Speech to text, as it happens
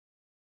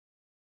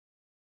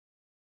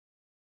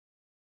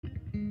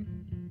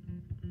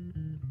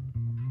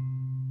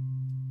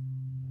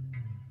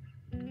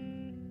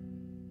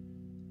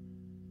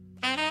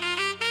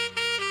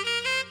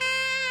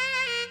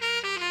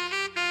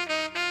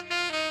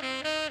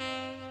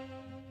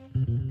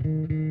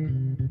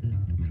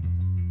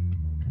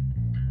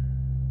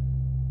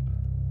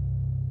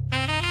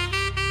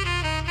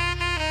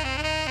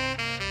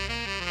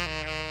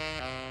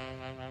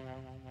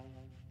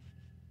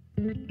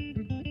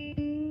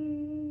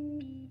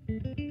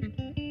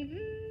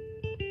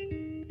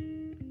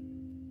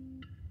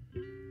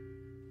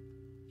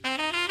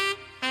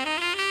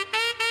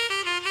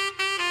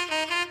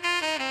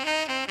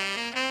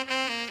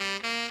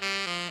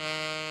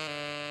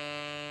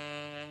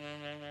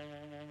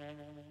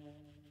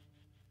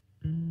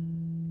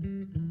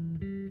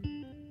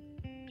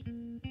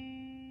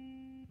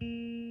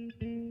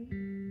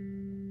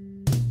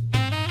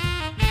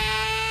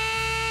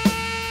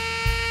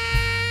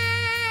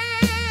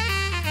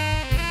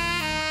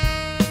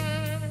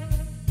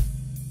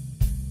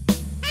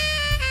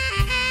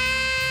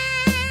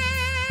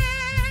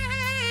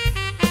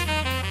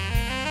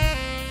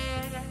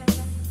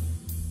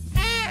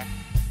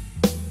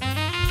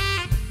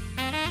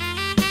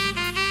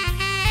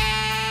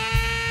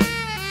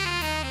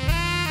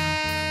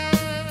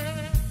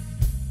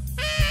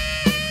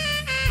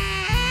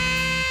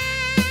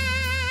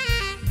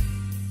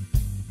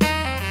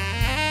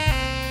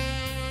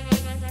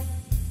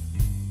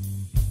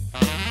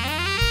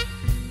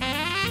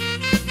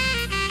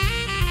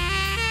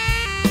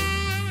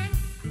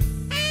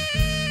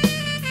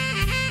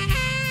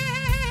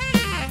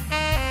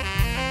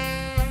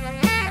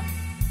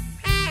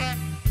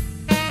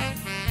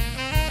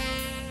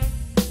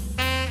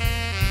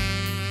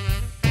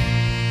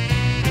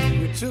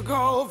took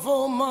off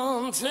for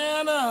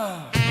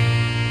Montana.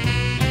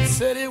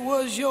 Said it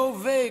was your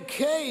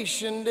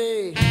vacation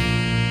day.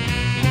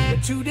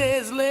 But 2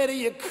 days later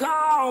you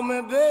called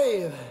me,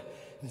 babe,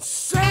 and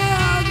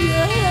said you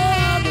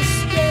had to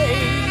stay.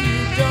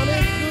 You done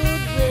it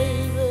good,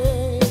 baby.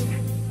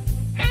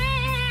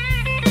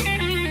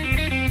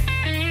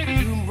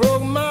 You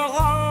broke my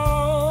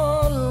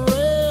heart and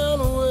ran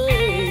away.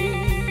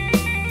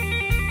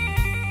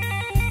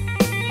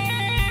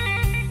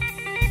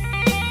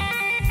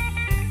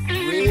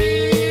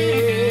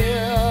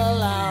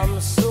 Well,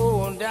 I'm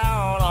so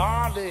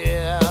downhearted,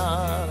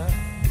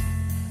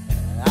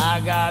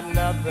 I got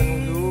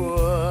nothing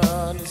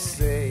good to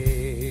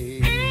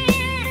say.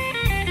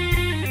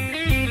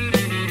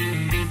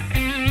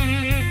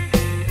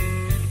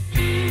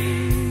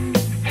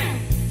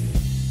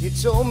 You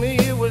told me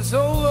it was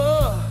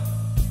over,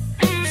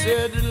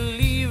 said to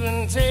leave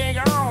and take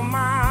all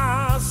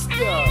my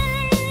stuff.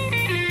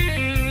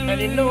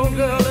 And you know,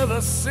 girl,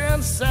 ever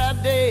since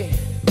that day,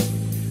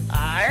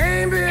 I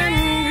ain't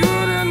been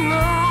good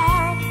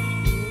enough.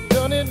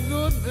 Done it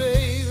good,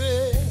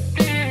 baby.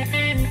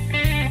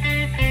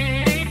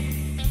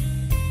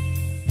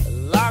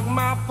 Lock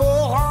my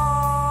poor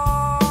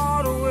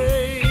heart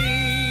away.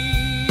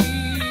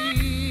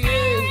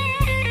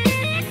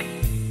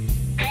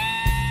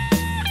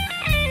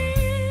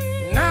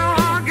 Now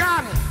I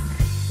got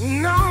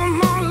no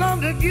more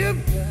love to give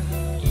you.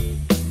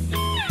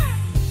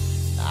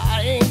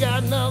 I ain't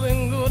got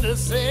nothing good to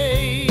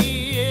say.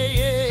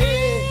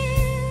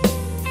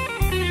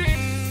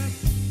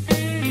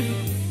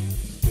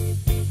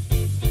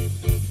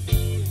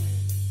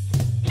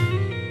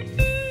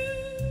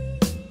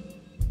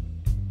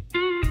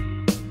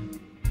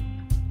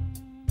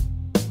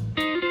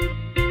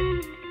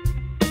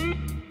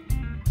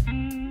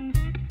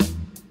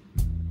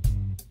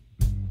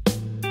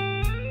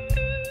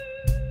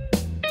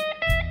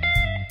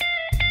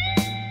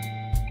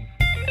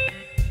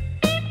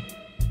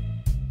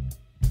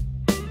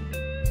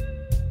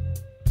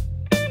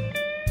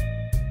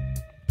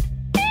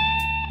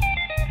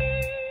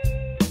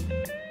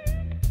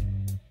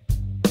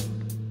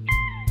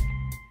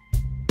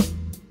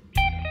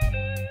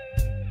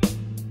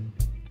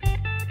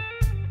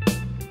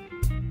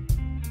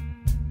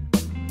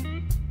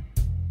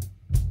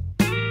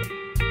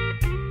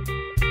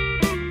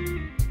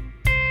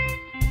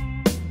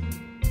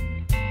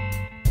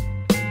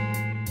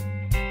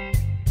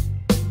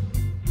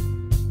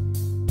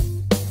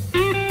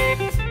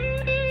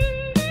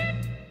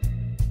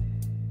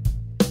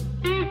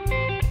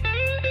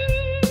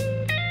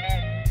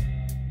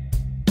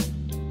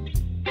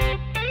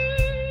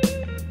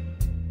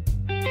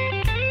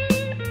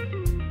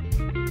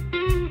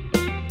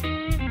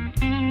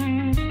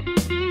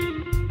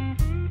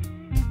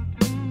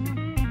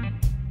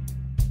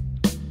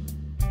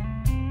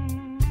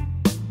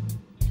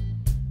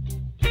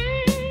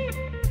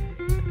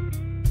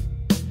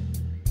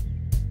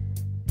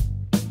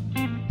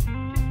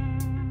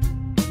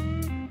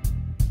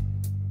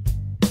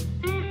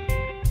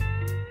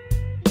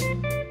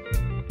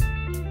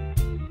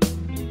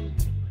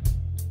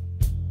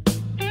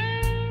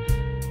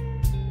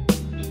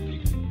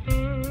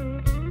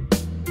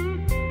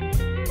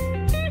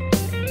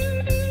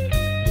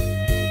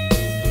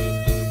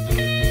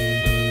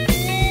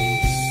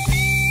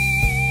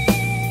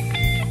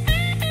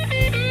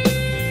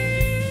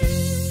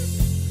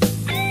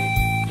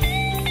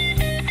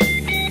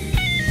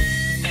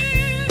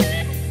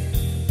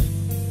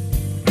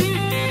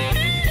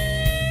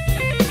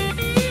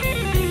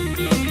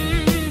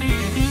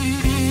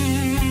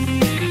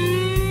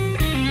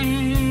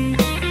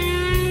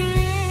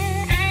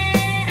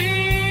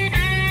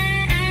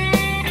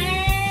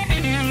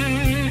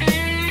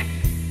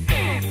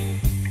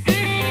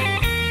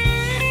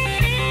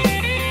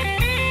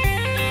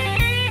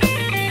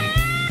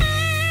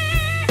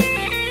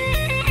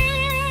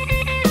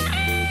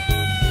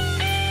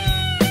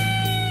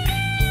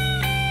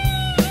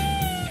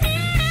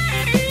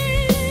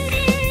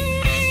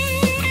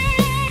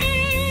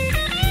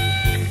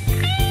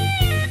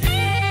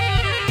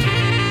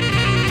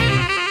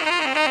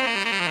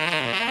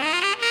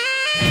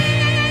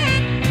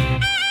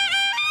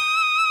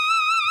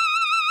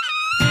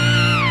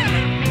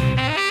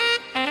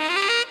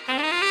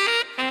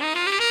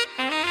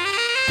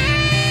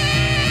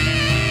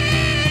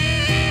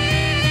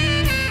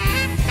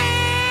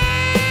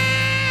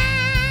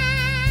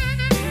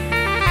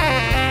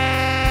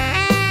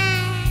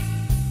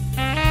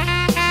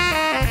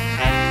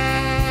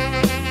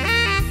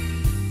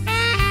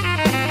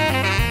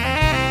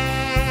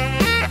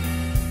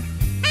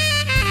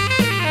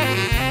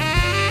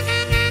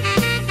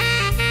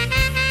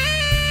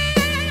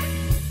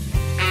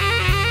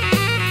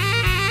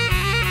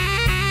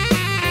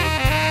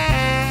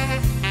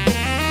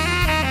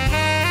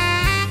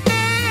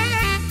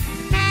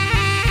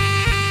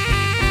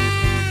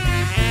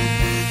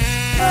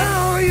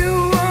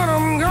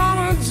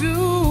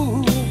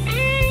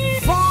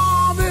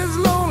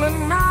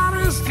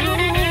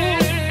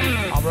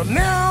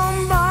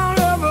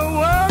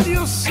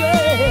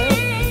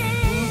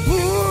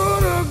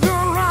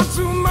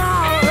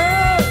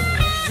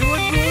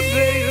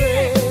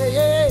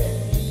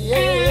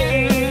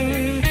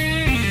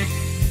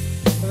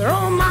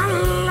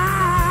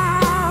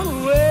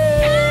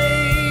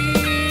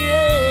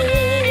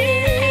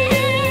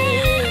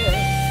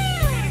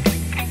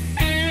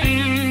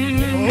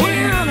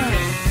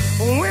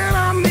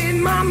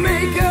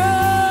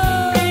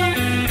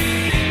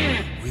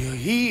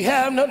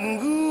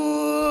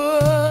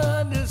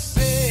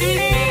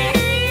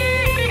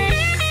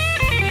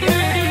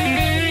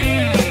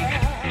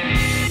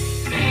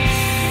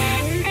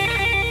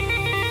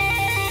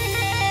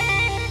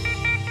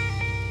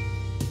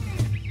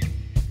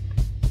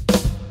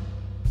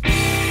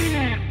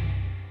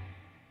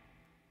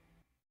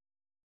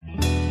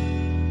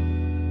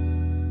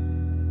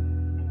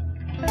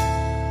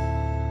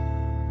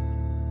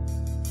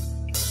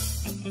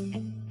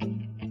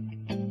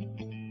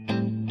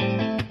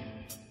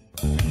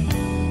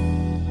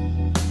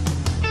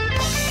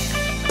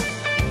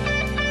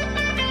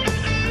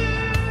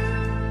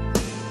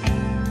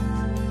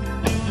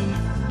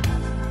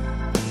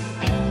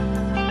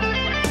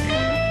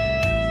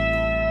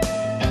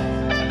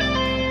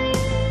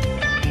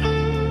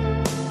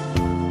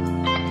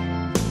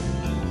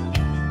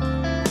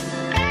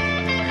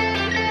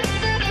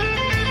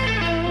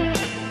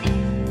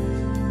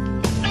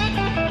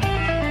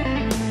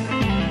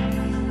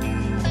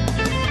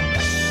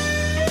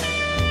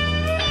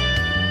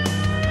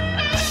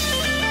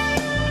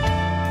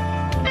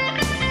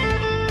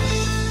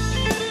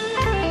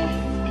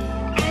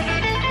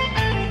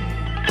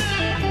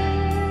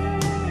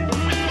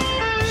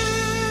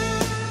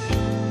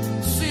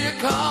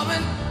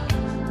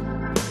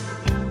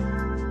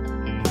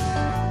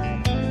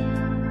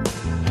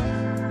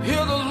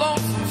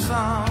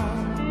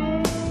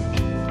 sound.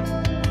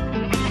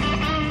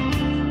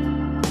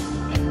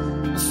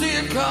 I see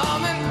it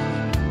coming.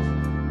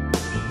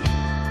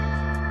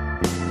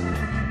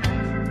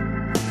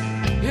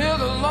 Hear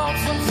the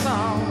lonesome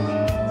sound.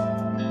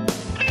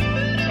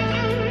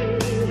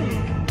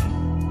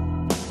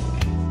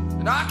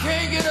 And I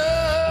can't get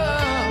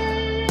up.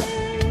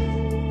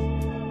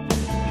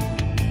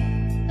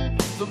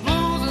 The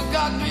blues have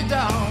got me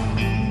down.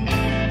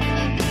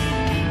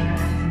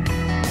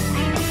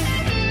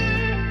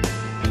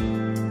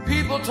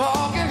 People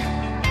talking,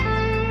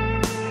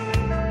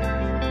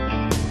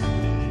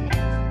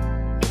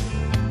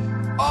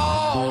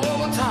 all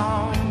over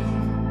town.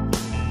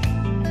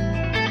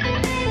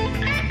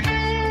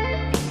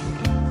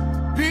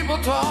 People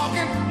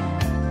talking,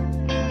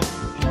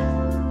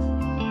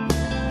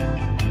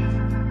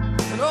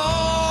 and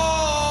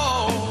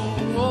all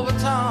over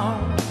town.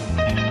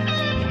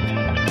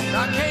 And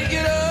I can't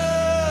get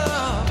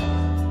up.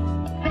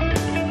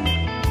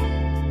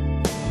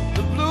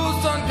 The blues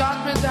done got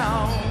me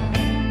down.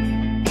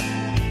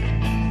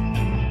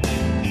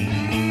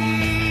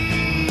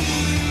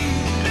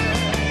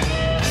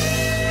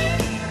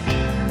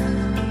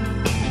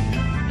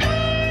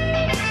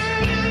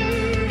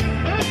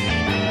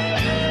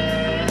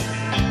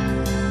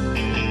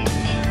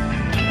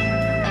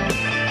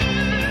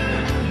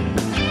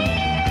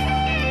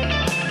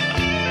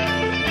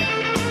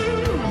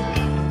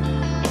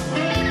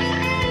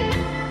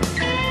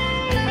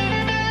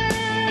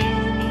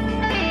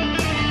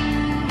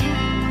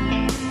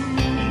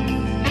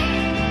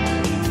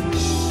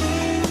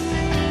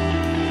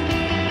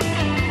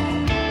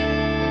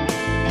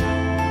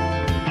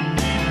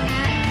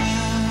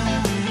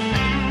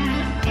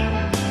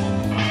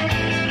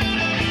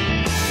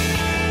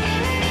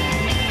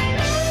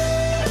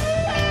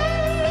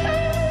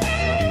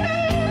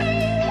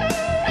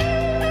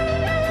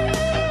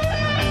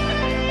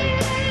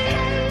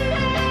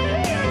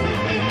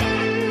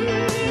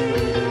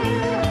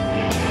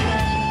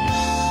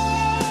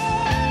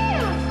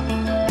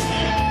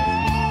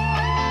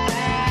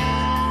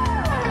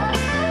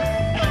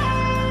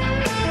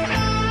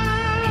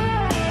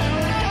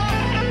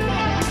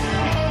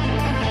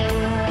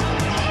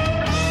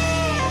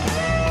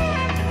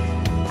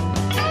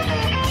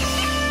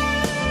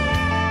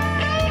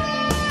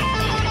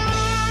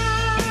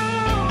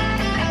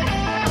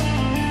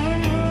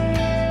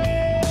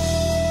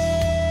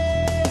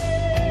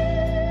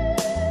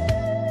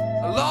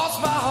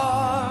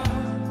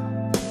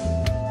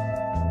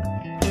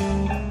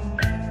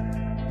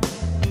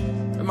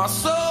 My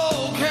soul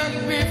can't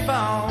be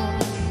found.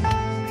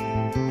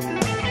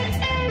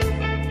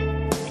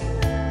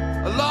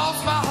 I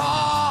lost my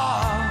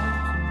heart.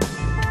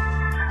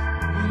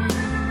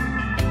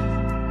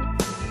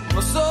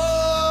 My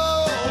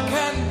soul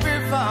can't be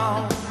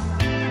found.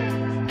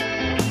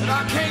 And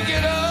I can't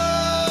get up,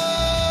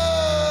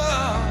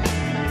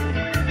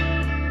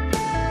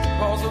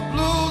 'cause the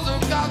blues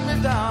have got me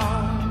down.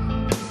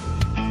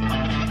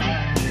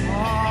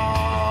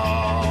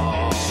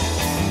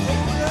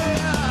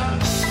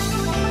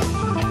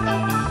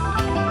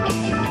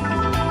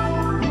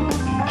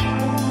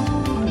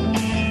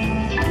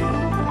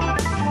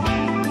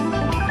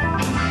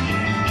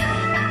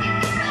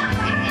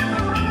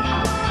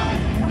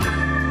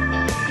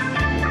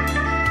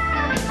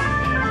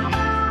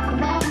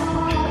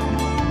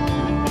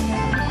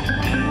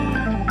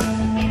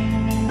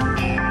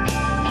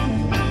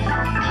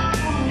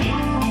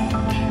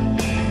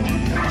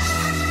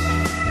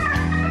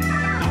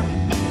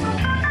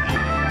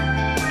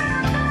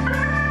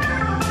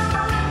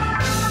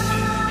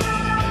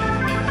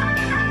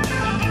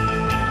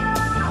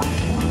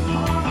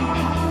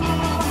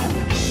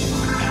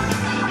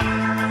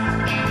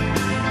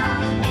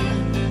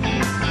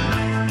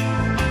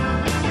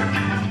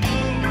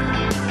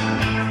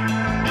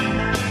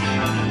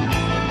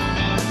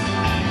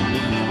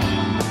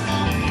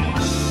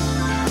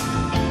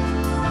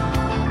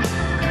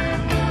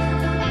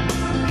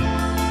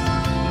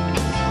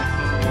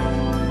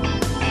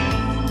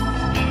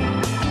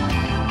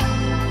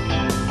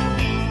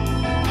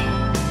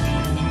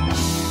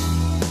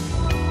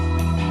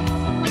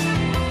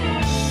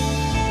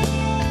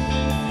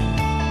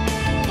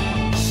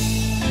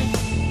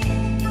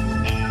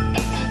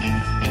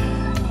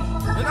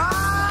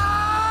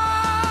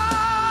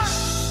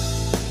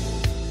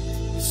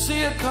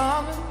 See it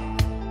coming.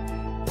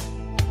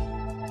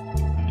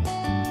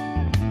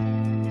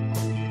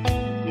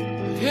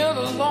 Hear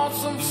the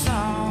lonesome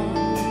sound.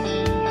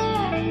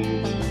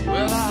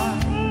 Well, I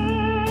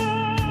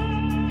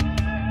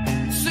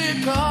see it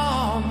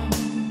coming.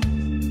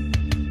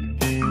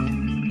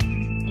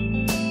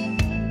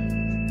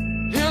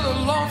 Hear the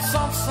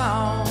lonesome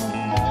sound.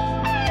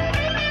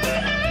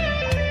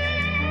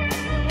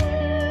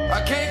 I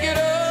can't get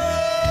up.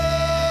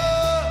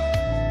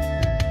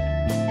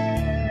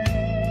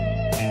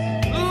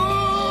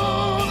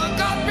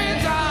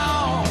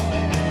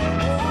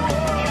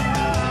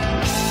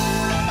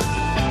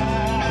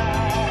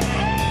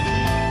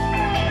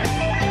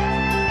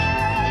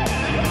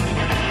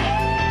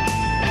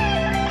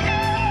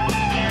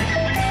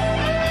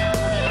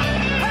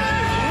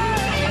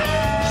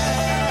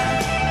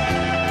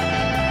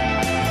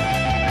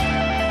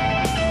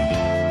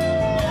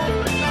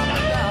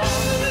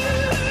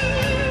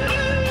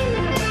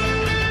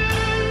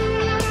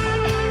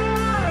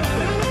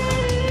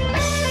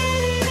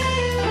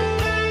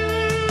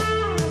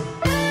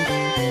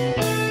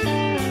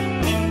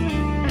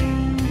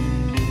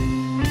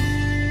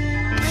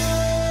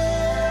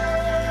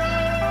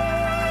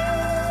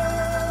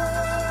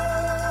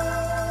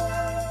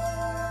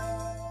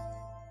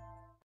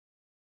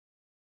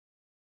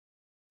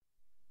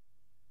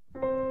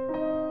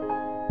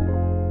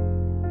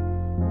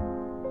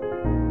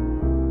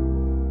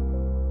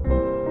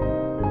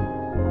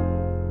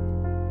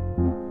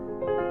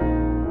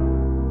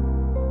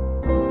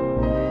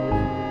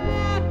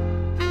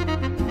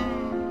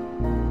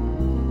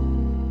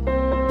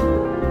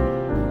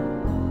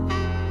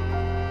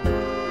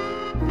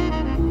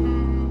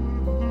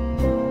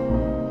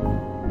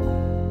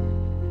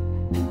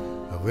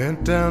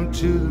 went down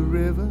to the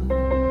river,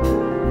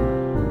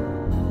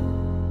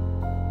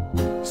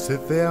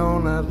 sit there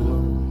all night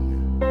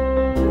long,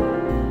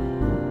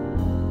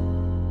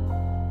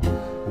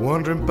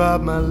 wondering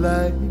about my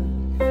life,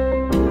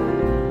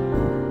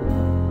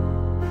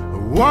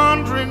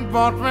 wondering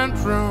what went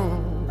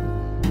wrong,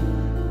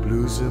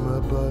 blues in my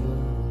bottle.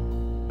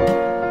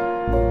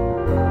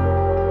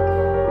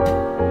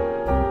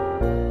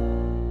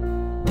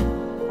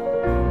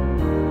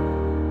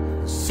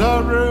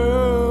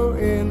 Sorrow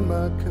in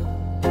my cup.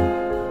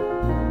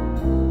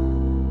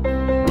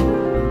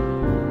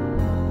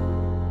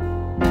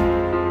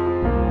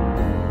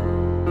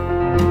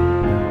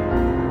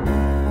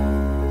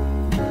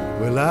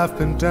 Well, I've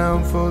been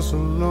down for so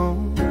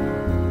long,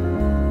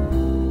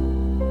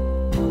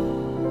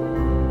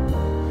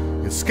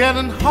 it's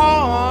getting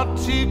hard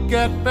to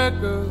get back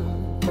up.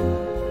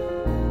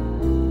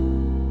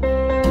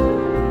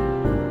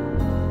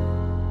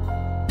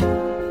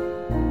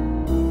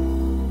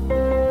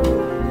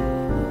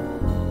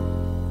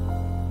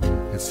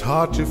 It's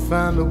hard to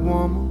find a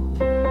woman,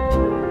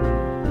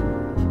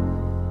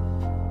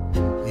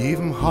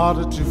 even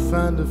harder to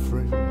find a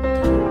friend.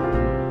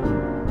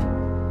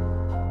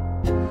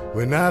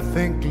 When I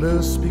think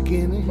love's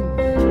beginning,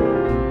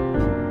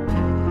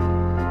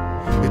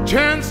 it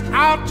turns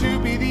out to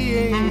be the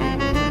end.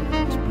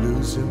 It's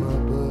blues in my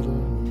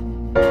bottle,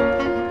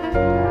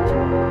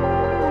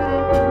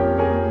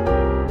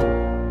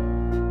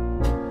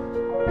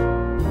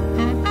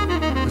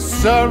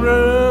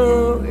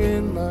 sorrow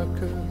in my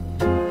cup.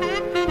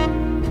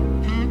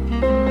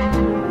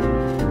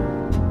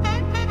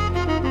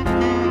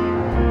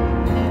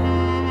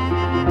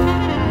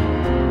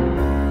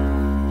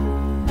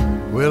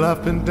 Well,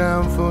 I've been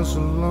down for so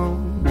long,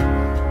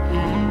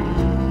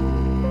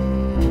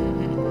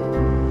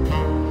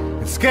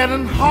 it's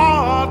getting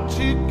hard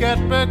to get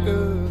back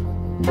up.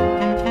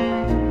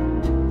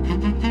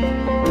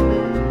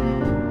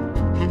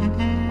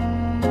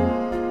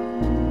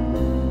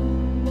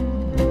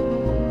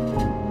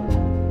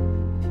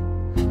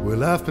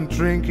 Well, I've been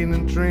drinking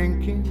and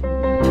drinking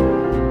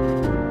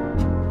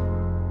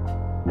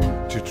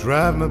to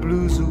drive my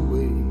blues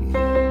away.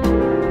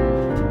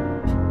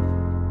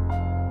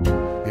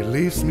 It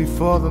leaves me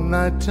for the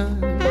nighttime,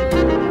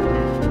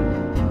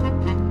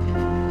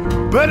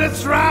 but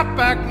it's right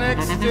back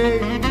next day.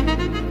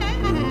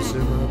 Blues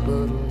in my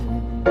bottle,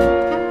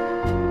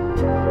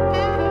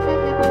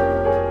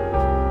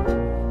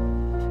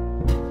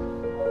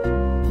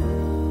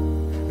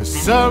 the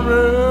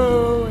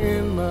sorrow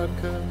in my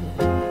cup.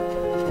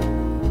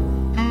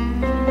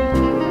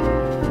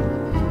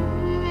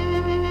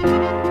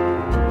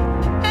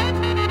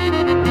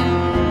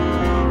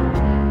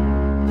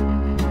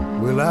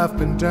 Well, I've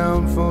been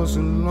down for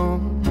so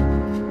long,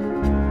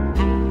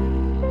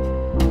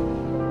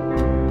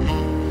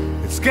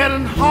 it's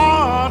getting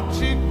hard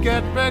to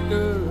get back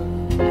up.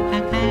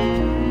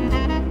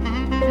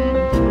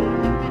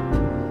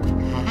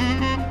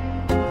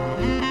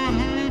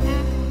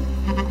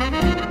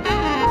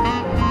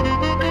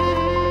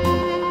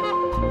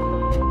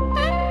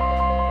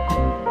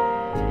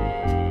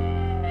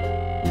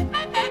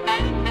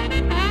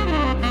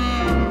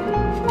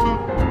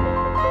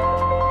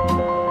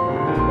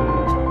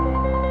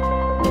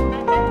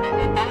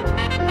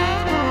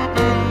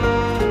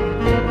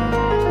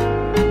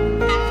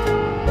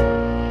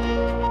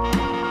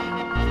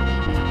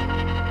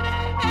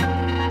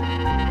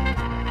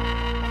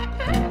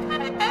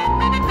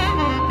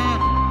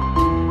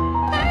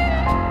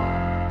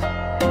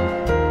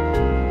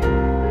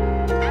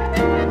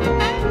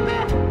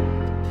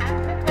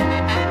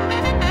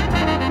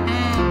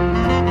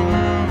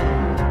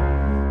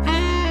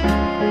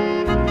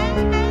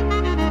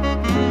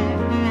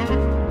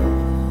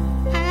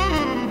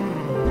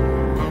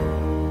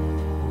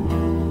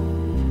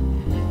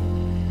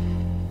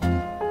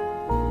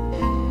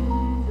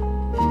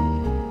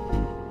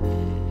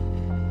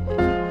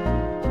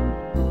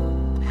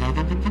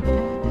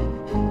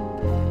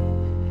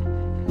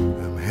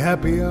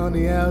 Happy on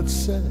the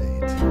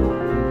outside,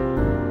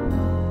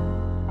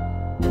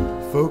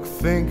 folk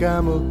think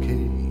I'm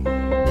okay,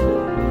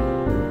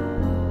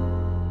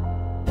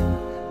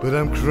 but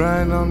I'm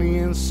crying on the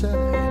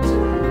inside.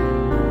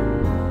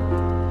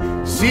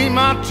 See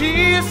my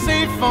tears,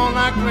 they fall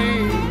like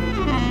rain.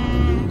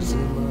 Blues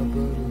in my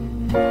bottle,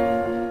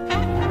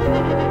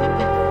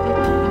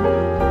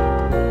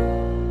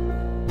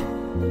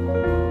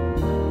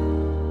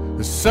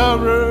 the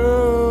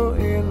sorrow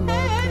in my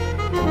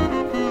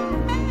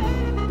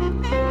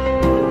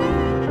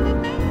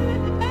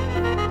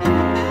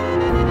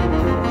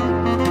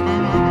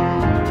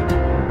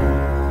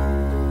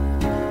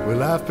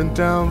I've been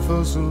down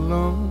for so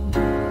long,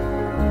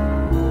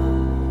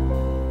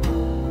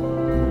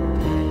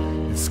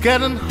 it's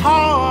getting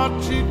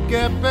hard to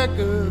get back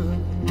up.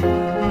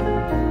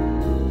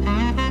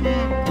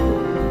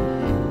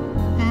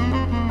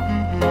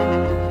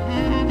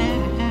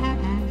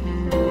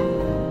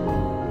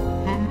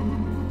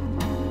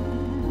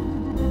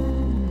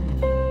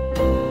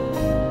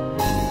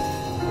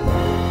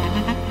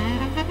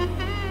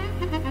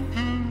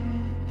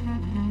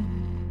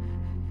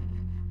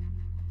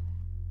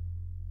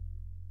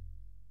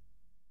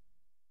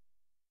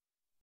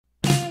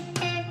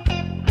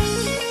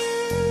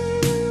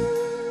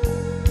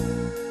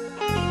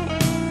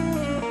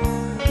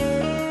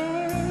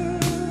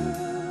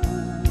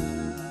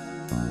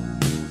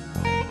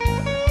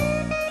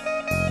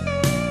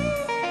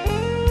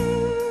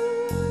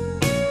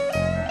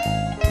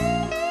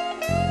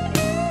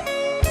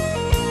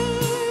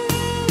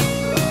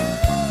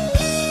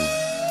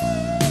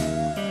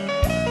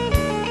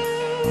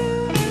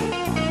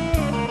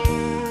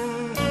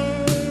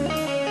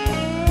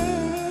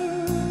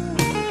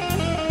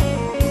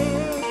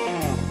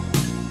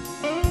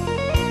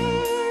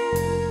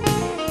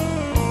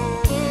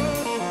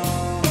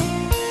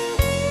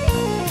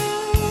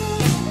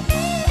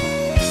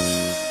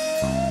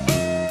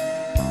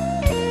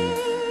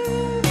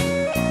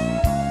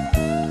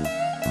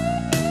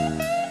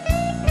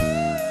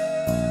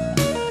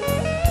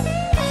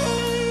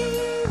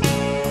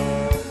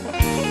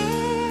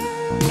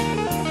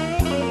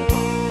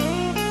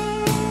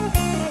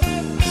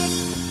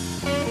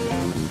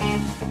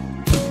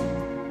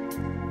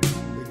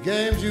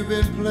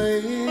 been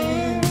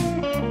playing.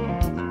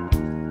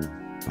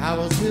 I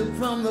was here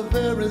from the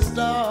very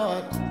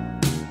start.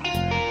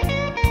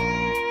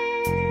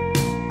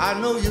 I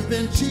know you've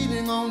been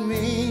cheating on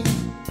me.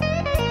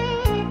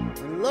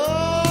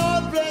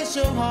 Lord bless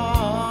your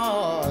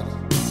heart,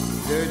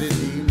 dirty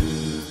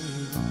demon.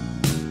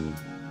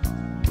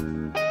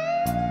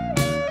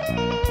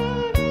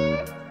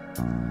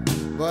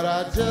 But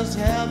I just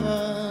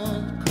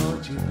haven't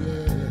caught you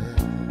yet.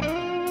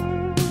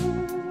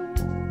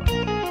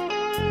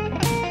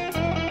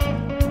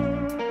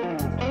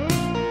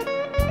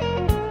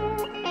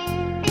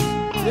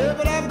 Yeah,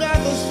 but I've got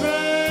the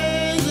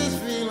strangest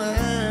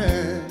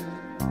feeling.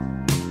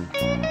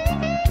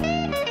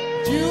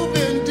 You've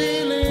been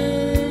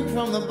dealing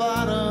from the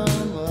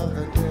bottom of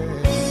the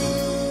day.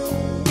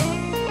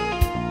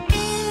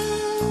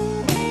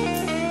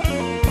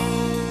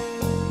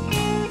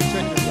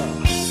 Check this out.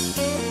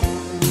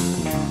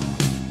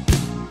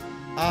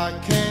 I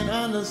can't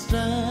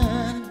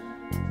understand.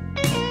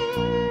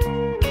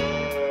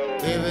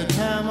 Every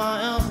time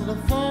I answer the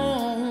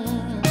phone,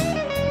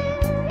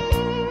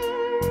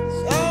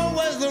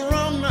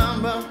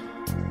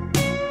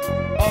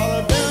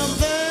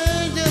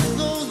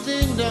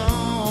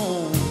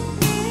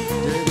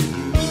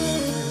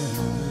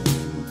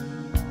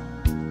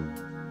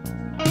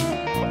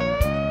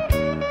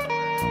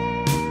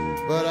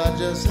 but I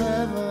just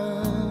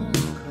haven't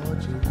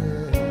caught you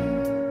yet.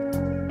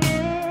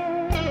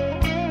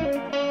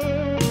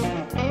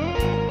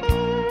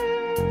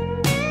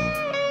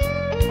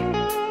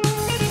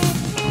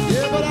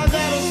 Yeah, but I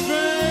got a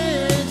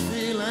strange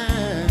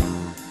feeling.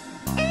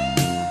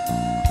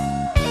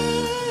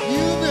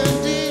 You've been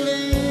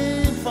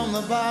dealing from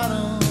the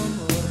bottom.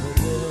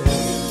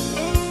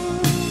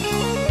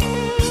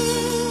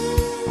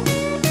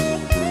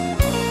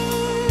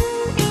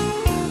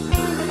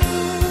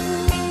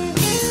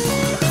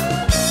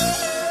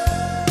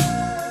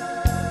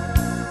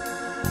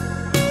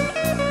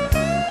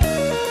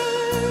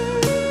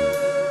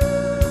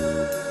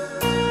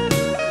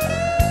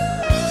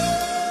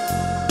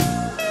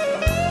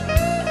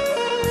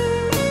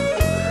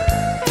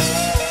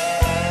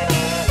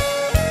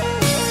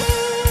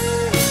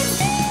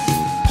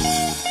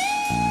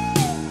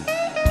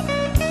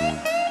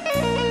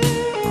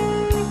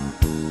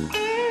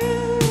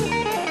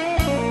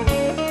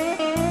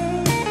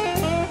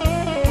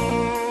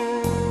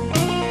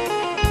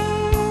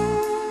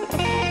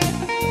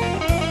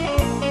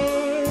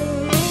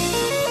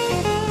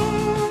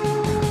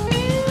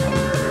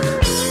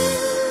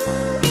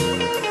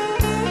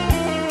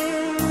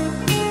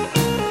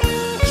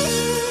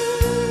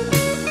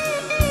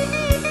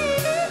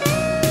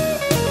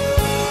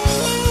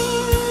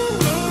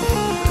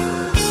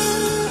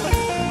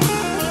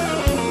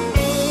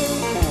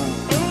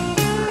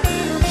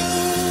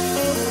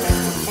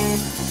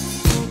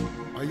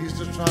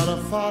 Try to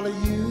follow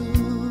you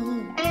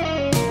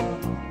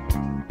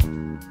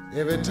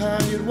every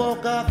time you'd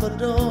walk out the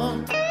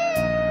door,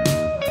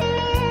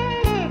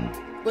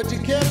 but you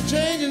kept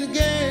changing the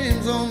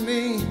games on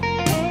me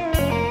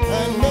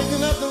and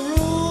making up the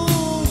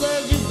rules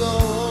as you go.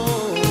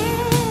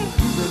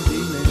 You've been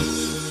dealing,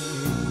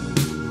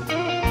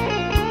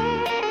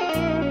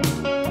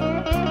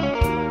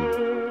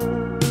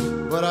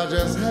 but I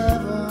just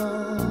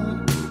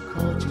haven't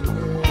caught you yet.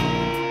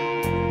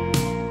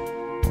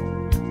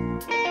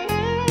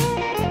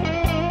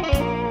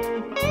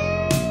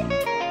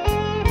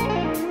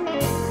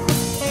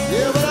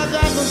 Yeah, but I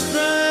got the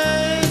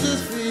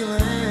strangest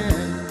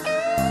feeling.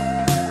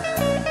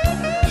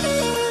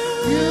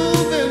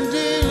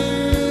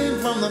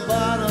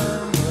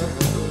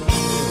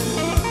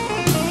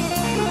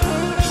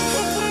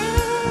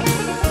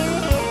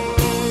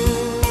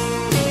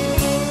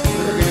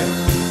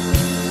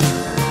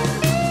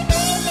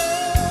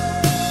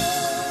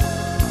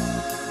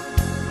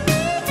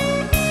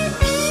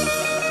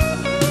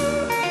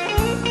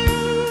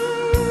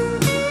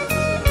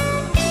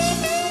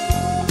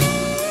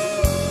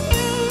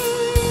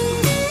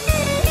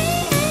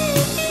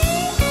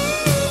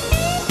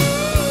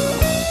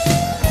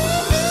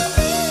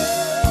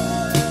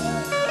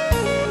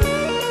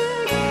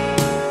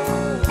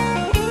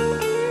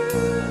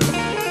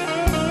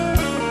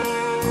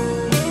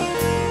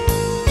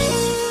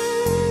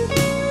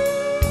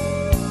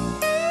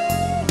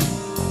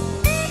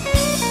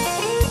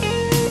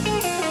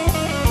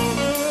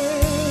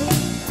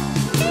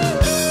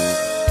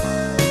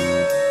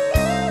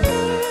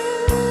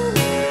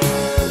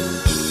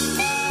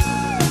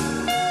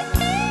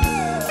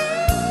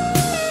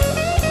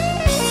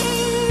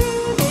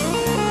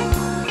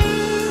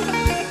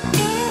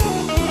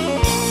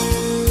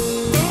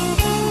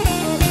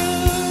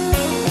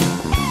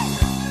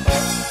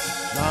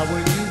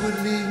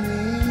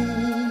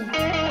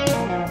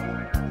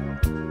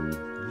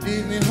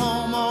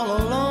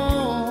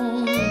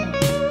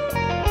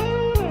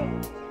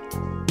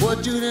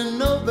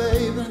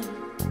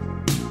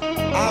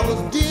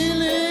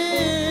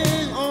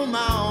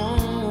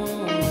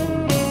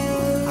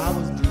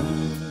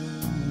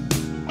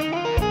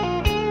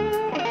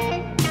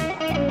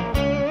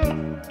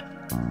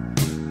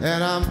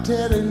 and I'm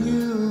telling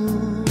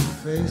you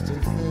face to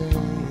face.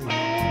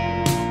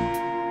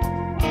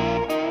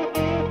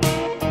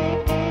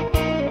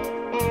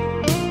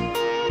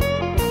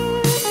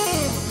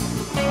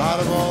 Out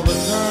of all the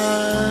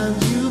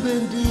times you've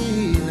been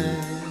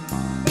dealing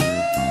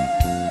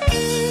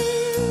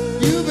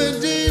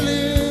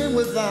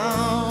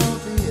without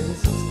the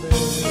ace of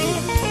spades.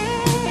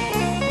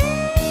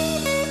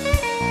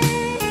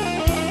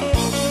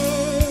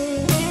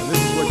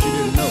 This is what you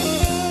didn't know.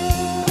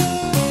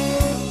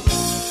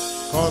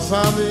 'Cause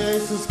I'm the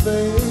ace of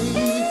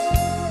spades,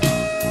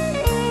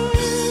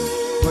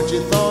 but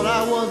you thought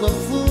I was a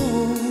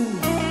fool.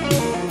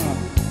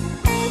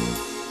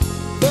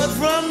 But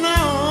from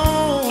now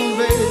on,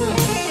 baby,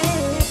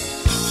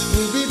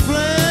 we'll be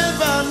playing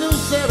by a new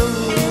set of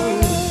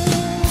rules.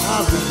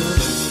 I'll be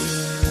good.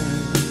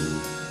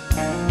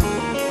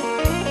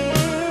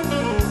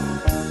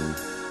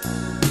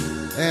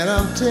 And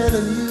I'm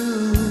telling you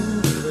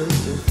face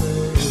to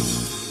face.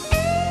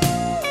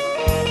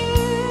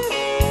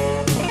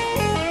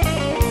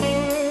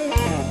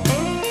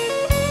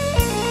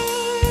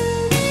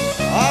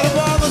 Out of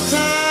all the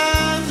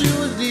times you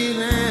were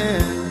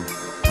dealing,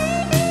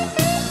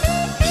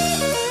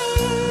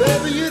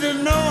 baby, you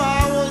didn't know I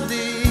was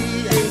the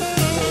ace of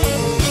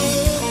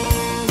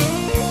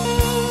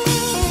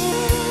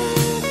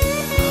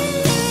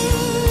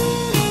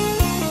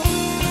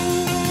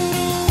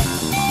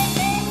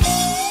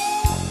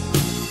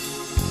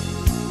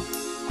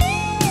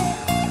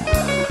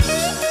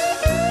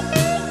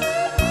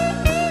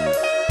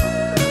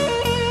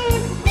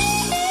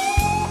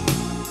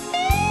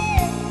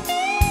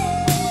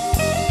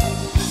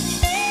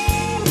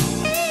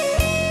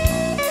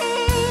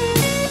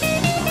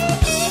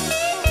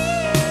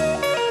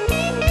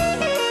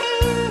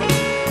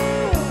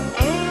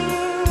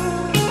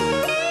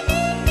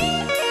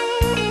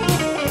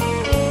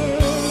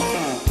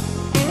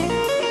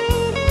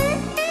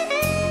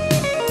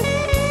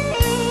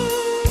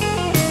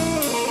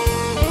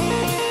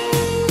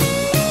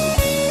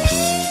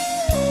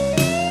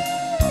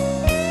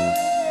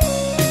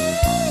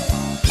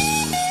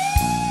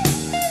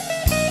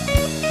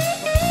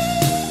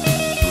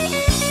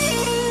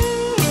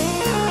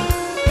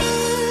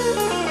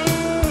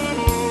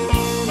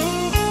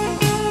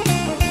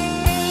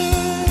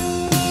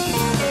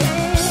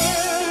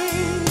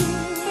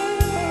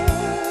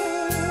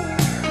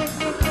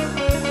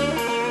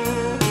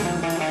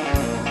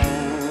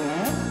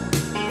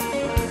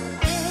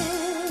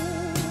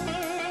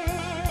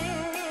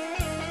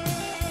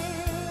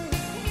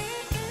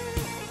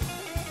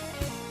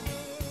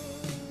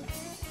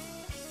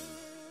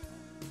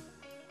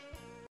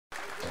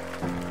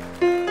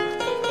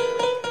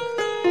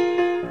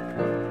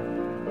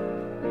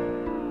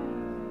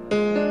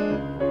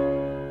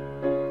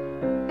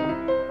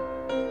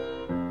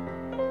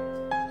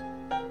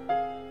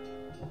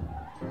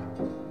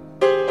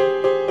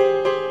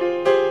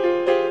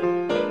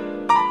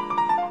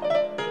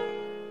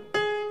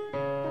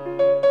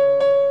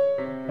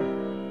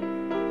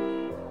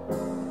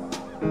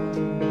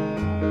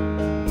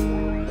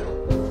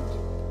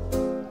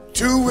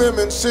Two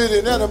women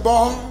sitting at a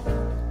bar.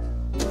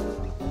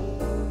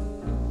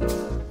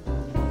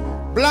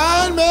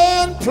 Blind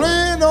man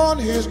playing on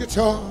his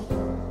guitar.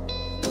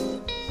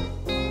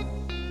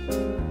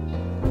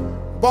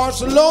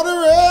 Barcelona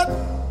red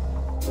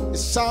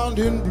is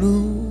sounding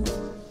blue.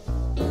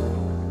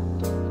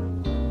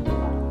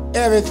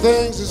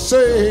 Everything's the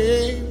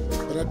same,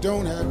 but I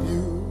don't have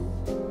you.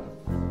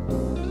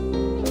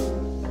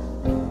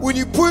 When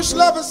you push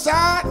love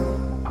aside,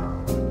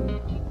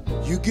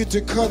 you get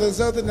the colors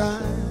of the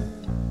night.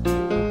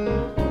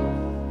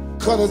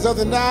 Colors of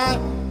the night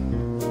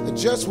are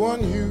just one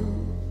hue.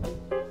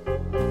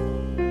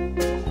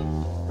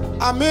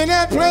 I'm in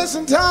that place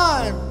and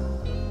time.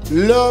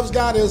 Love's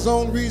got its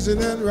own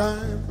reason and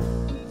rhyme.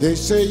 They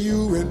say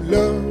you in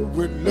love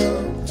with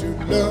love, to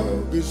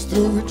love is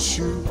through with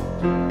you.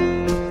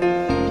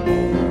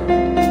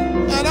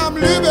 And I'm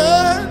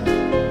living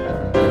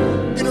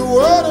in a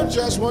world of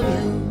just one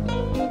hue.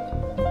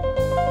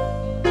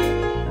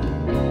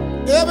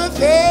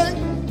 Everything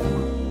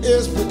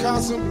is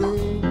Picasso blue.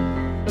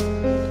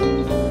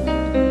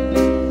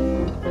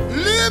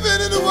 Living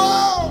in the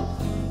world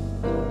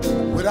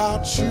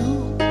without you.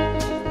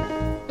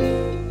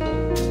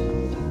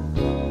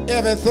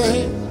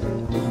 Everything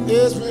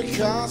is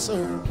Picasso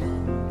blue.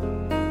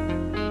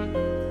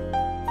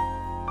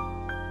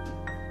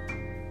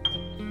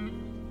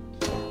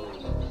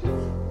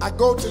 I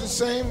go to the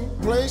same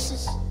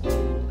places,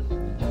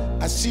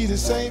 I see the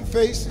same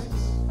faces.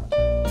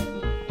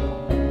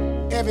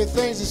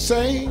 Everything's the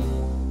same,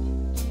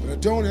 but I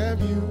don't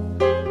have you.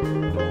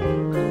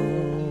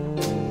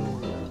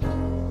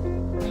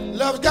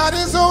 Love's got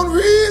its own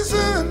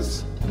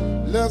reasons,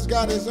 love's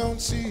got its own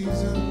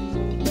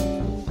seasons.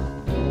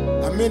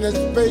 I'm in a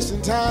space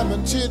and time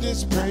until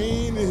this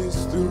pain is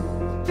through.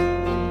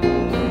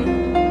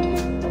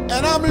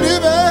 And I'm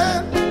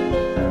living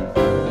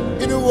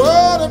in a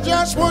world of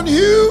just one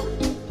hue.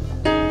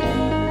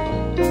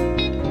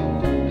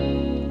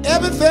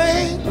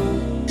 Everything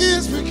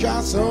is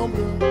Picasso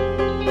blue.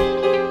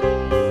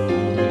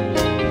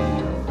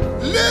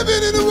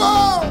 Living in the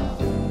world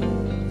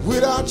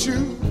without you.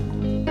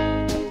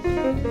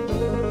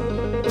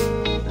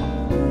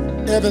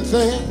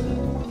 Everything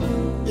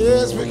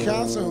is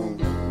Picasso.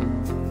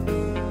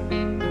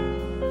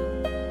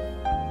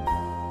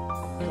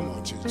 Come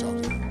on, Chief, talk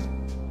to me.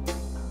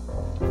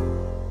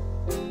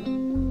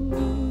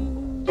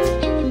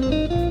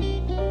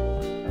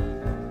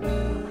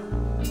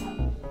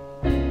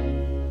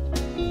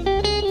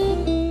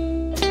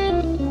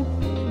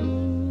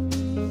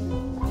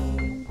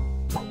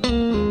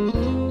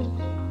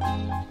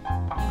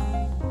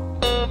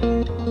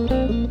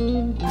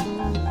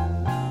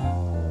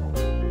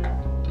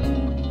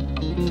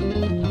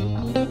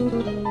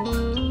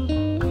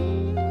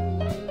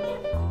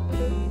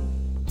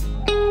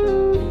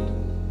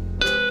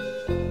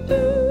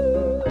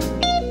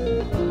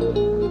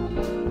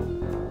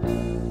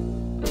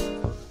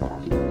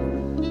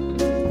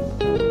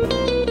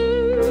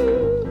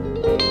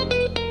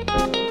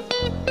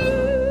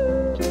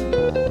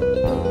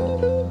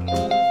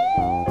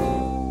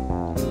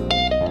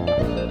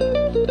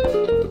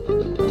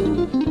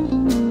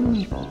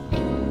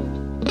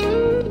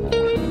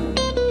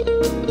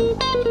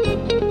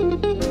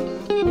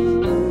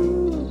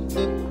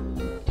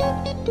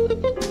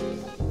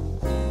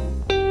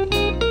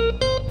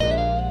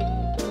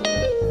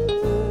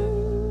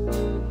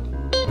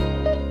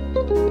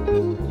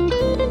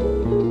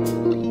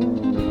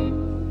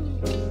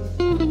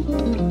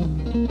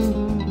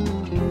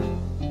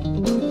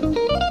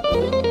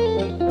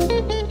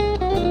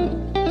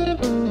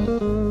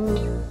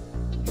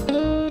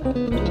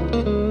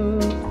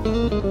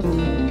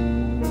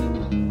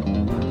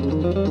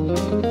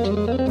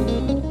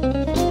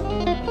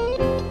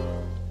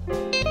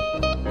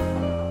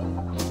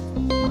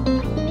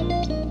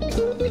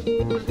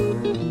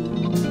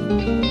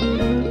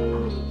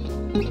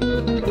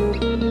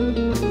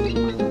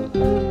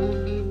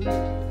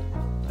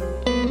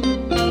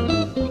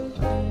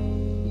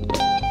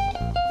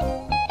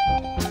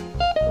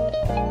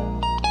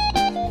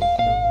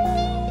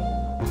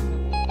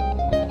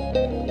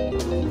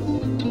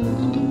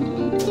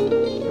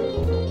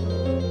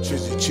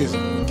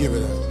 Chisholm, give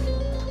it up.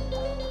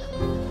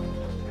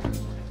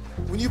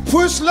 When you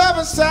push love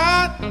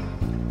aside,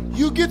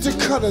 you get the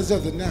colors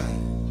of the night.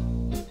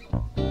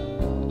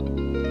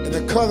 And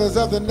the colors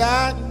of the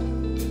night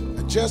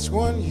are just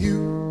one hue.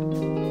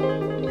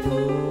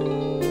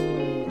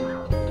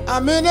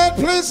 I'm in that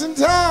place and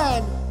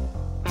time.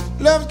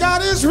 Love's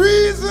got its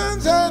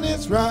reasons and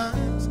its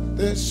rhymes.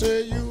 They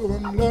say you are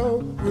in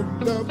love with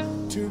love,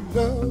 to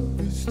love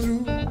is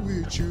through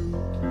with you.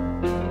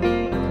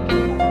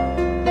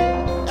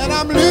 And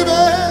I'm living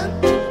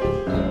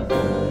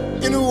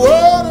in a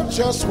world of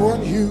just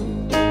one hue.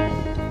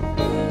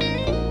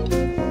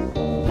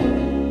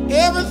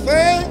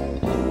 Everything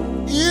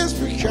is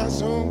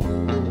Picasso.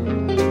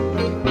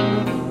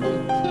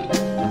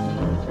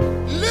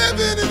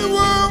 Living in a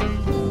world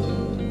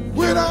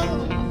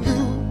without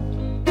you.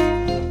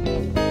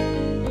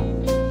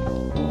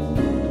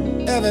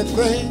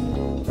 Everything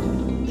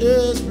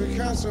is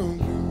Picasso.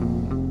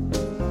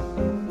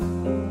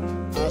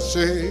 I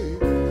say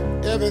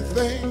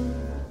everything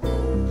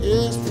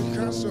is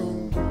Picasso.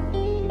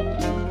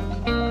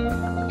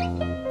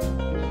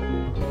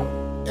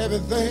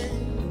 Everything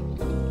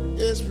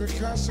is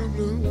Picasso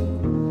blue.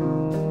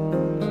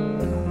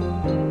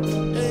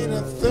 Ain't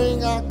a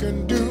thing I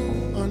can do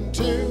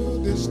until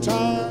this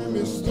time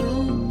is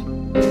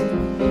through.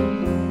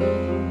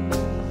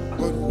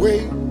 But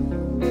wait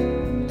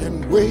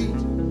and wait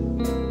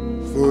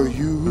for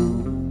you.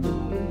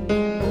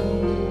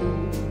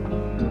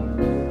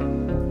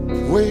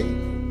 Wait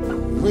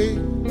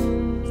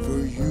for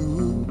you.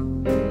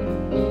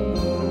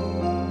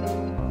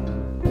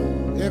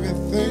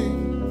 Everything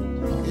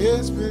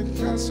is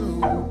Picasso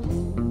blue.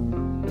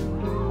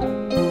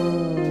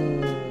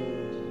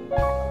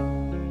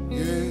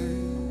 Yeah,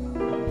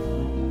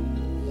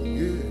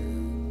 yeah.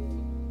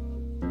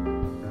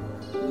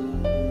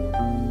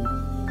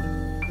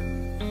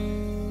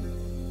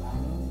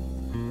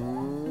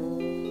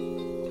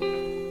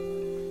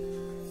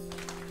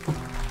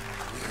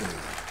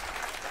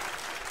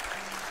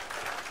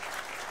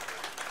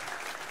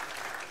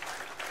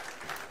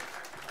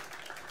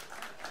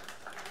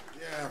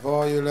 Yeah, for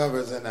all you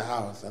lovers in the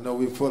house. I know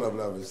we're full of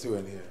lovers too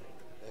in here.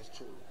 That's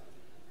true.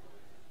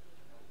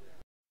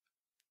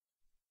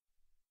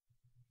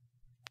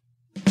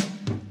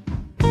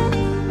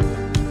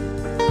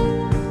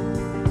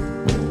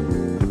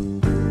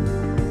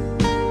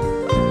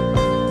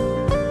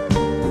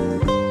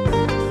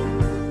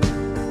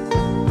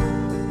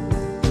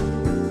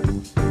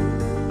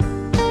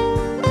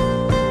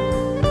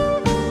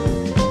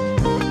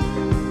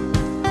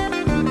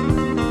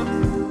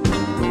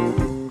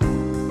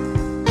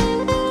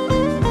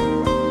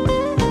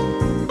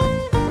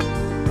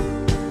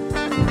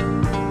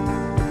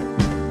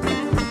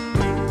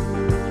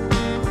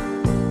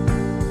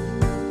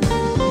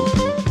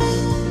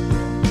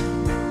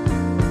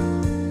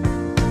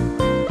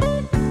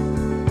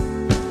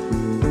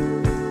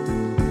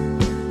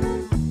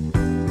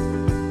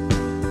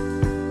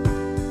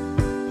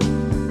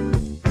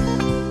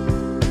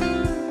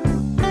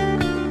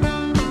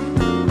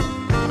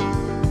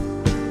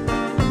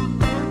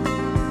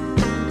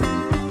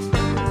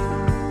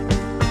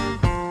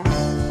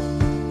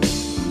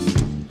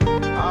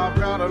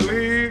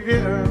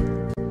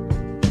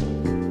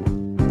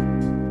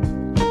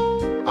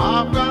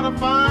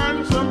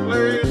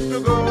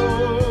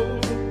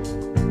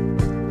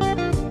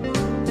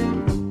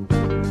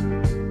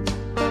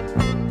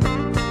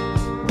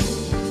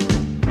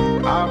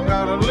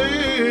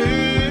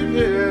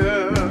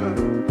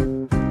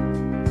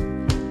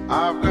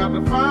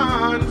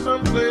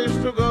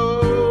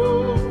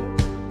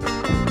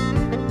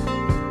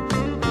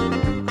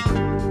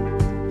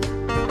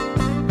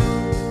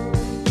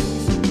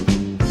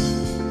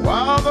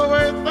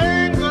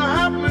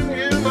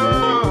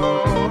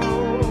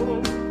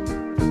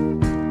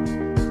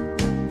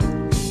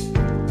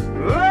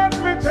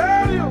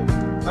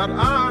 that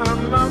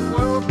I'm not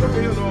welcome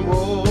here no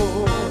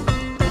more.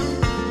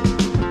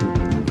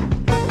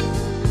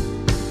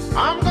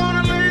 I'm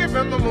gonna leave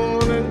in the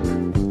morning,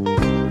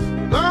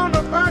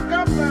 gonna pack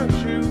up that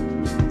shoe.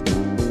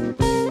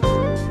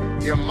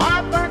 You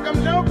might think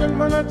I'm joking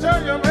when I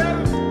tell you,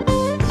 man,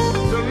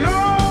 to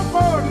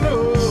Newport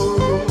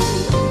News,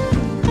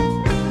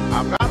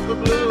 I've got the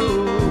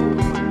blues.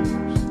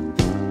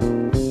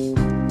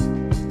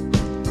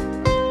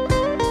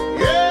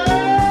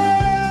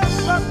 Yes,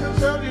 let me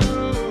tell you,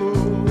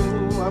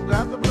 I've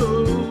got the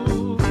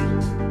blues.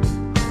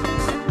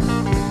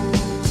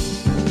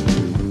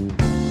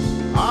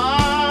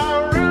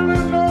 I really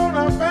know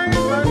that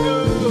things I do.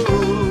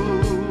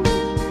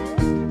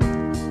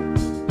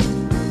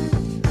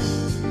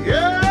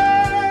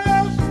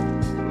 Yes,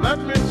 let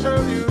me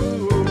tell you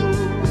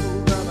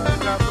that I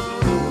got the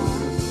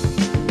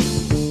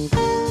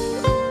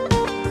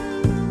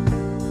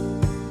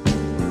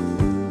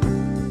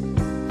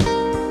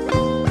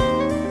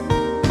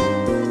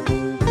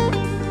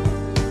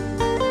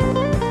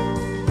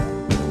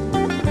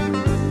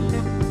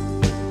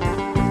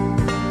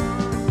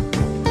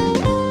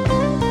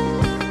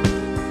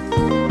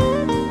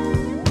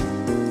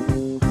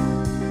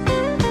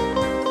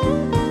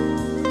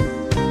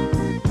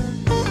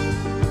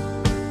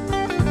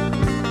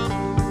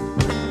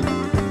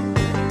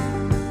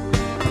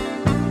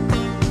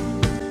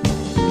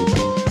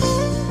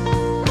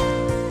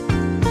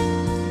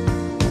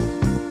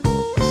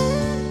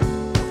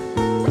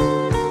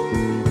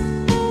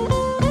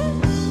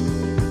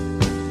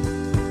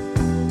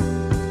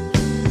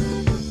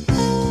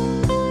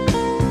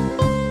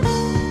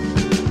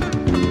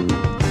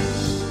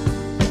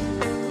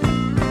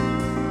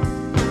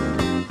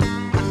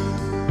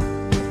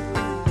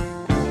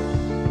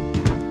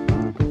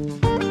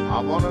I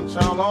wanna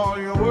tell all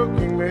you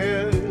working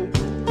men,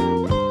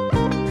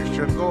 you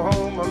should go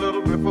home a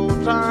little before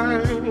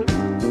time.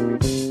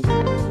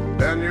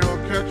 Then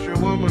you'll catch your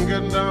woman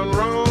getting down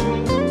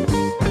wrong,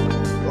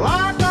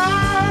 like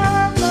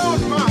I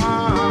thought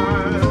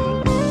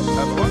mine.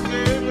 That's what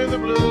gave me the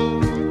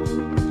blues.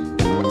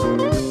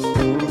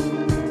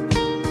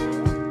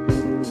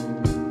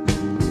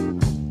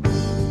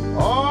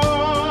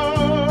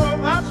 Oh,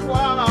 that's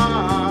why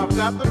I've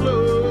got the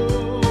blues.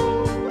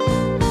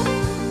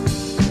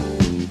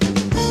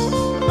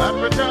 Let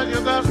me tell you,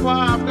 that's why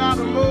I've got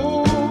to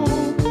move.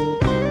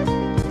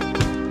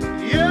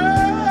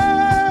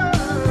 Yes,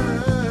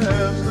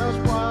 that's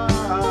why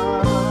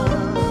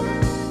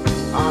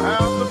I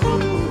have the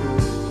blues.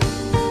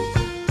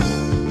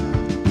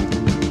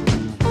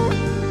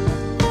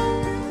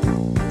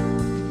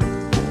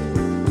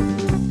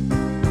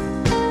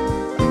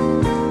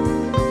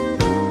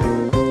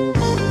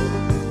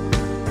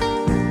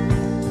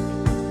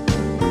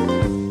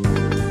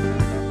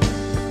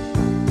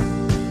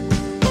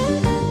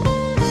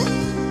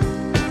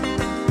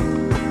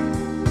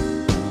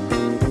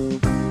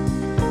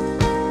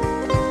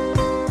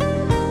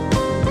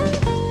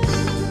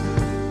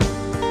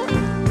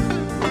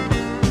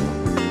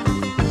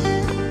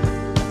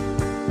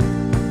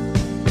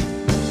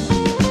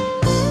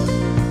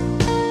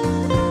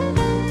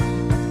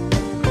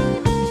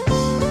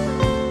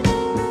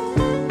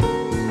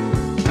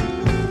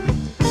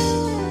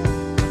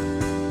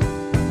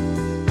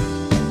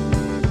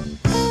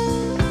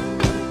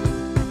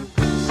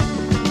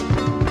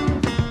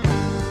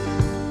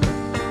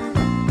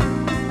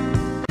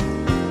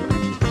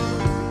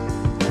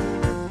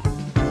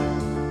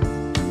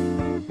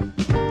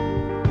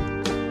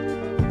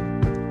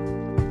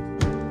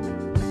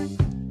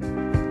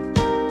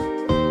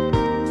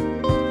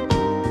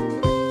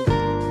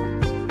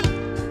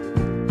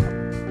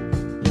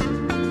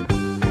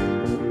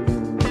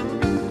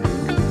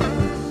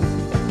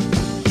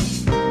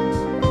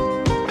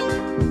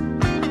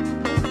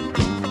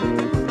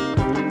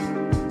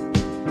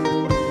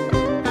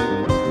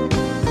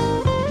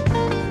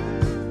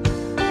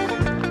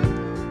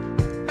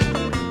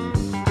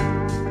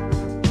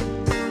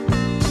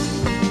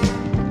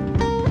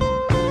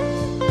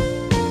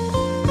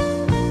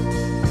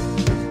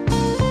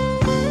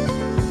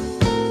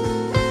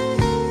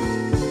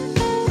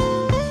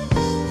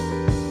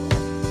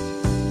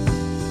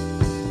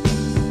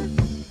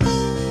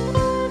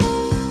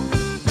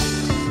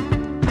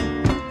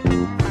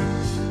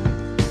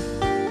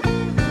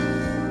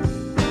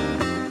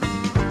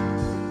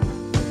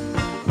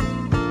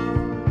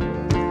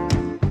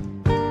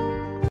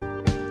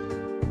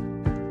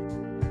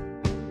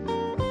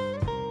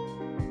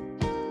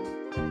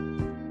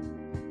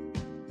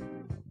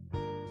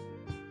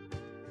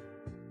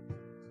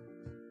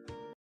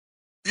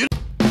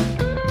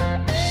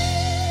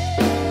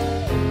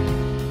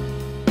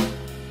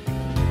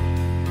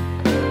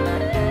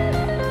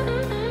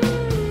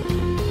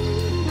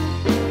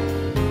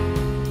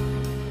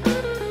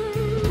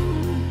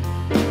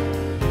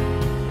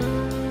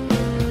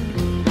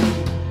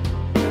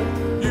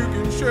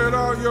 shut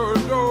out your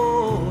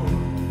door,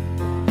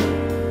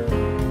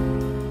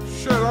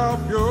 shut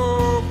off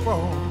your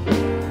phone.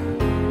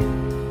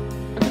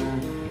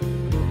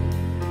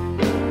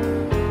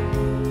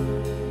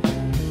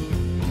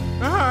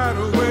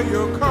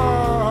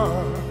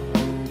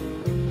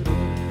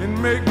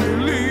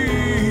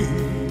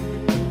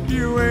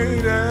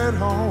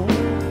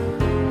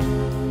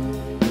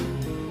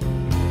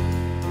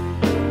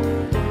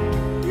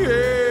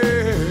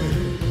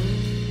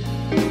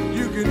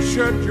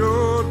 shut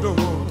your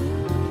doors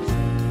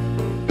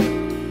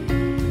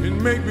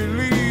and make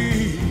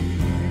believe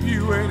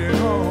you ain't at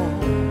home.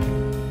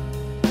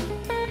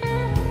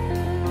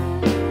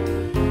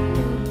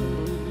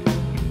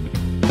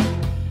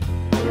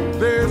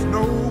 There's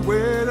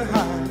nowhere to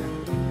hide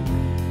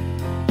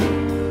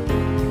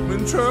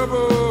when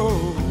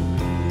troubles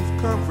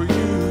come for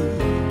you.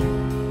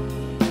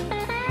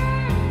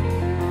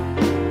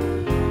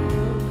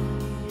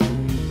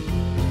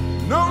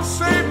 No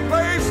safe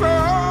place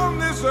on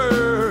this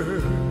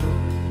earth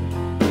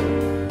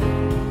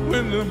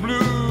when the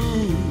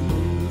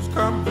blues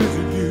come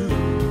visit you.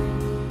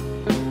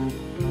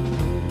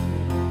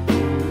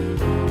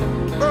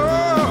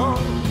 Oh,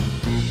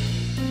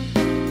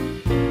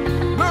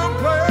 no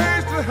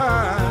place to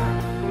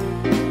hide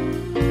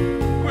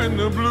when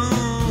the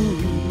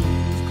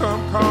blues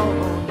come call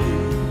on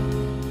you.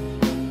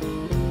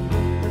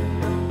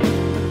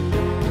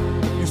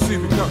 You see,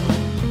 because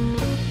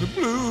the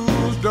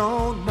blues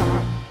don't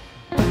knock,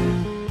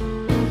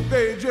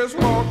 they just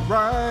walk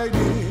right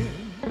in.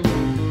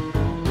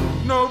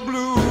 No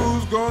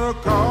blues gonna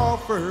call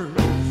first,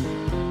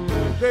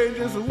 they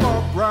just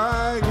walk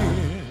right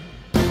in.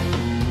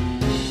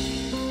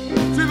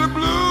 See, the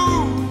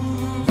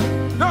blues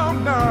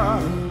don't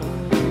knock,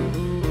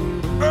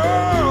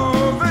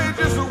 oh, they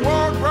just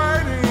walk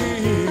right in.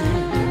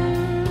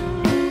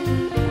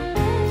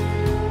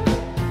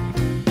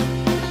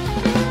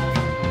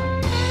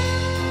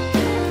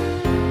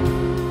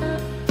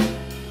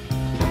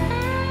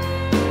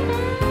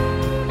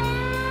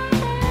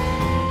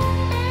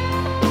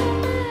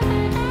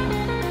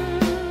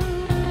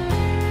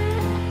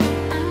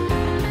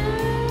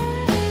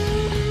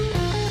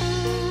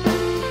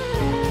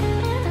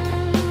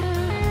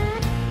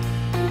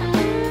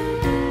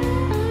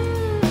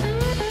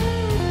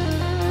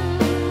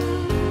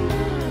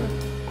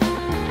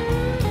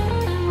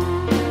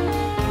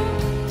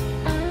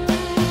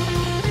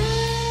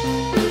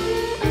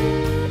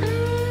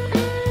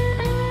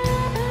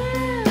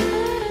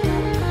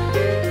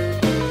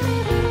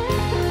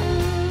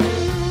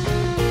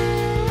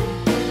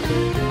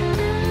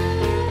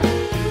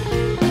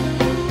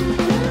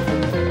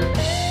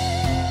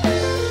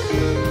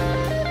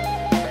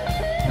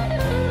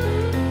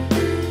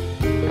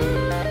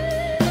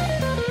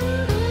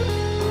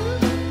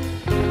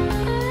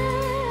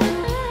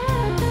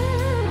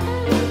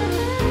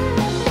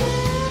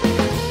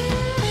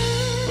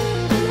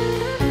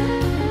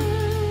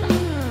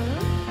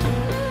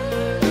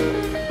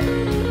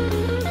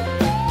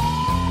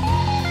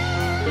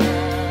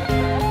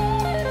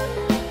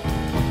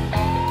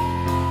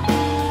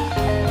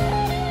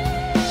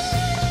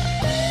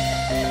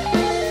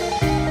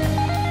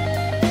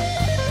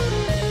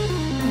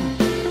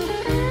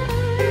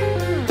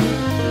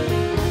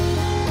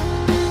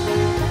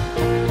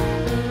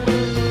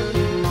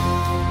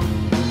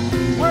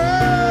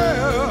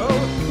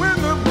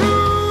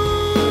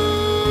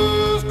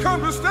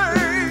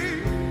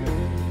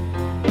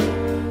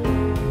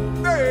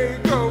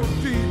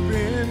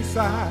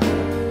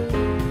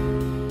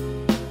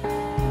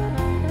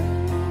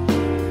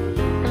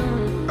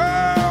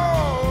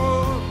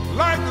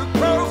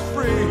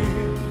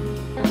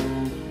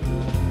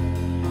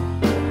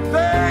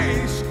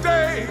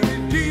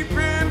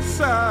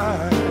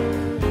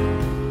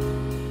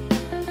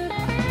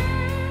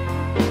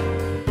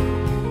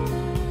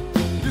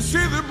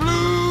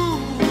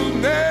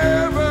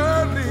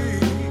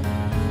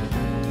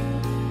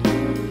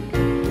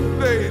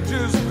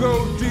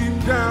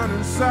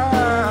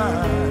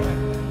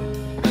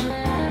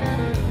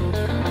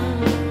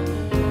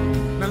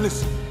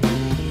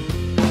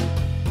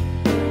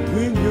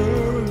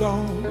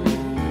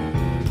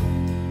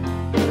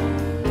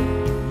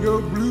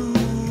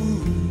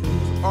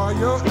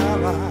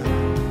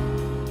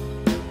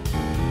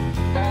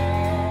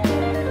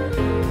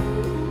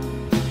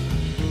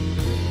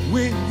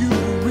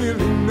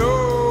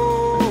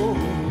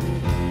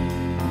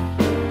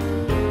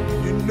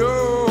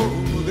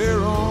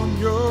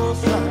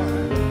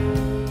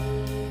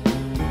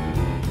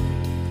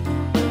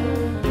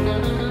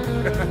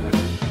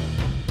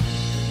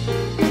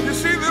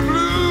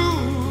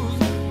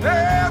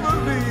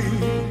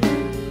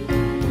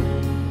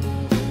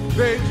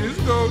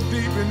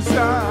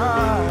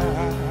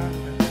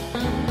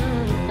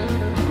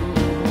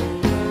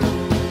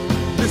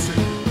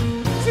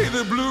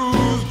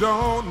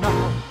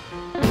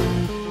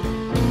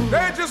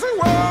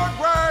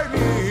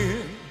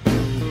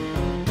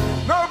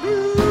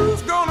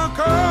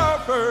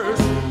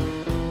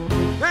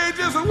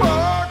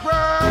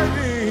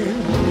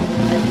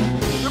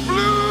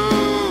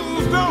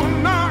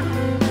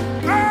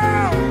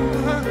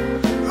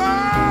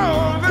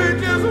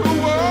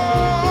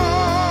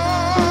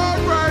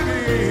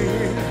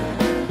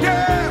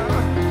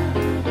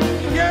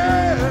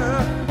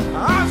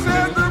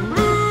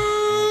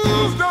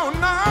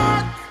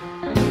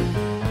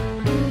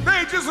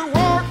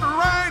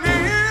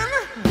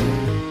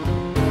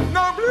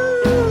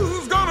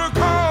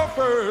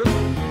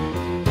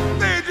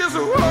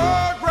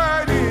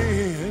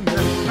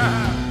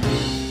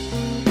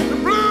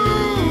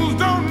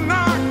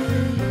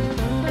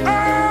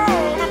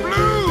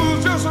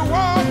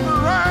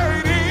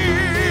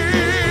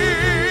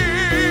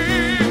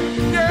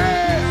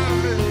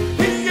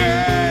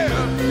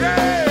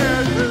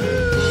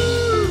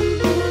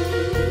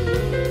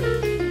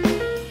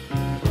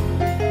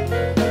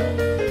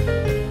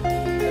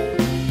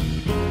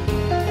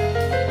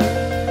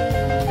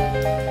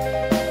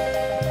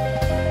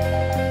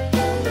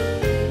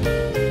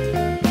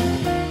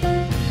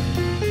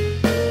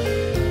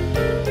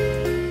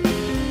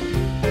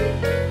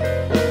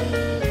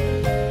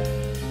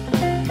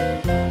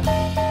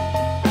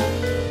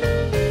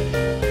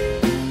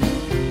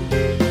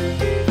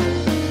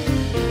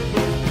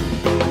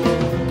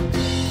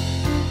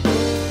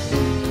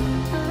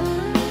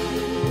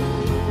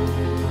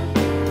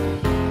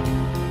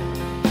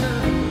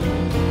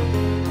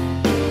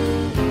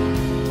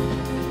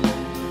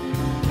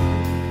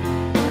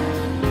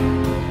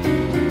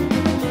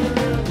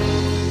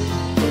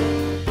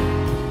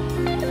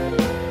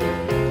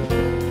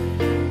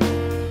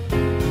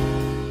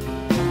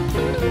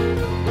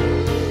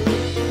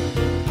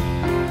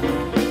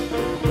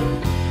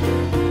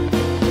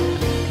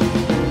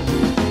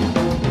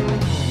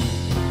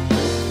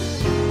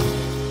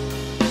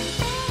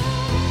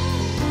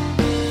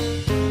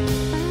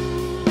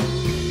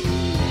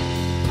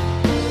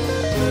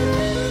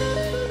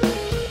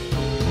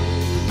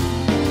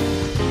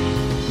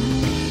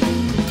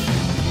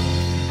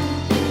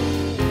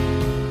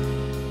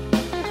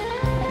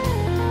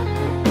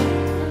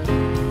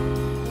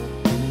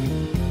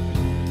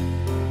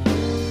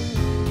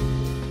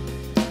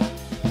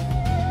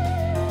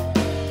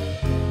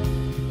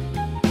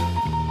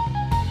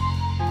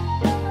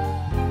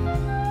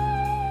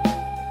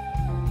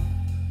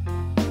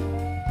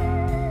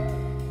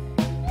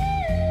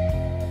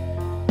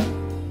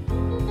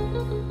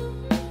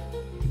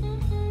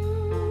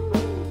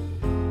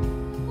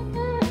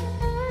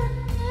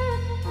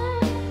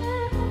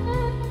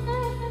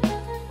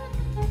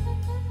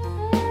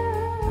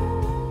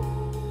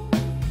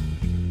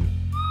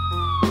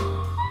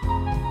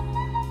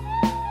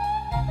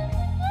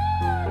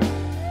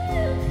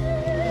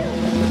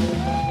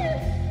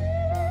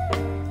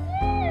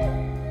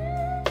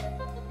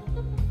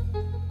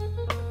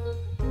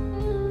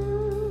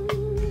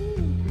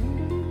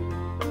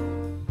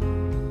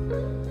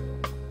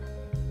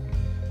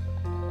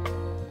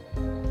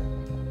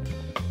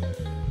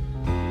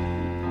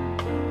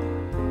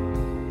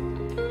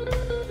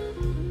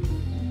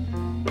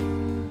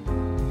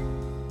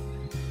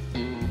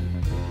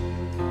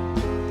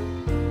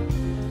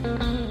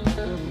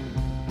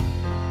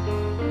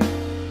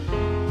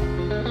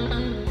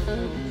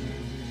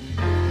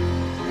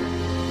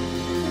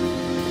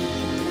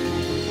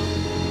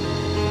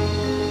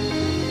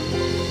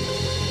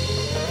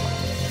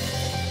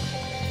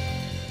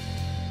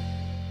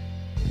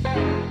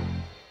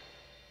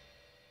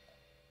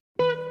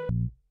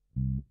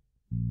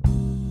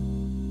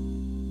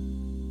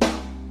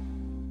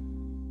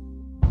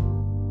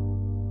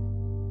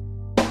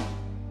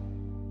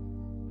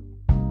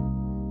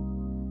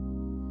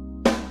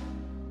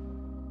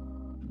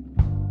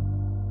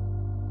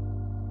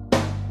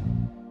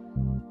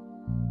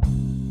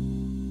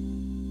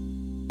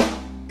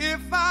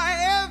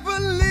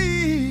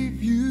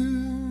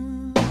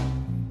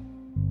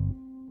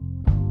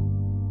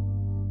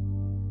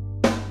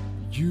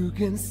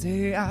 can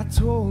say I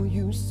told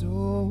you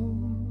so.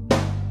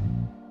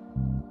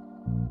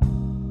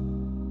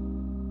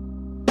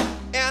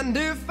 And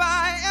if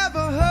I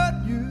ever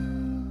hurt you,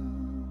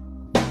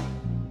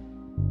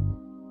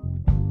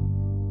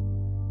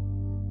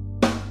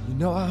 you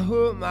know I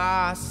hurt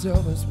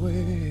myself as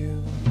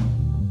well.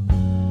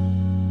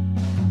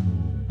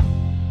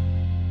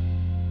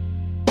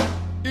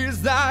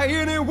 Is there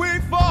any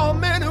way for a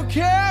man to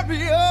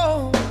carry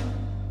on?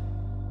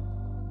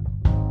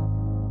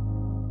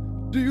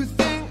 Do you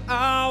think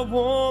I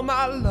want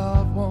my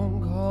loved one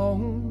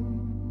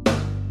gone?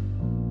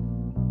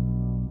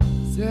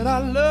 Said I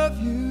love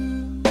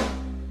you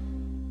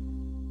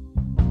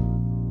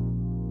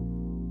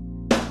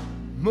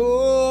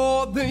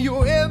more than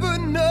you'll ever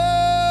know,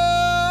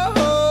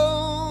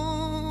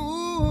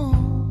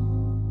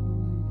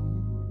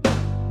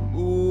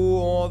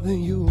 more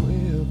than you'll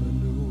ever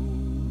know.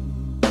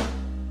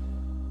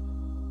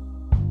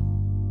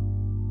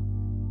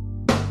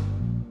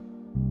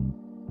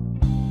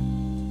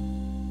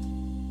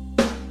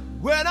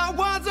 When I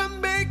wasn't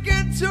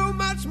making too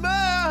much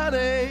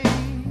money,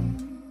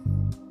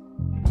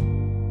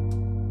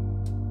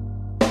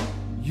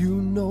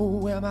 you know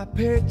where my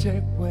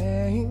paycheck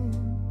went.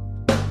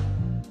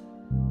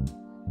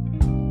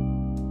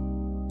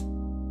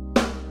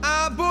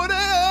 I put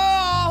it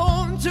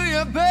on to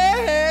you,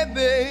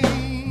 baby,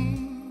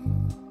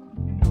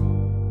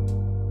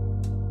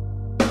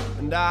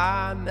 and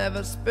I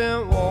never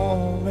spent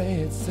one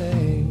red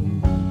cent.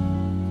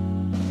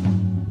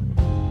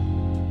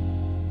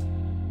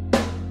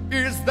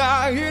 Is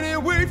there any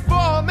way for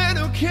a man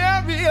to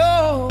carry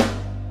on?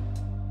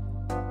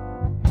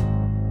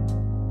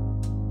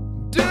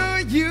 Do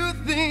you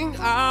think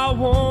I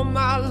want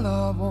my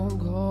love one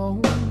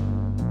gone?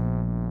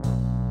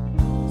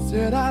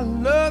 Said I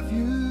love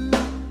you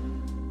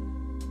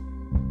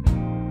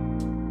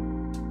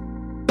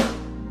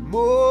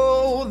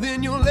more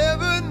than you'll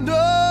ever know,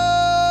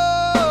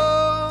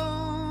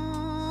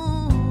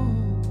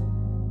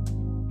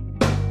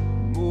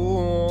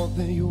 more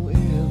than you'll ever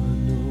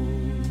know.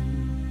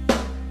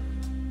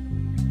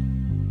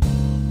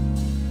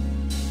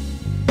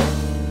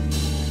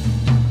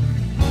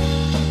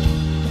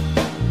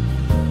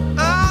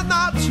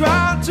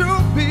 Trying to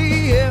be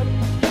him,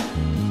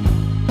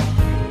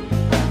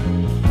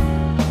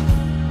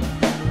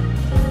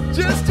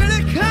 just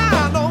any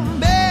kind of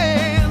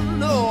man.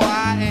 No, I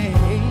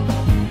ain't.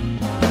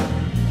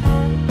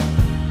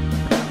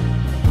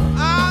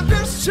 I'm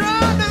just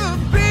trying to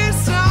be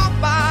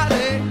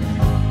somebody,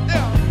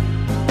 yeah,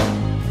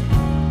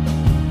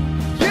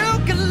 you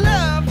can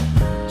love,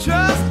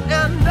 trust,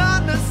 and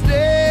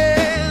understand.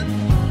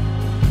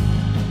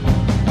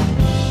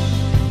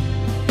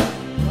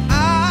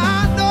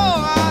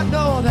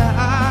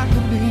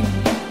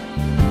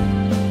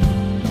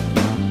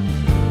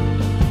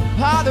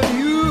 Part of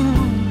you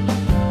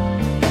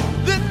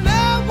that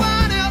no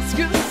one else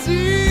can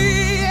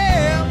see,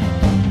 yeah.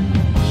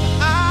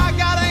 I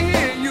gotta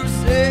hear you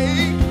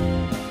say,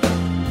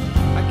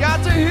 I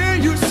got to hear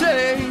you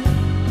say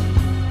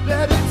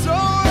that it's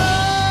alright.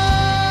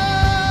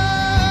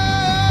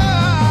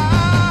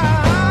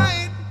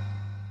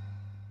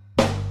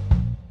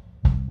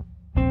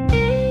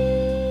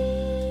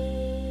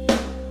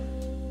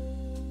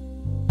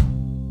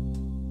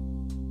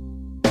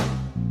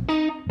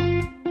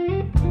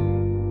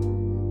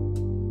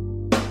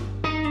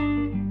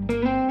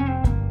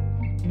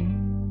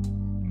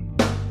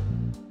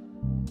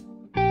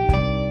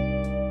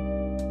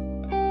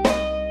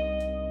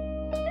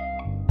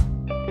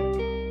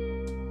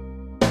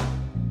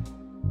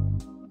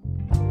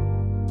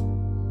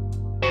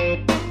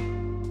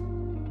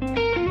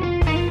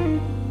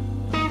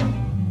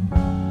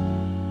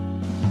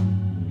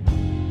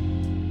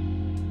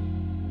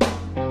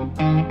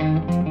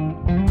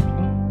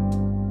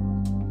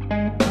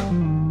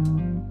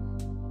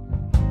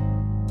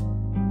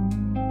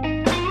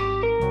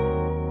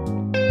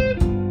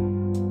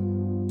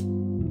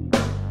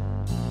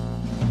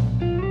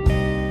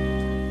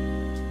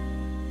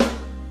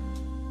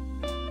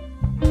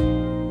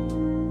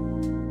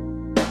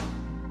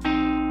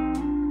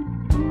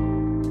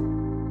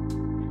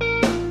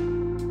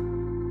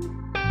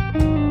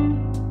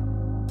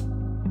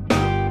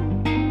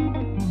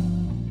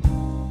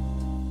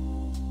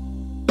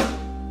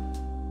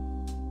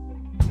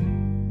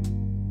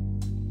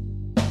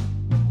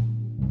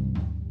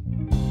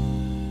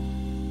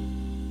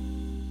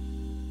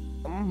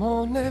 I'm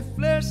only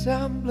flesh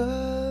and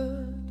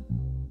blood,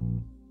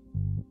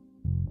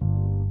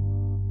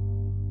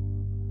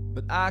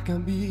 but I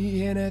can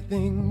be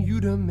anything you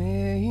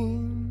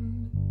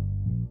demand.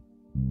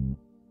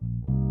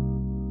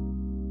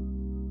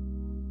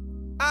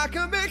 I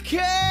can be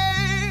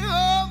king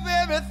of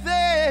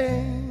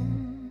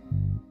everything,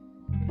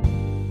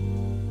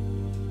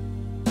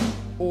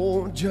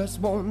 or just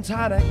one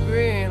tiny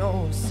grain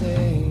of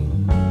sand.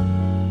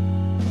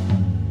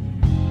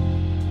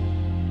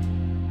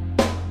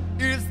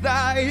 Is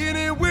there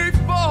any way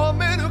for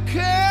me to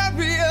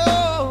carry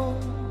on?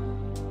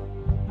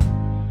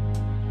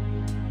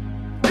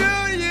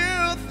 Do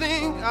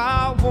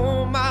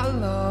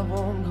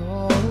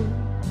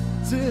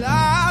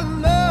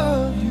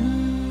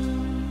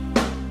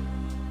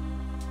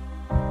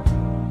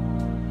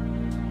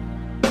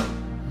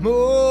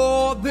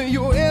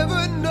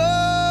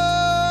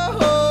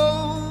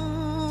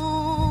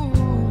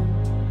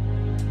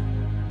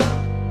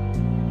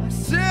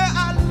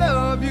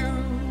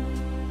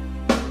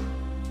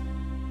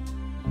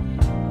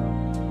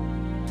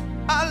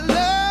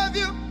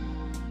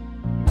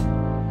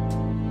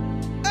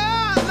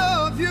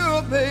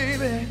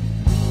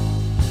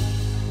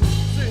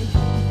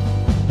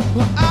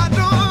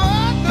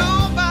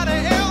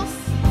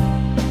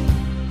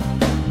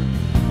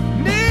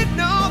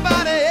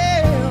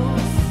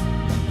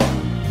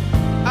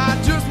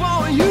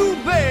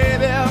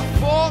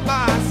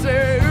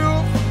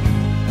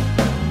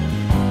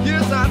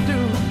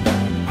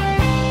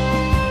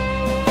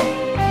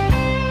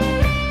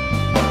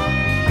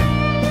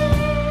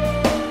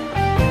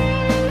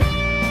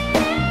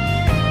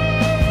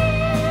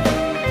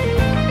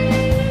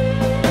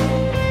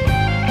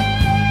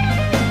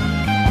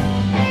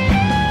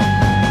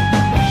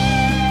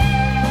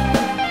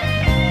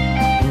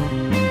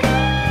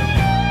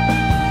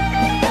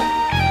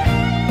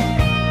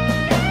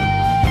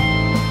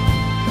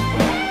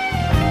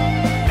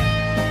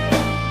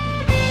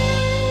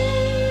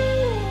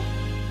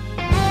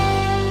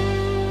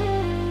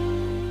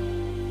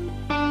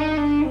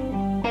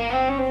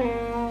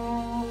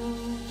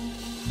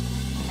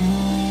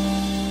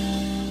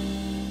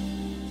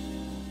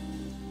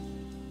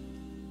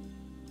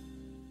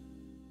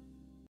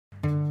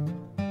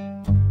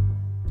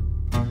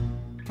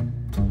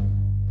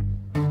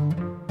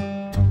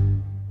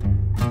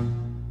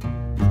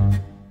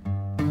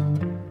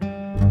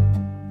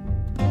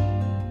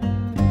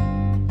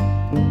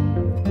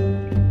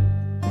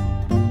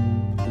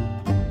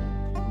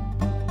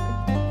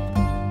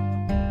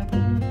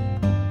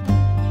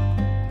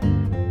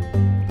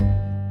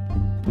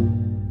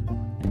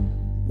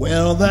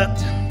Well, that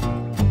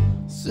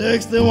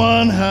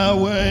 61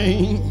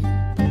 highway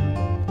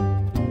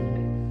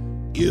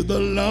is the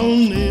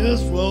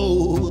loneliest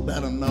road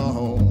that I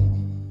know.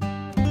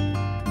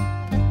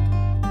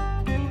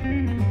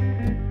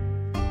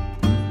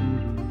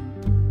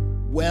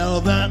 Well,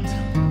 that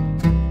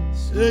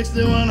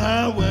 61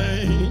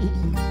 highway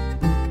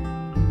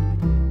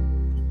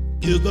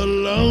is the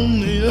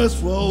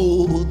loneliest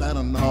road that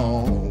I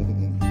know.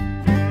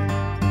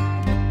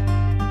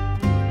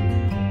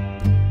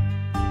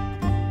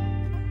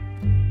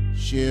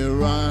 She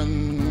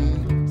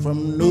run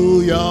from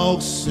New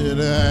York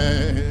City,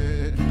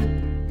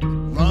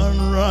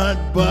 run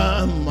right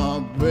by my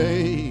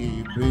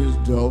baby's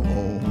door.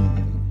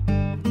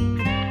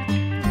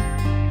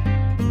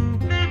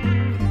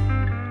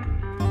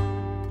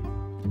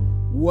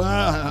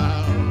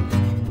 Wow,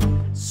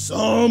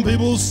 some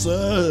people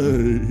say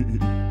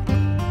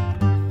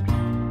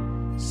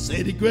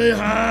the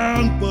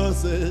Greyhound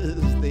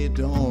buses, they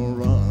don't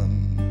run.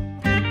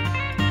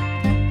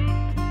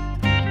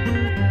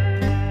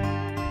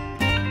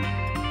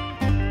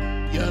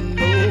 You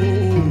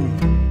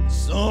know,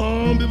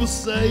 some people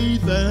say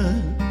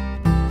that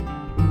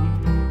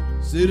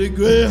the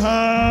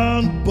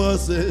Greyhound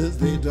buses,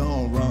 they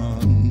don't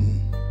run.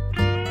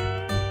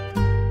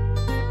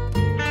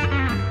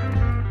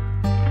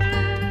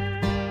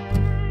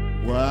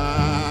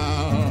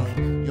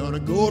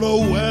 Go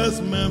to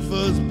West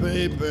Memphis,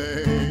 baby.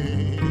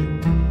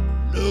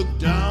 Look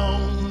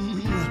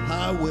down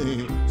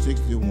Highway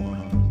 61.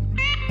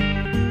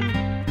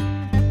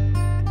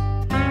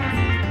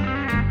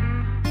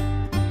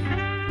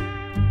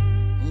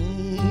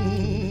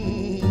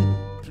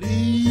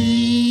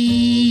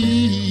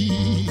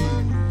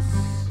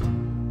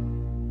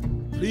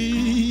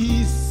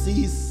 Please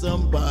see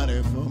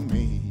somebody for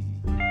me.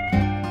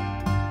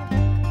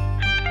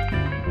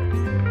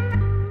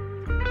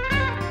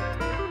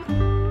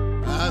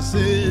 I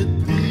said,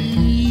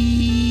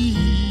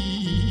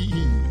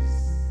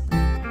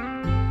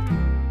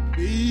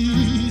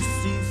 please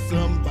see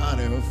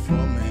somebody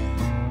for me.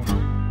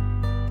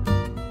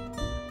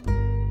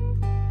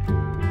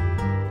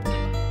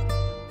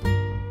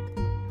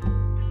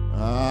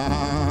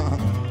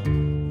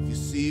 If you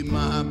see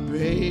my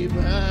baby,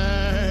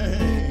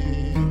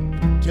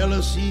 tell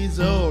her she's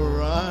all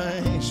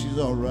right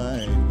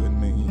with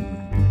me.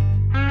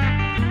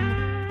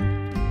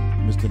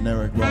 Mr.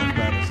 Derek Ross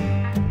Patterson.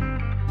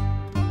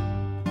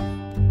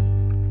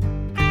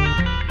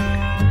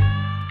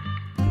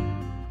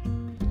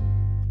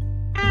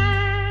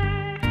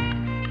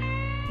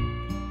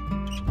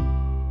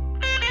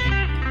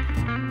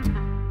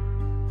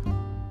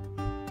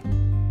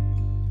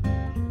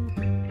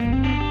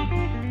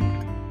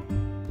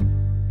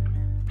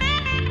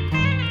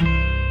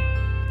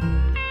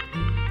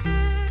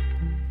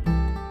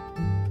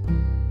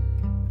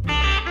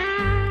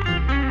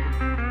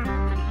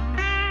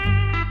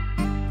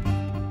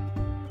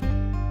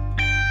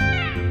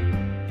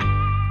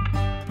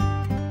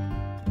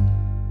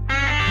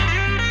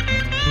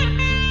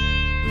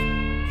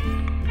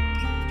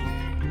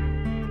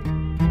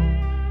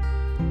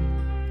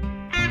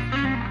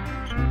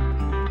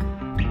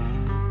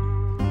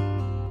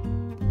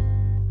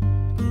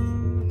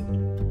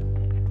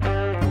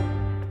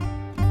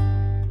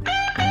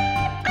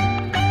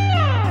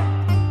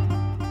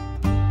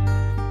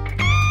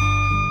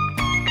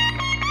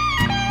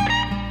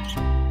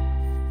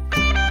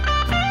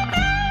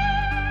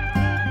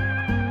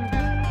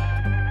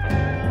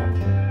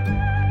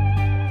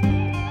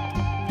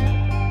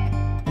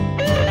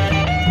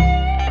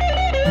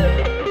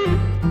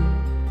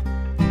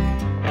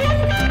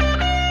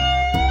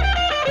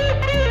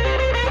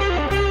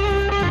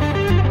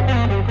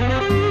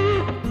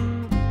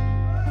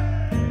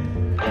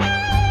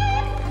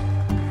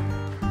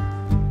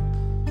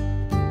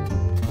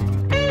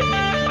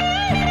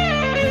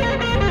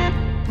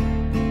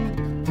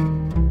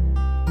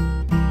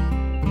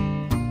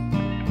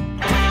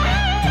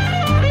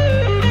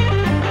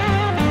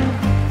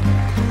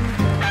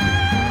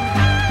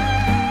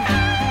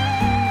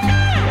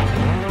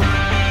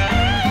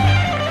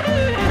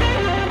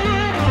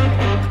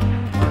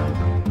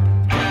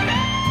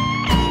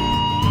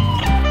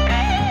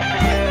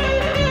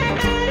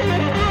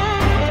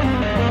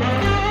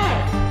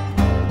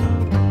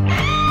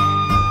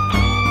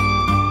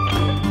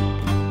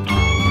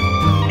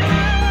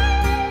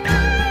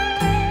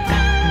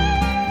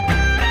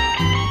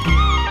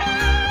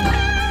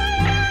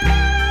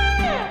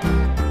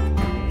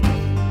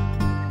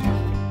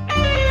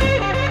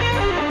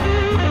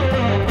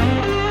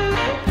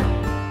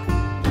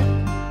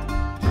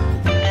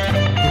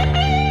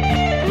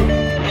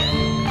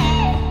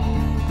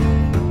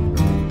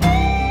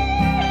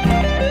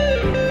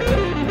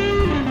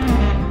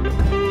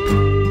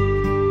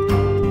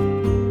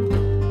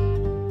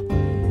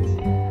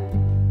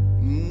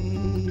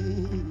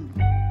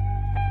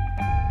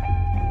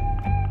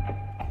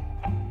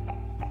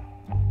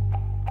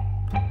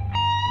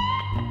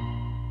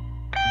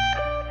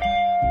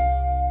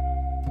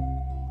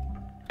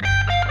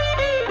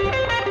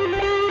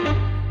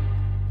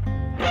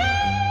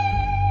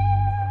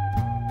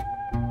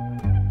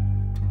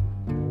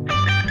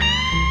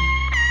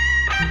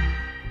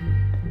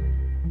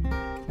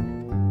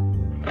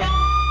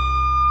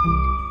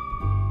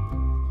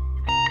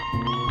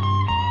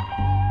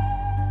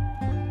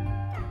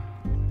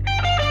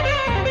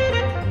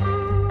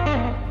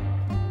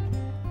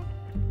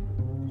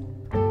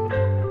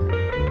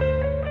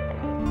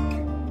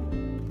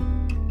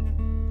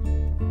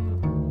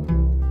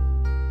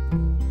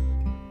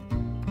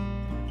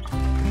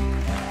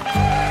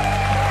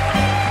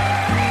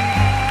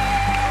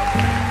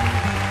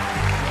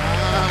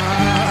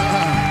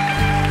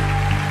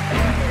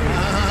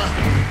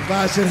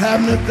 I should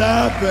happen to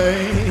die,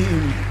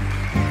 babe,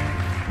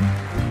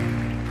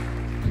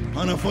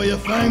 honey, for you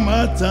think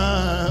my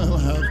time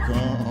have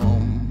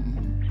come.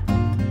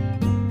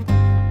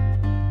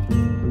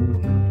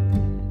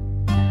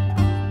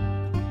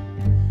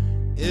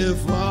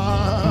 If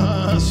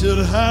I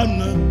should happen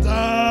to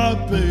die,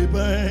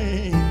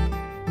 baby,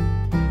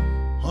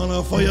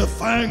 honey, for you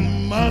think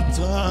my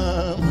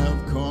time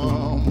have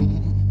come.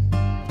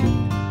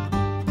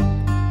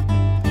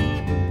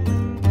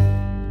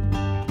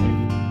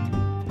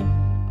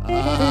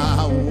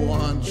 I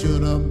want you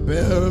to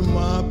bury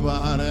my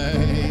body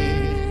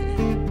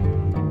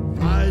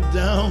right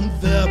down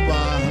there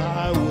by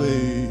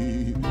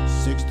Highway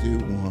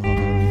 61.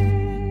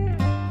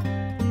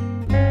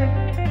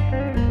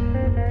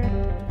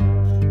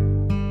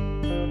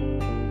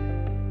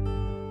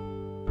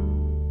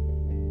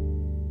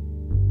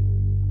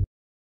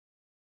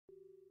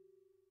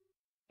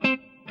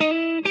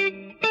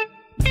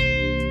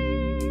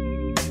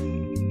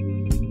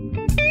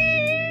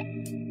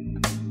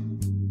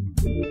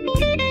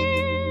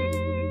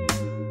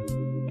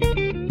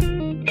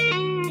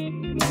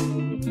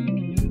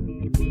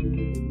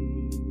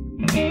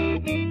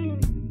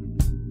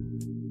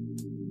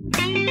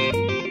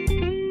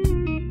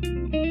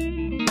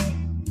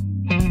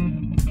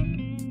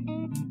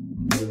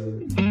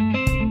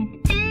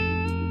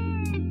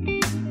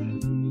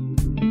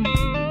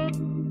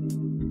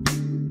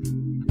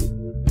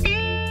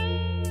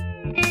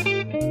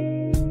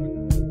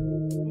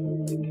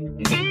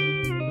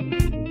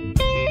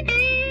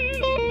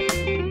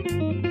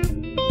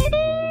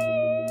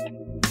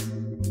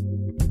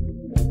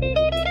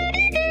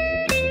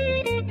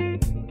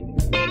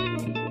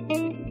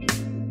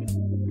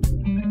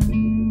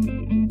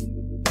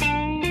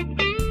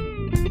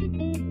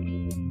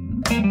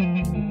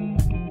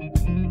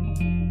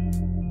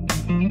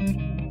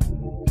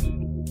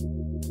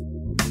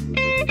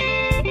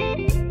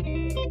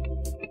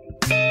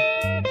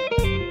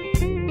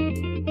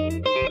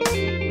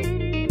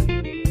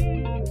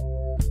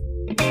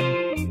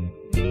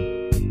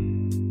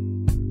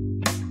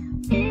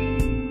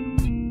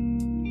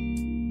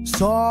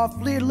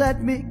 Softly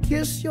let me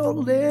kiss your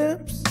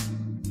lips,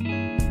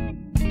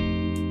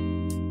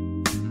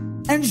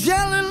 and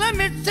gently let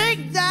me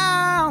take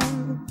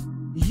down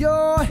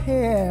your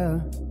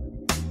hair.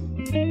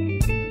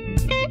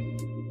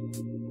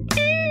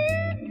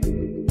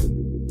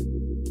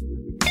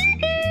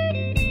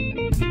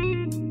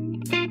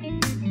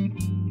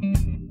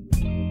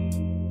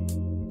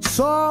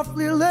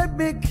 Softly let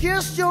me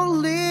kiss your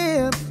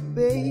lips,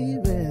 baby,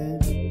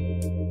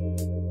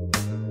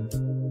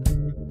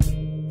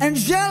 and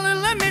gently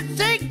let me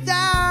take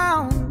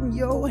down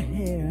your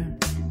hair.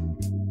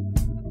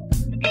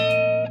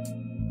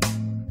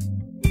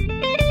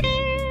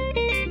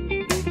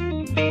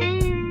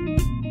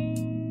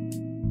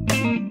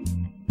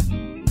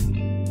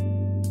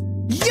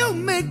 You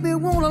make me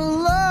wanna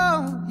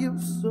love you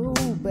so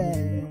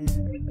bad,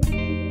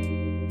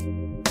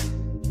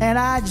 and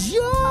I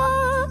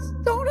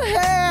just don't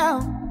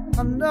have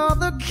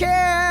another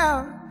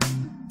care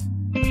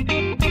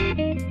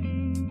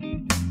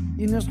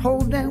in this whole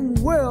damn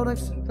world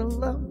except to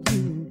love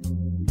you.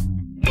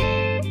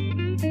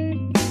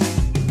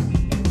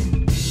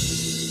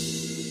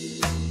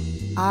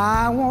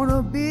 I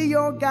wanna be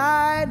your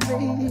guide,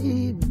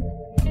 baby.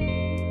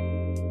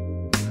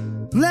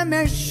 Let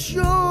me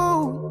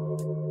show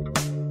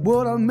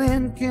what a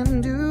man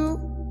can do.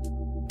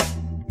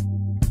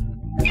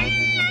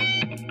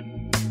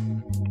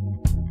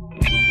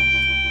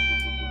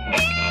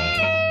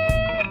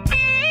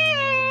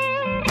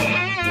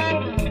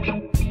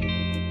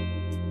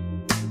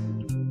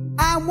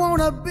 I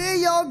wanna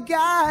be your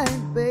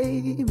guide,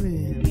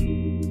 baby.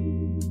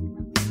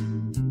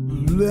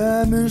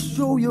 Let me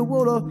show you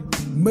what a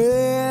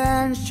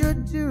man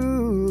should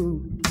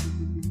do.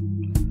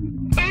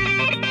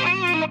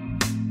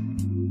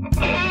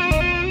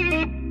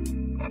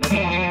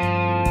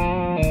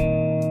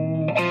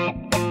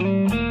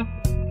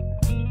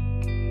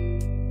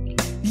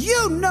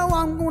 You know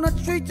I'm gonna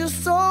treat you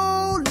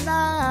so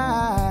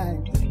nice.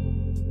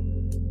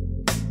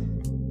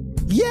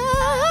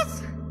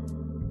 Yes,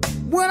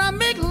 when I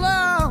make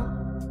love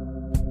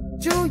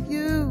to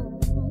you.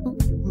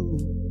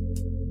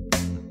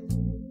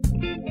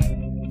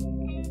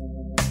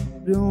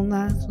 Real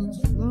nice and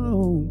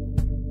slow.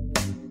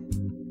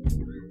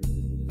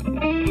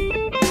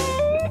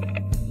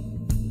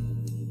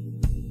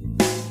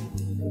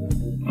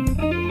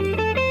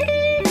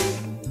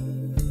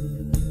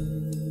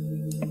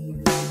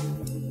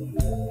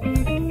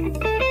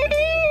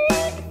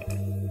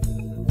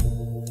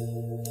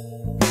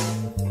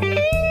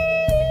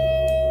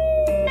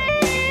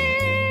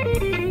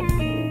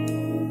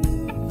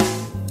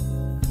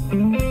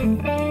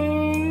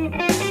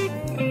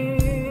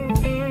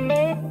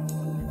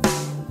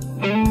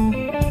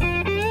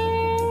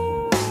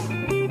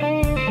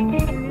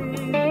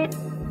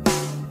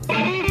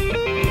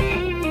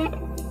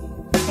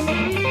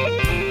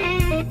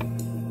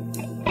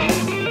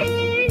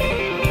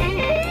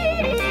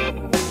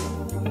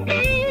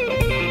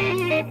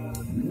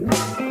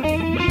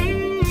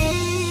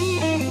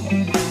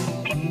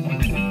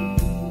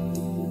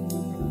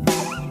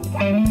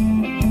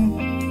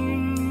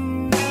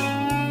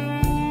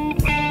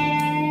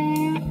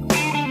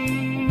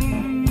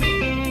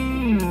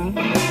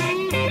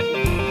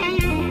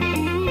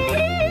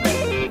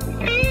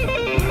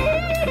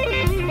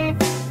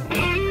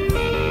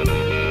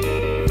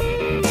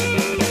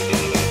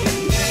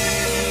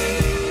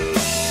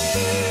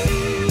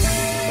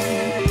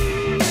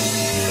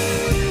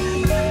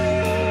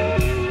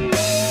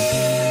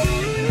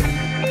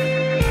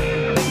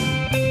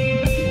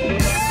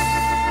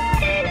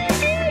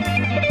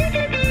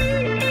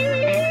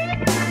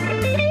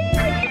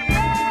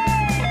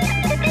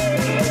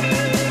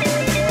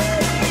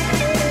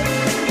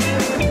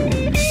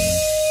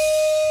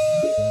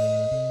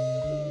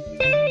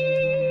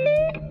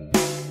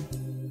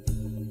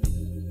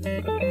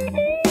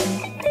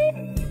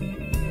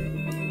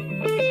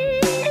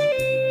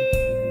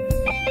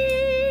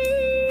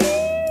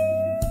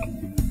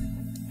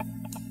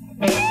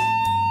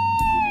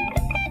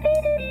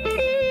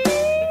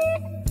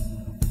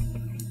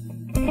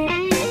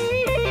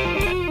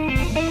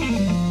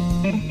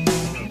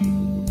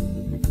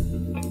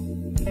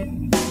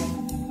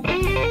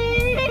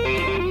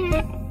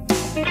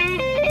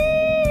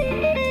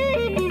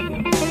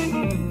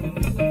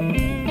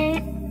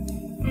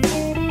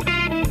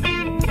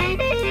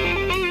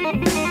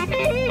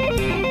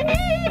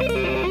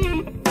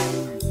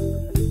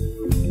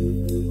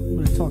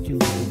 talk to you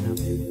a little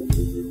bit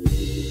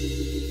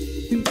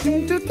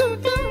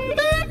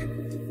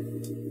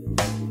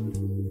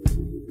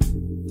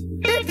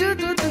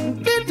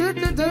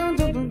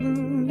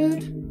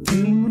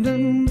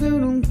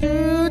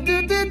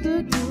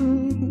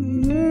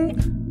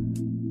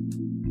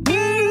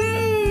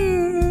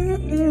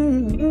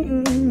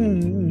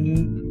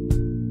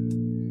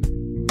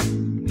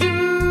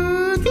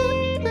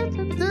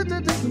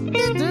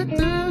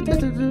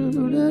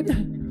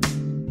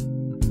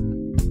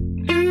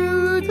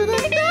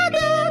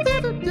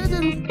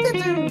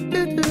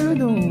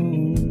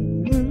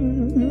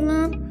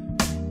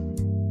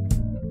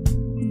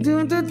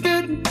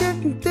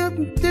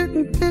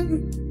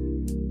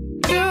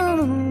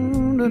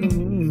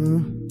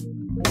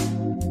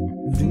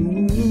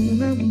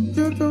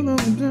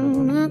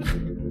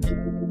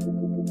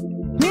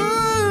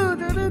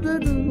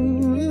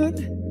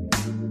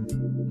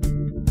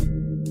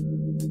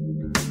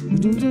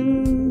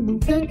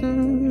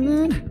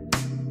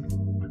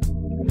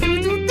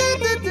now,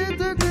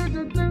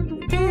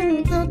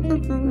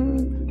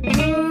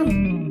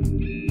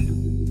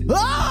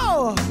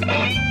 Oh!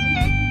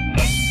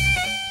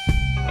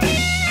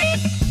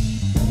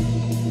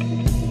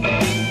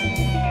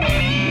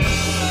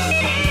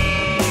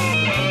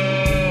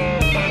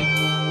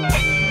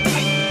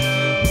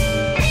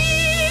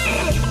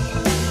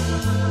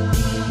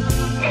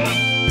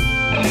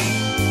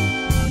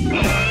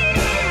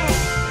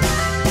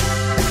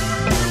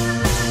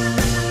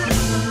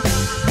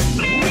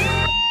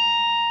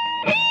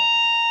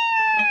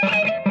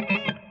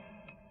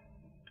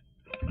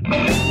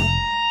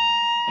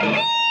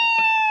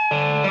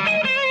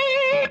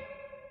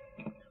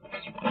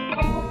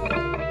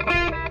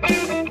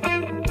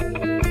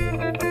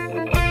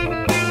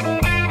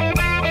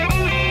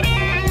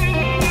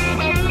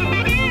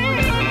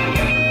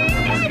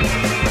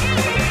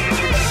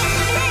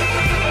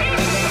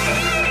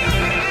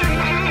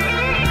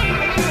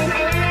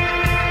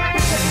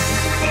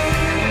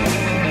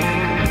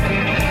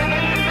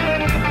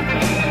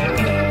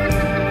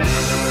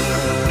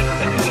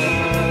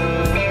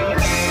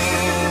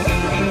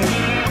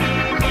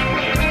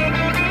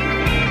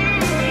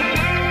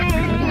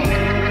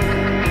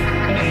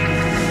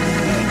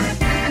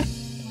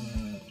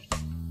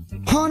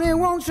 Honey,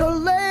 won't you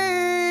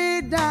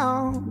lay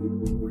down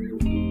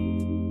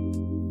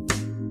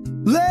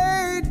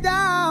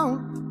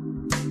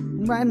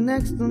right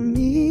next to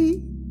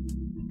me?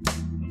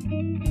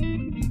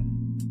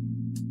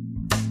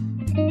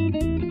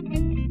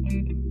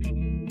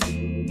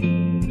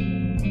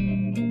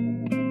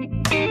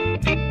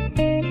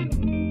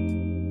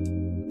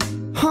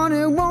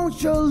 Honey,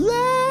 won't you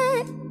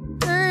lay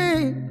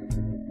down?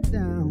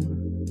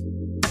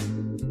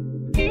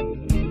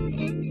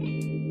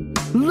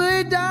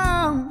 Lay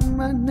down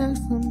right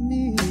next to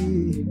me.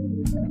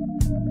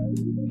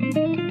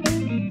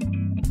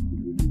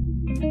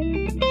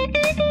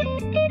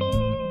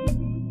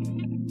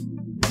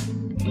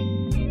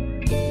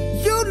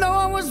 You know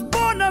I was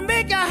born to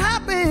make you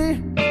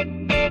happy.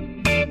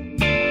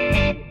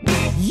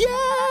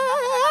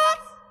 Yeah,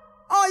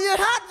 all you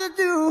had to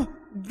do,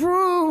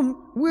 groove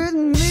with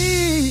me.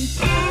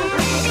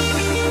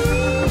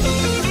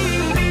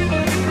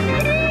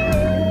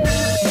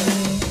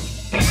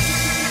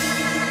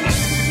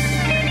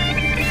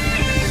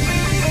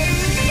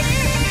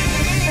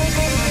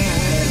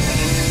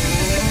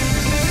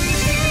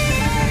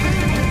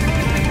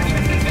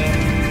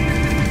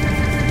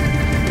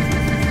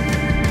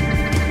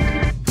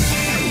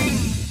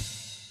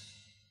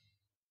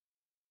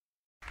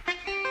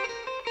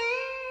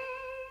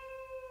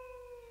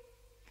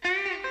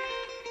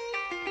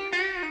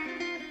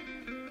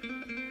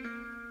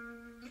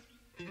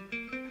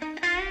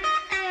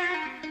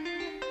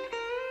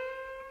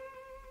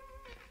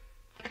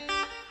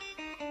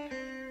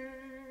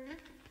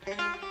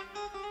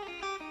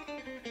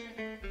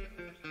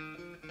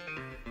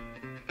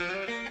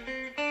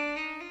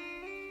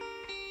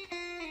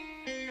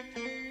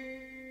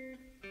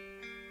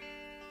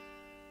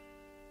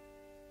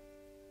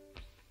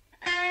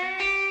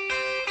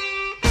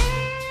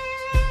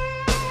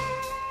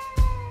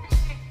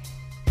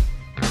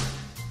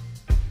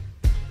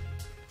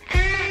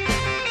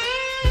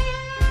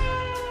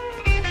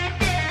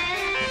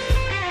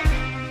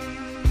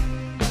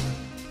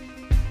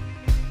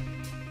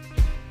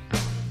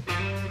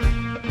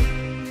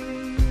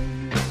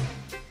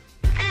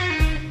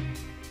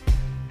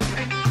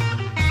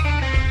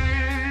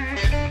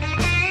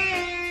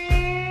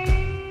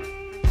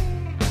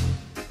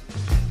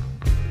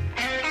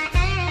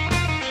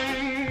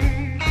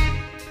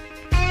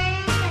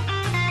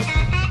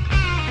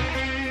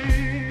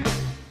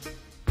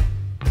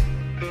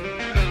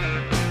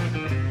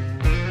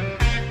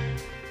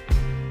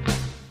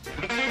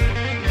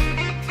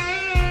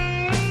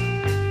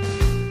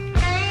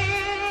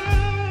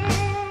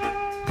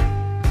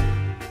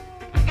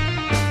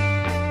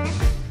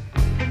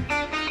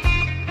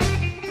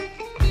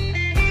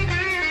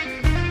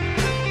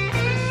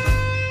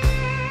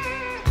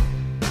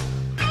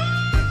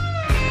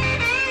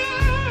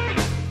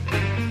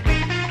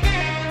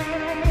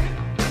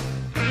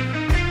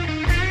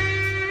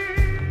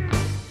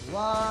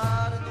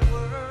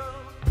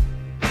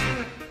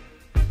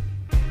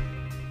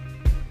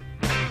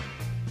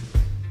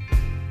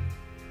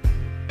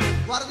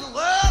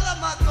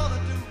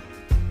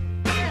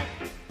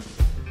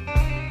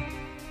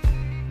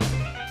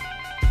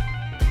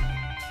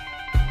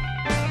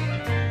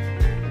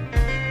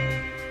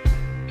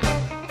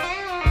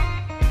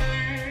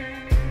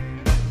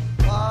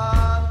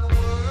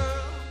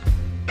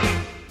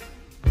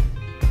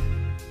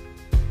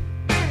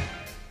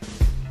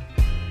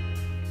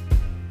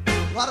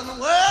 What in the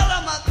world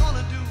am I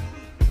gonna do?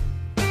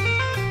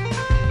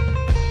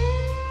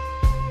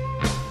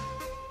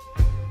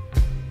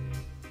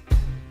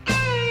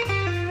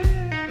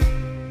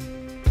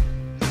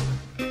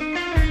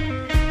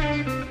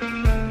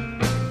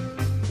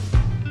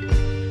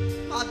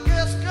 My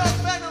dear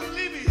girlfriend, I'm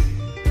leaving.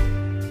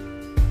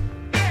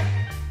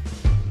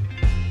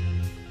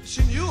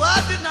 She knew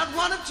I did not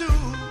want her to.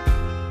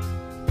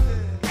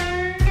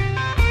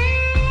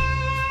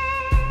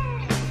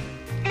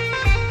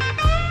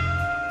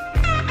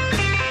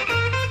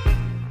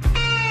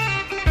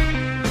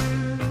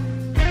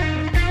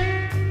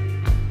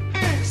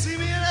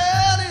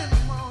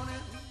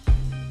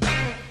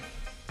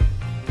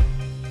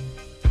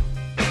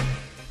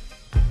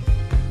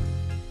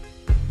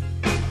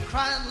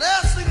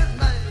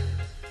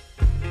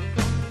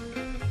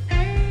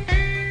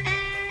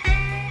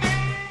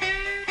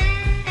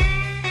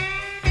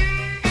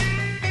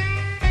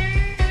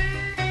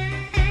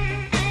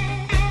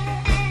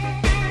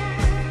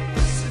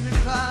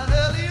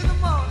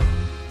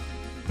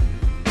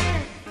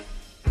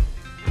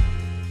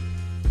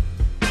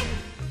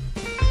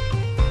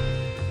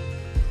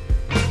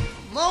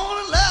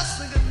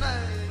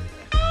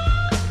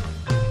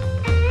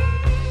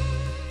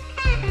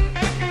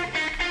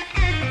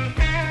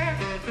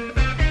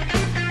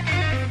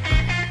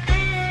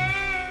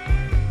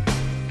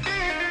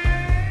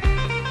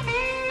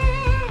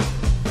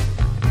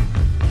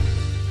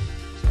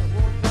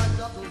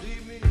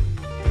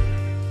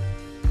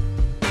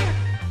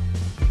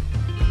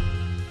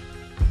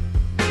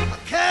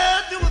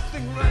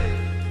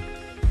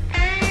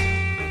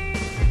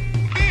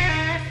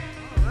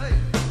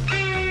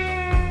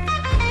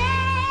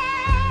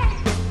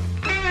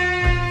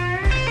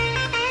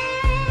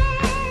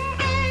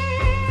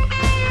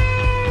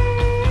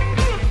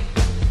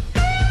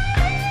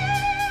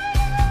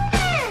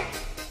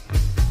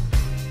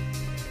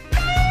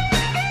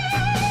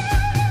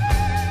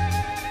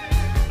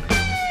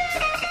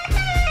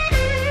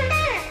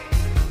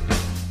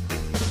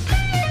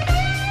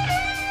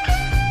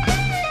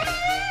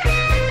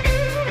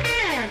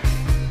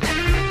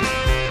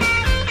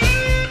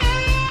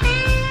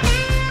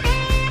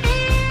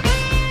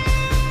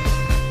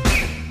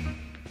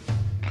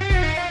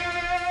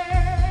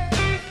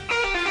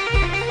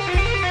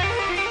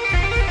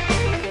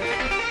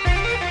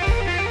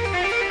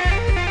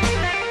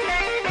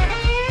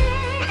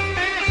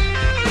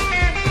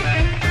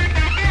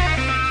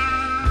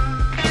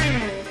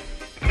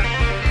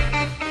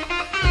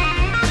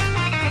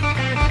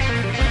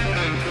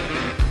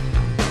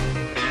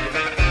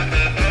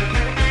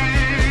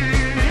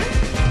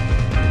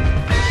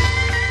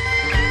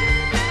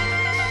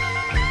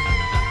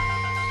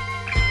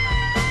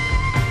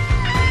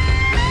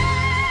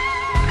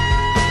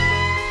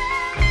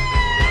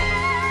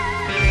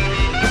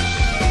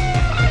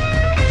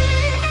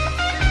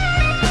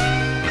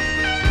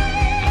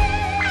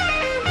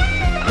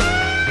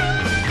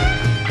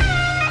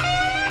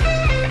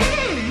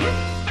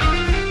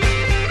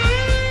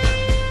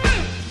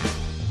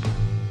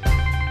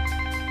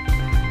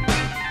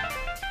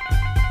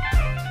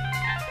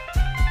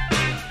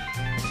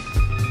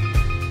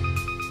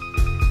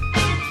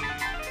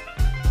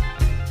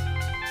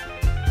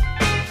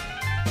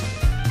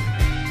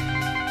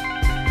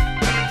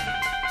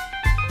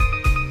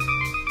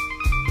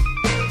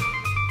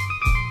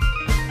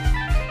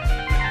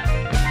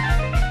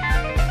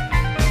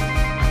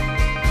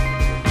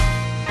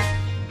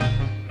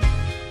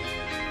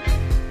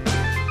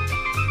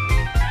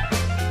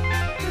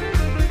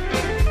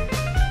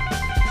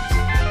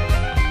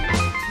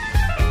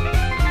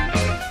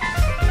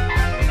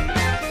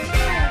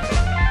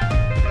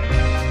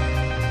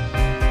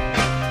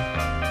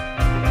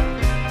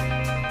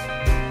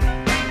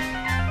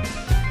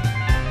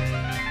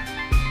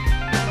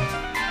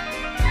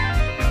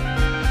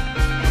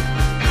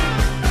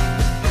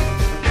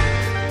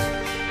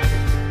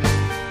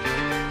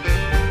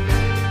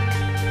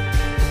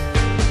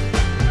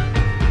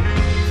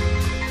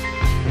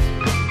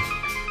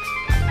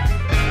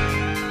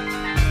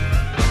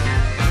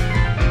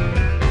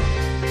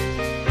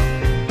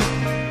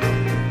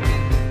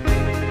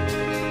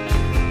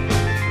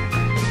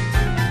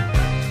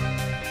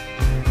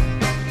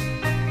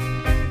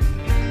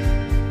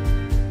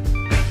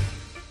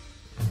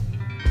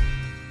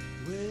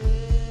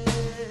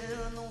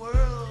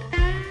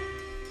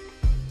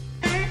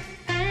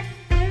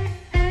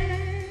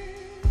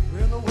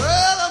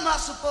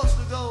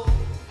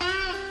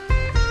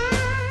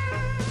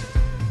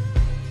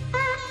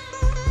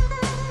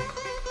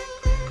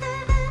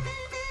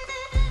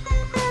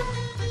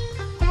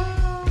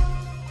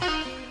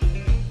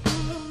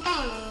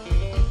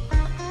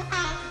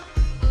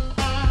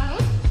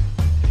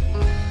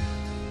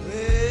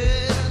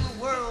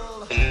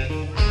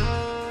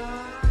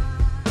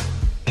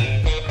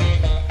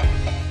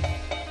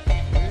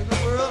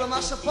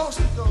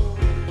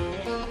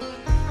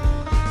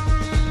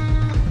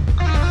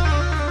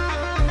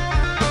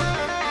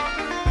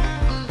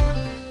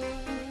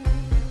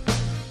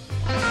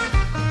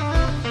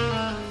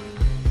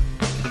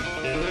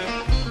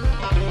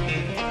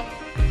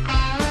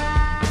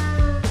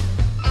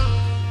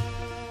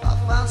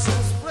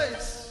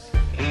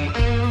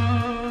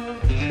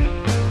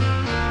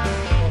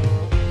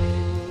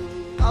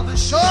 I'll be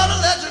sure to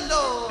let you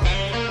know.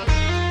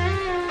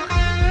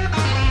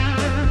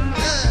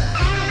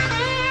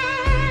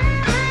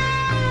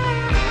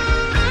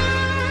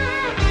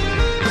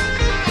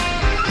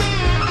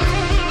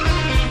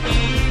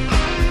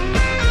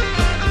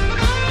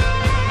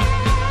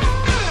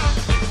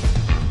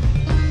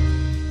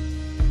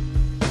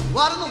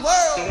 What in the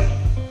world?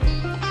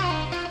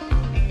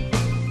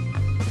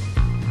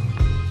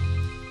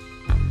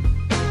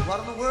 What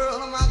in the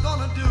world am I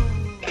gonna do?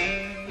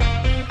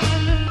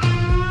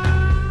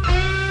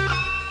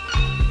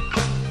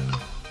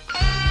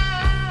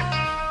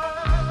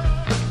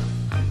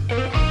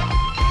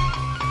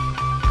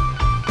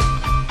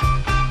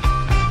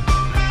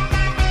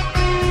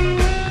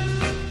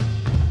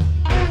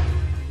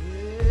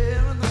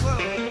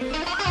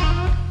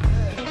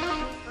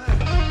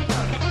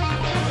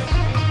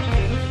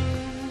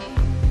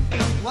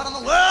 What in the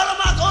world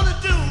am I gonna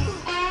do?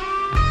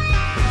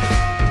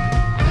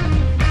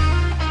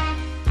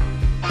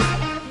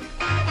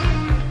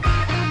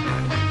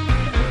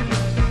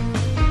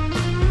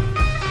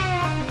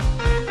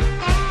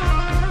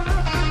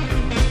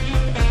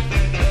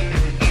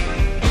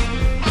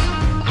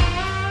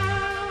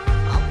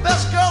 Our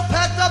best girl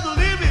packed up to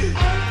leave me.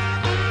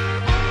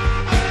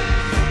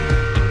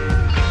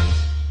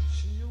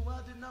 She knew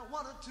I did not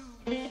want her to.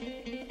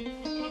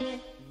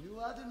 Knew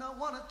I did not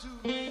want her to.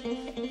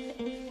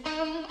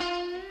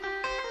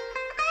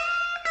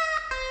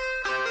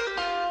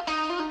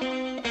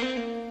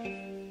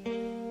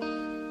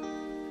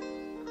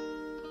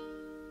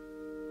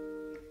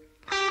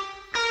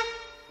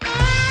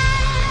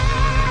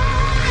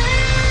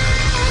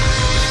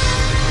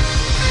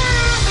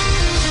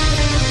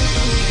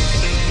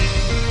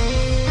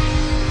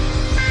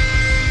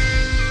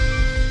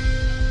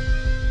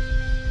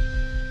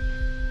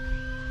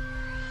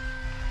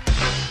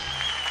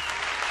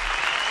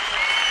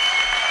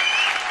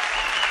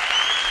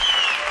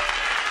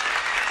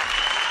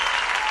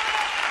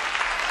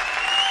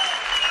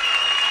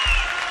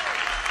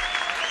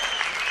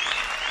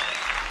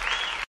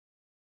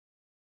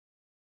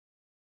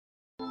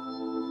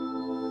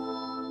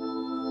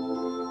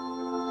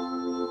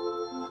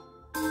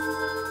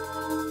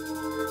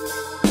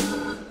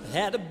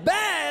 Had a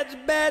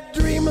bad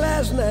dream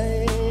last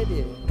night.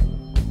 Yeah.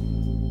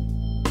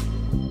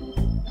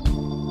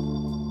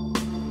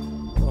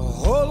 The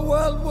whole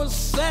world was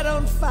set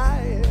on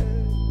fire.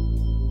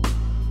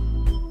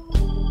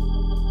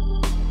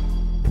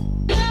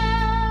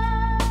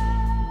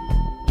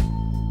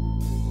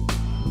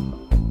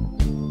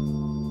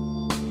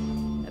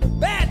 Had a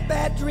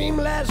bad dream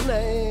last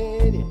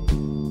night. Yeah.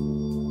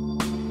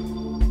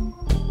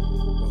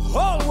 The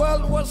whole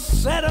world was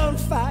set on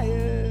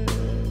fire.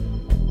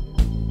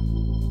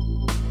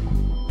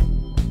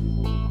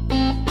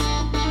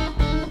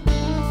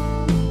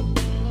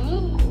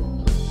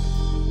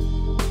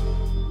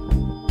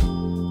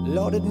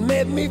 Lord, it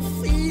made me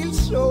feel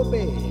so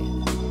bad.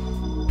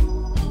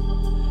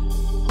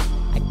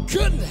 I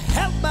couldn't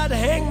help but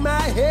hang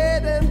my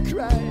head and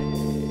cry.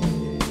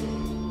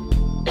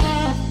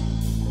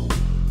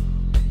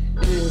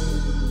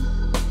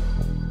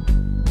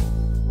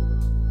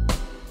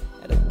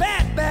 Had a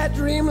bad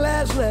dream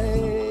last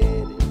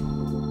night.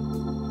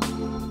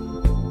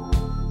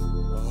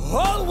 The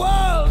whole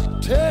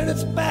world turned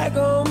its back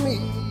on me.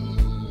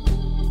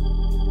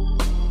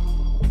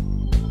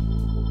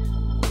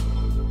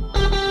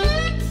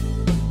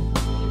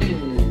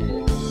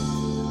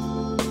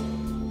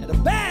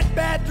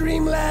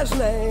 Dream last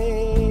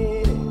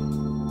night. The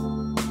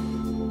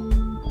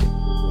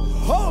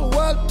whole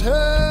world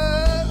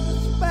turned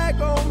its back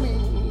on me.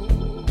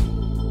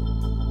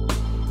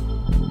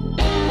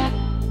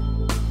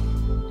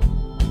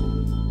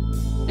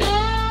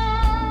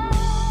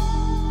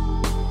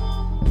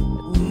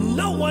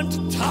 No one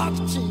to talk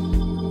to,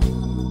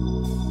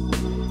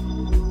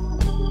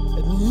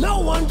 and no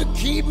one to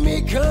keep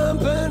me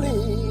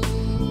company.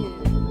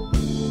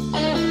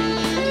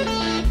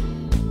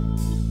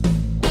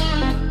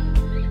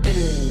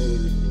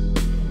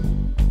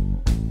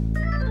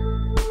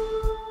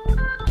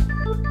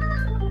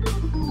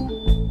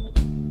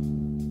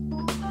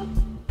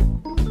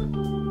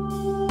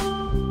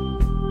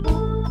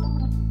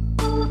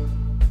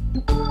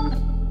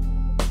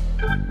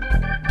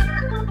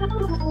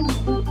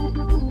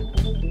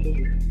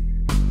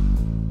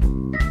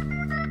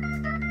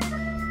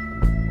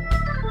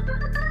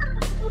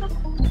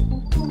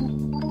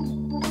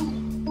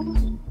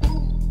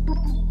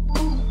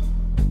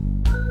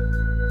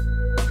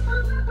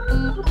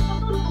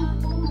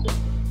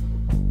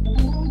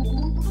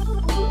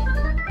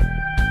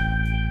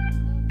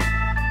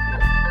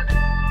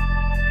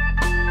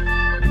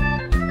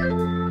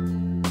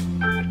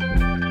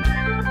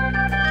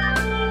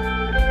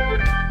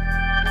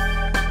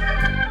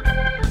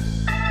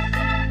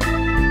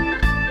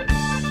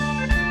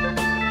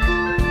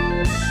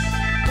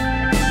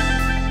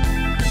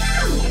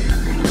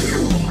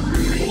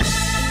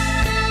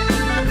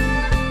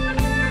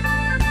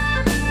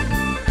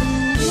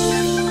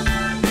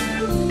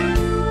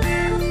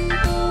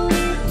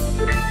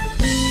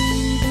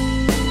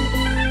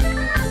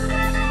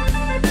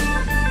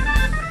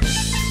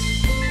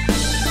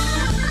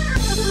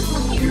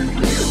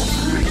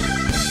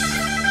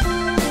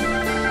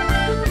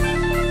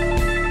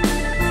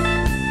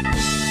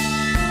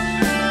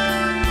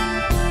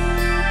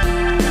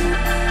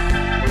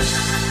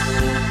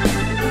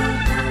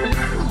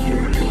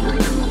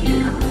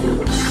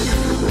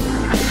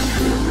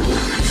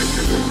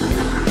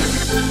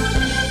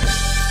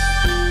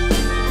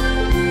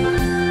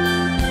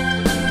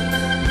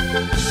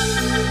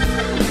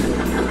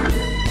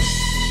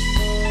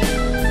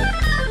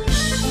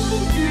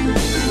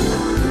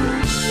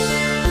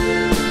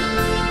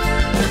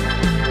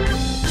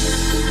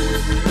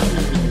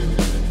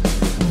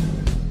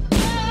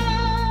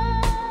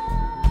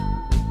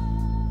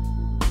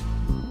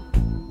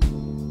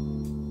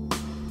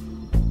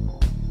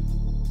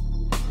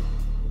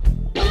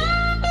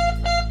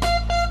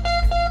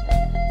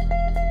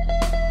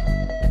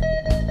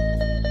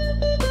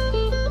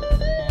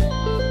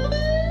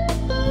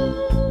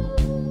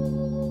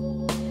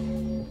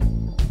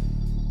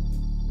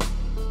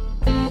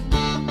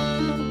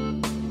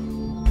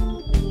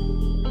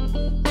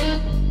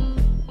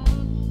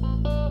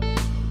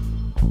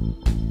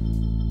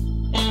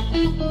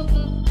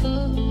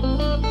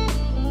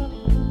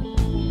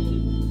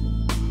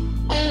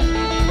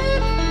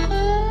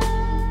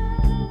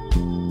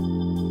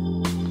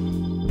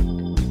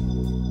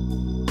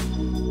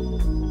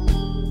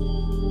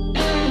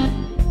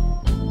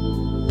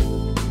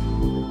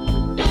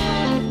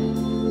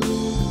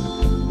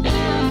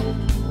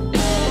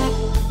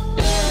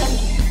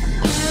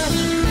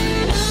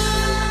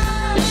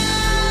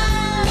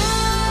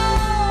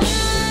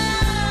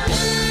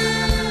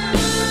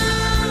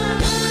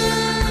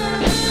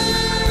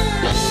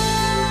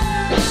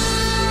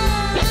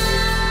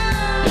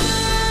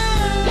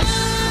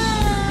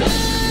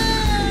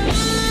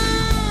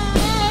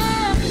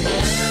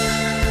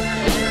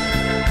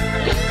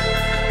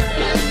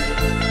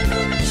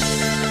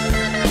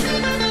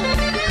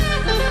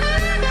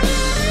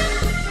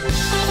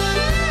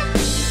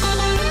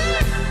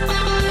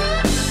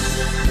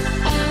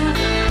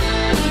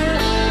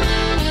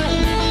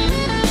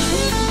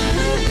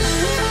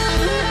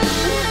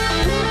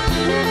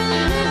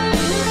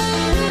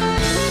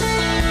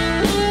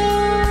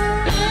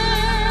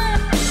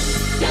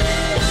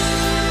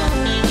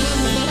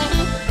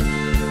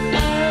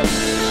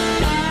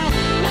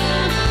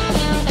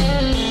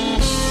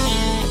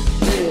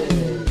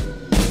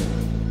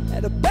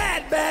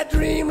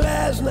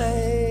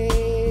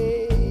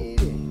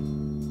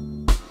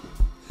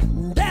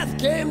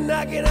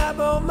 knocking up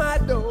on my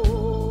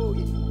door.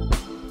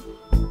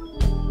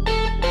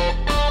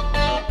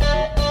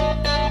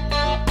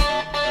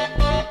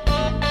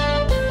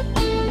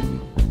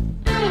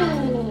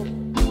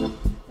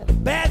 Had a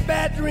bad,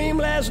 bad dream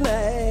last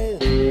night.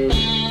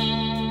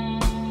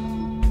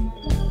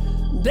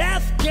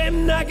 Death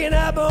came knocking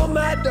up on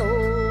my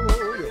door.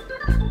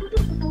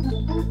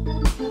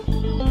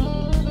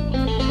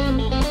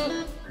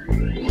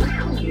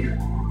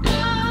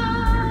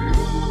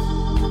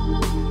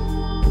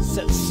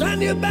 Said,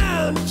 son, you're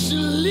bound to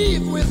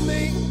leave with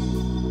me.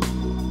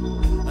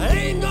 I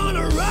ain't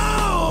gonna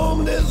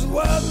roam this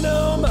world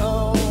no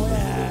more.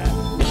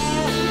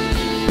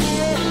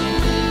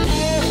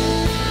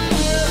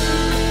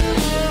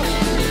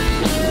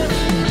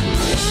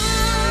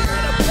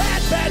 Had a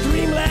bad, bad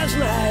dream last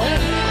night.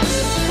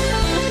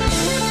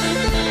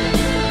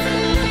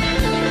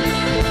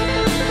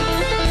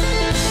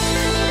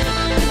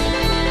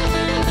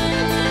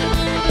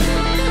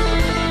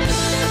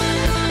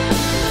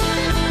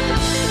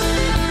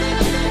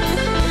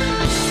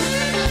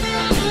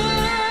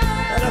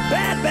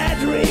 Bad, bad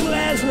dream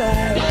last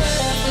night.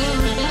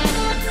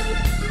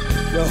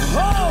 The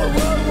whole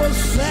world was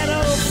set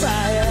on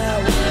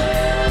fire.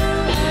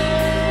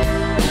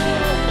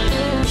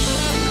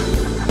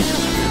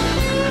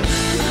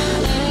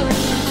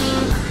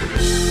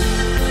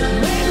 It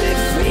made me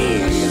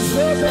feel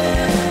so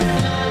bad.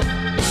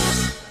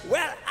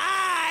 Well,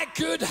 I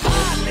could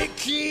hardly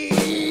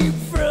keep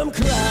from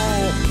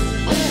crying.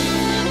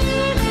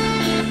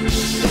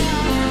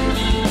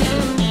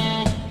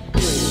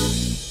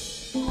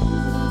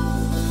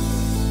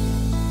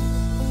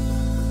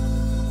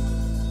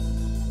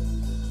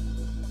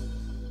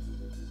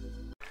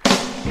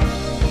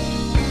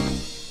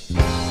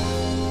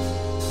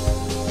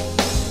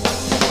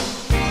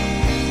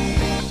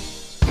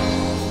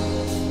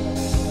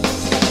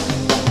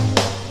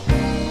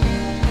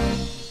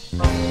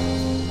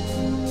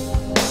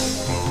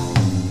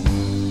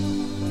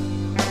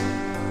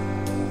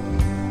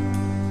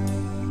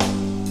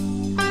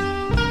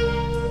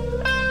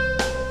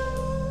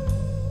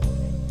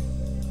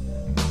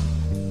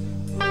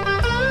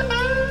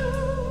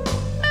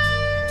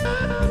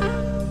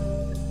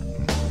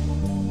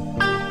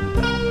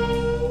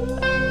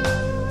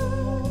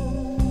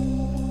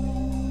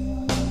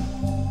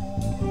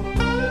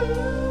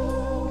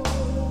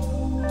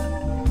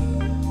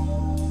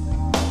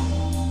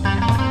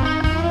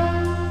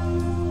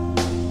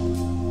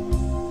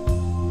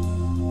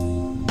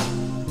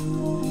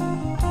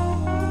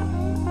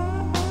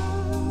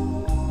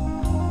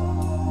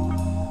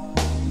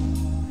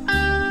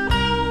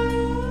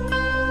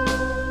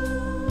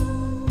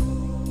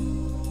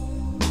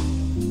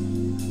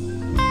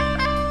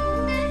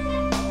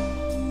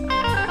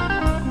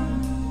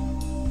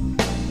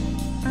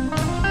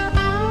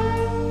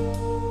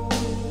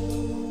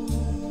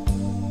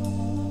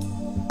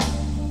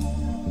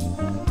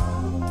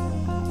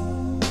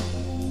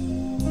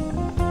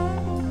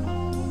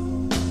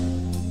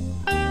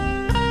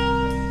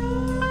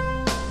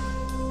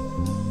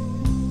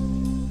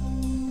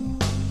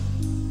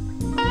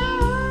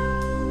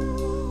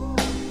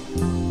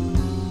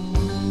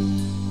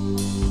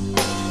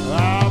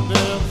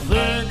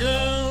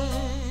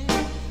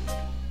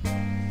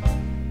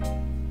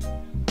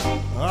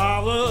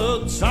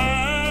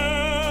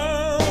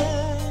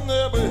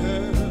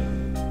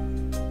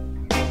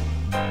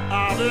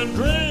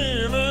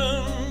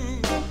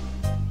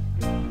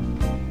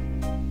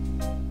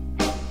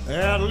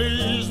 At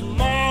least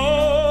more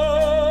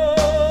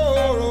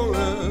or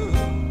less.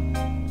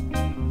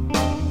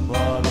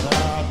 But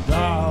now,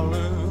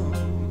 darling,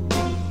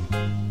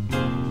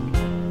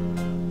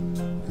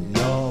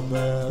 your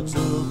bags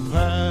are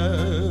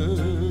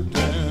packed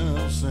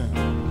and sent,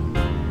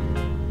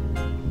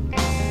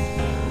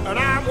 and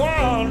I'm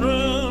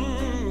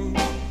wondering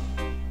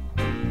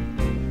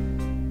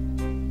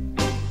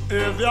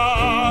if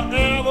you're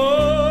ever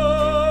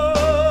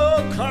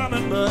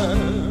coming back.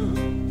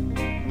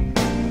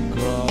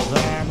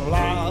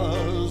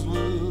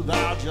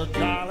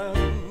 Darling,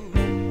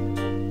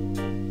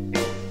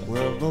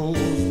 well,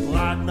 those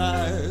black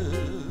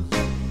nights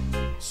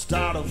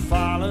started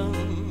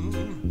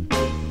falling.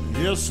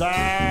 Yes,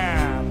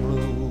 I'm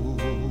blue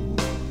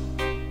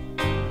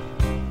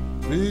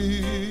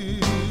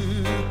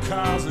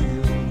because of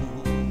you.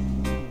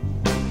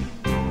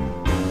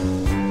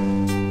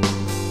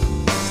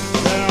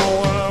 There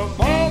were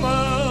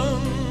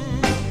moments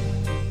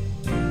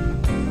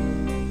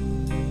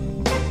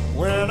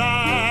when I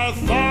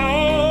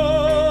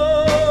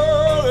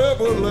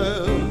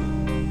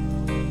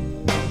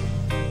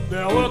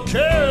there were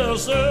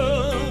kisses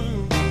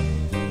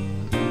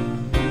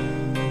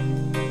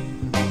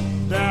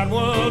that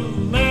would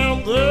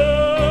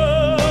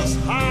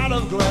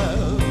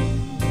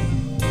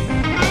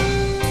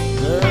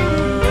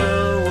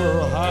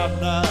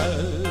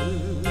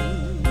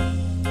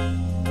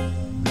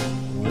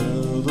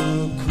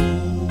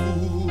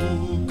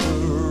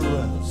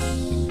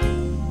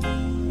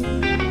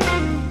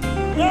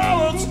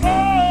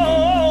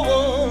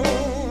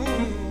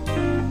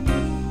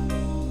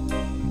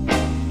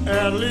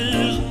at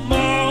least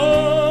morally,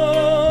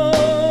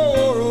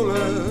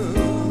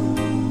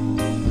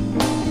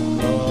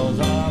 'cause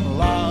I'm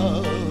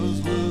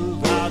lost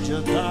without you,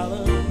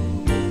 darling.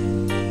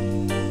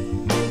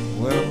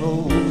 When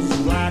those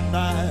black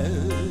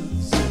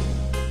nights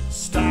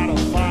start a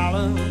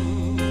falling,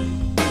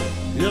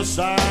 yes,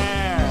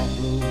 I'm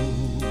blue.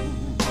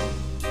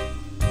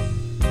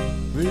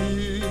 Because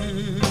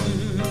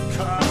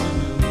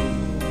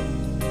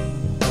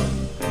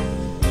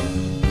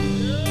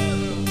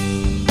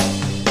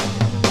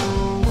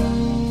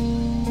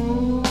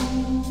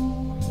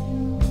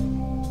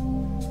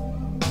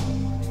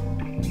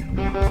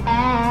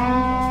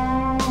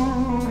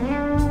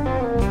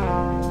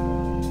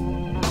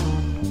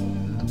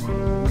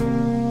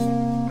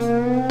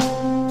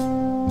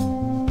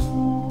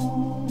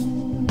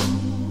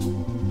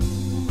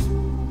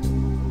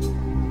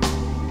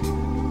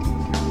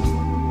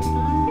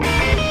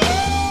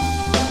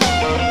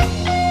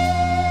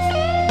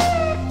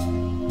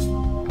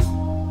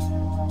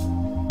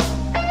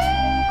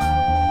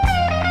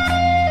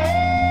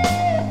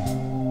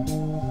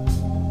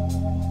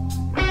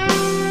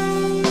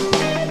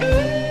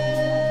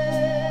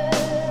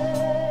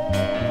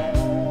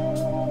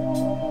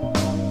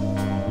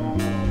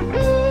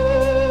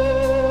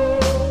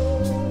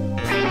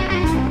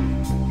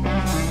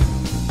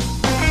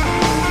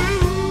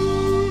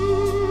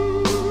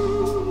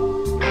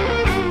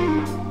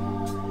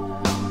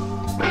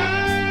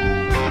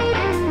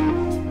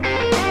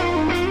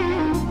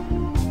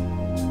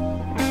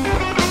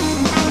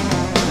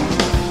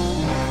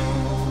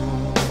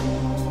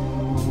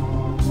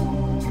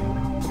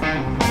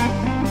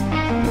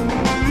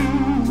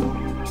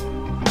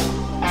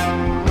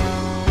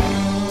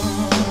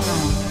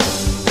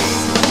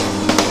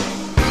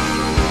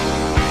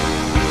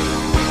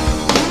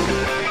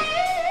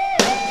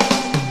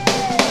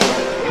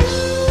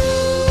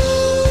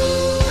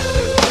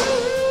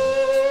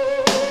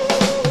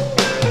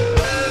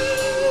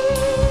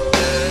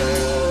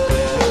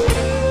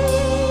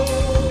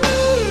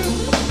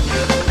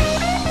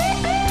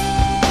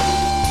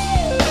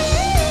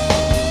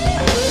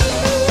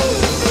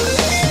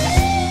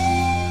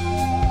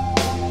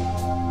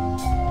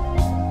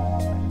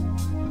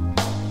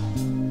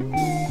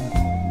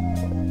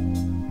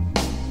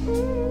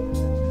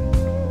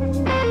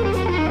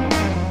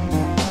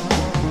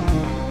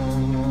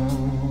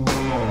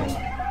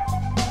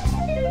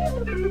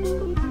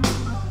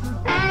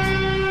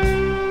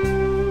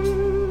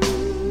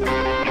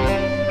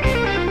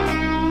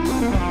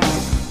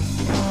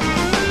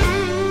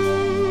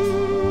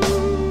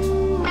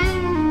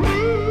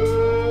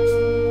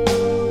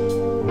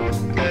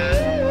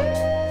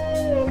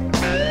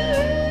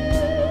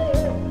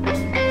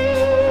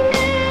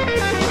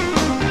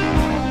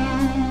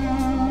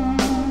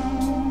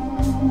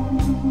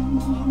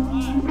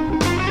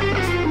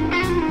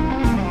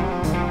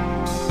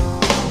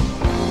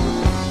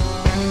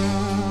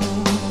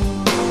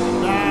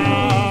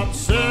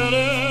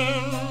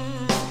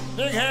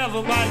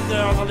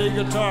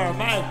guitar,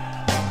 Mike.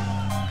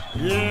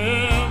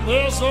 Yeah,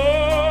 this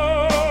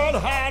old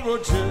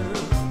hardwood chair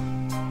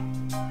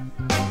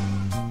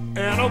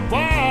and a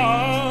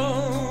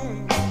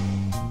barn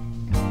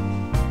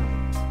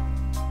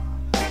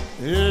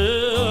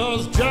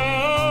is just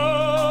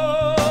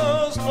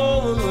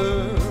over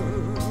there.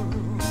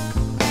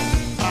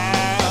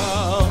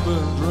 I've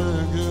been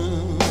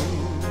drinking,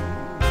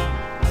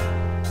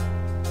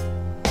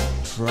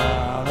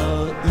 trying to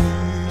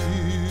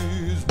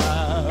ease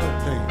my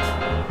pain.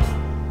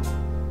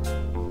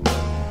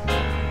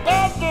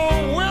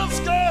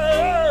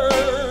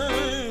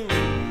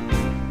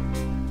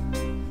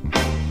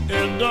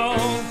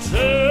 Don't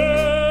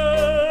taste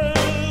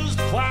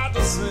quite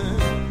the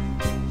same,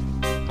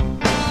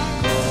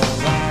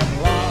 'cause I'm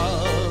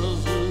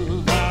lost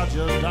without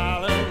you,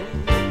 darling.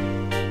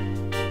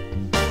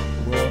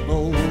 When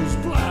those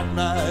black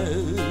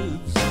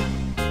nights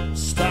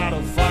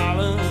started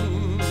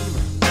falling,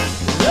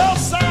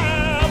 yes,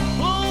 I'm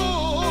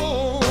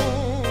blue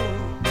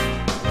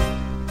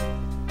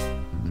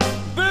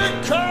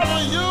because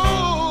of you.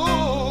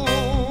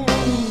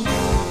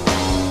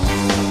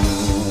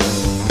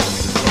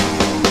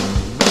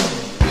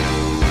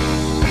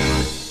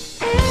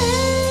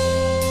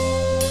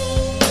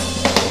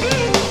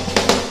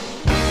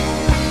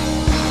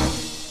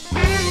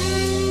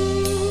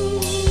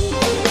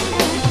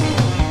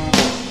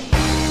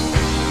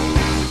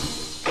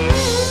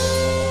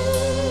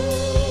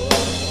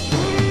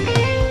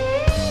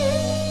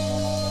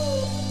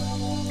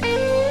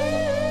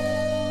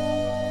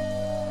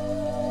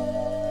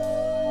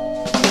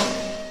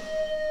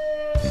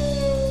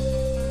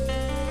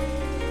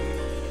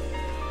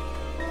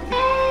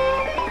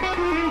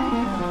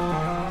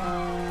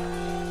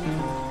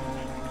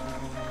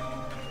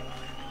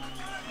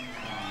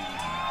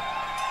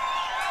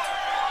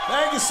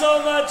 Thank you so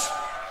much.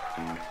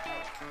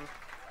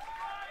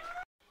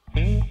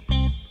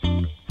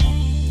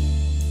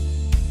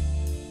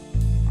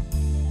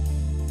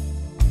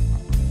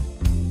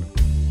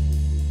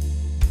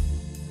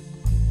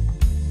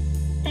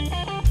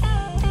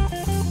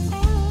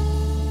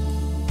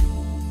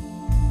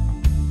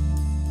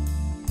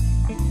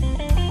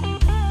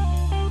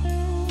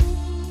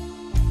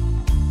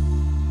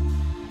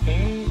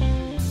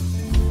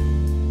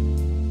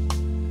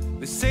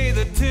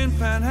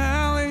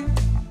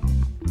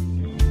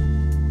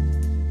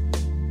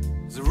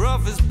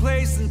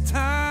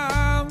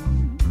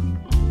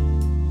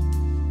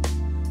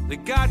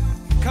 got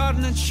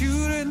cutting and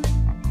shooting.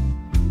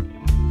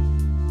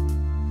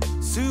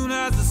 Soon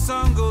as the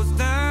sun goes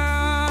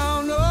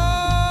down,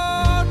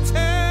 oh,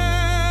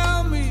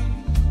 tell me,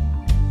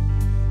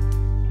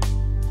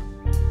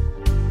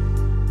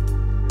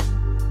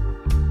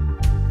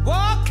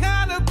 what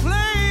kind of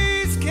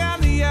place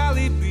can the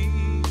alley be?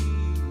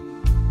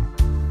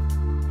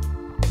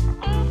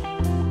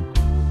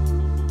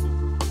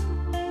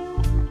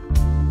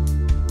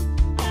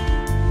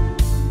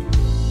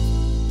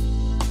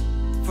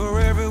 For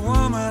every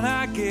woman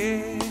I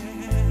get,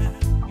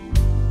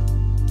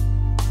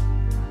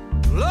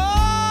 Lord,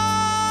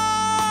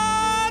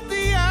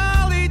 the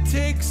alley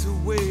takes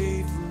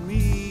away from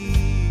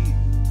me.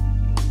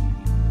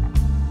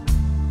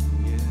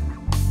 Yeah.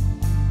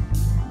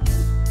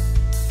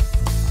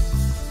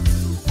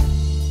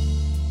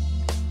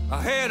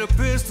 I had a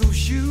pistol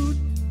shoot,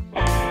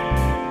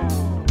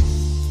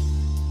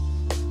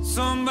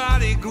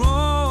 somebody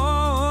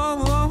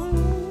grown,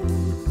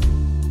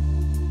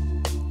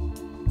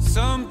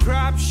 some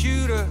crap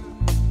shooter,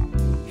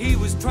 he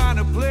was trying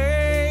to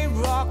play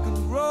rock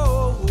and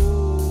roll.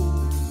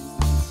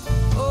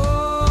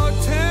 Oh,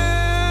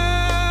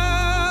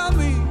 tell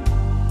me,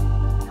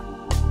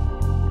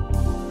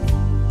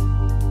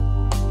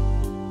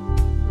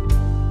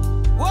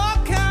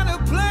 what kind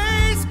of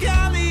place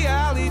can the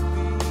alley be?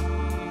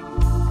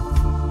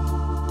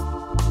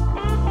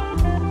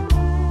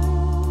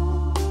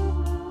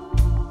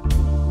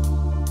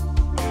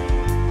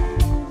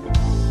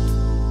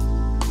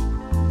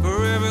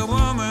 For every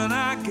woman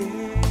I get,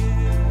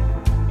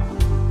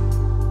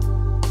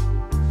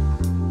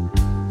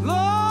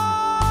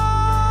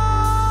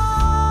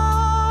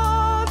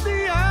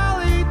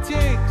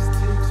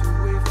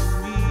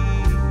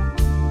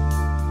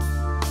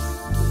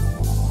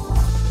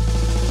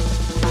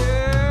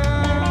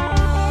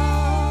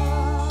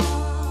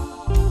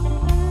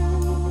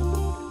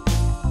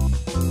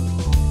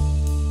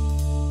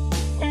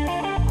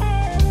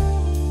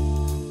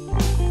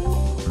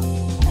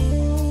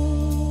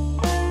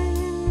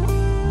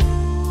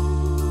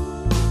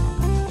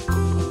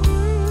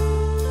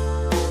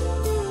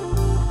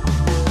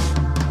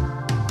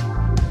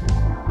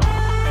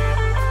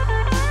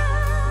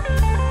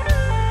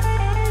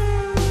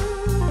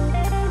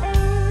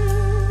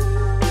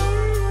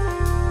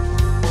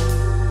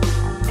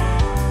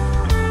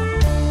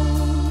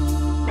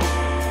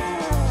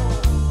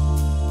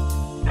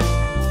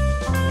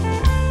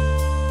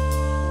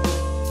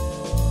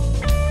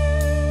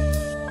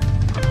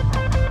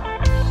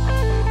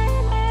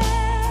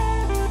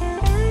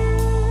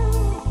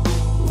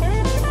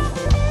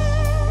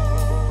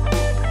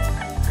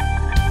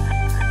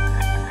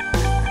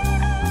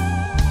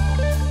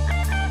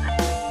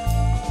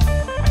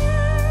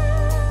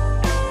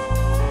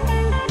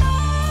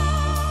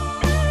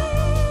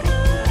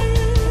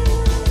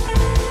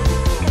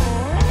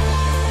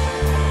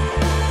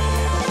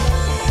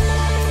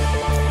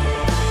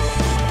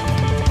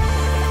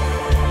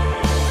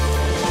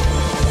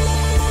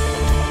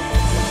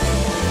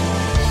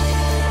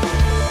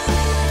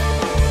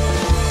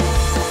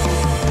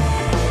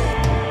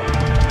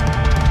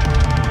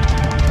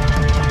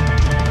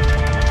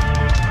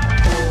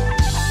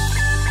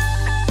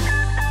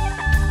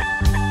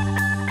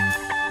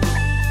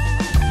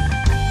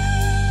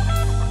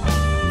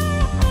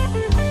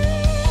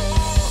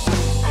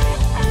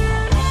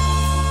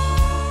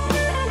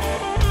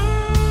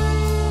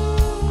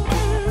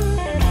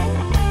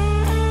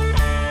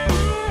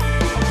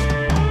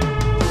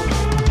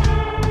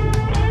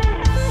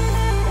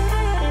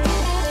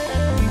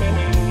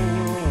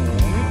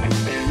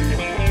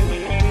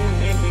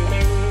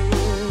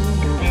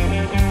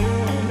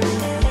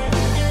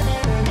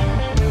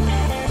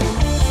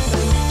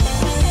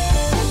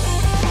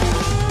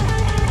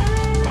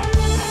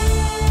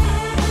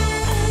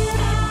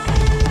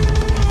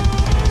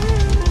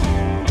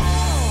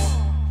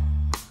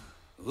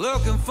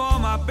 looking for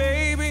my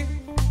baby,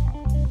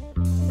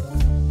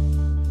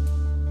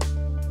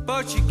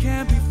 but she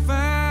can't be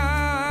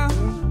found.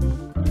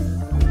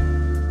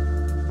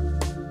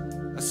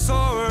 I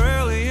saw her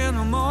early in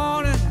the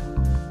morning,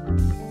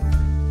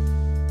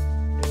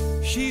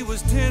 she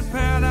was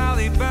 10-pound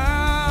alley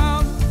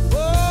bound.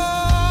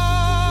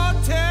 Oh,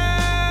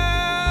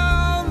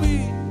 tell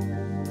me,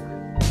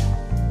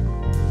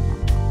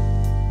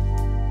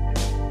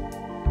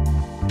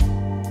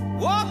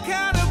 what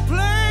kind of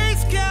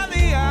place can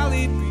the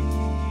alley be?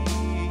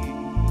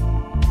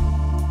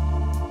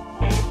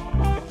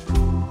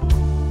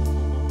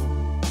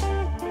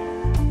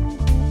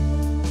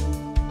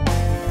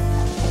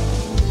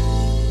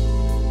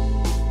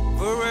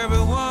 For every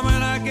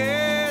woman I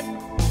get,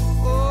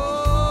 oh,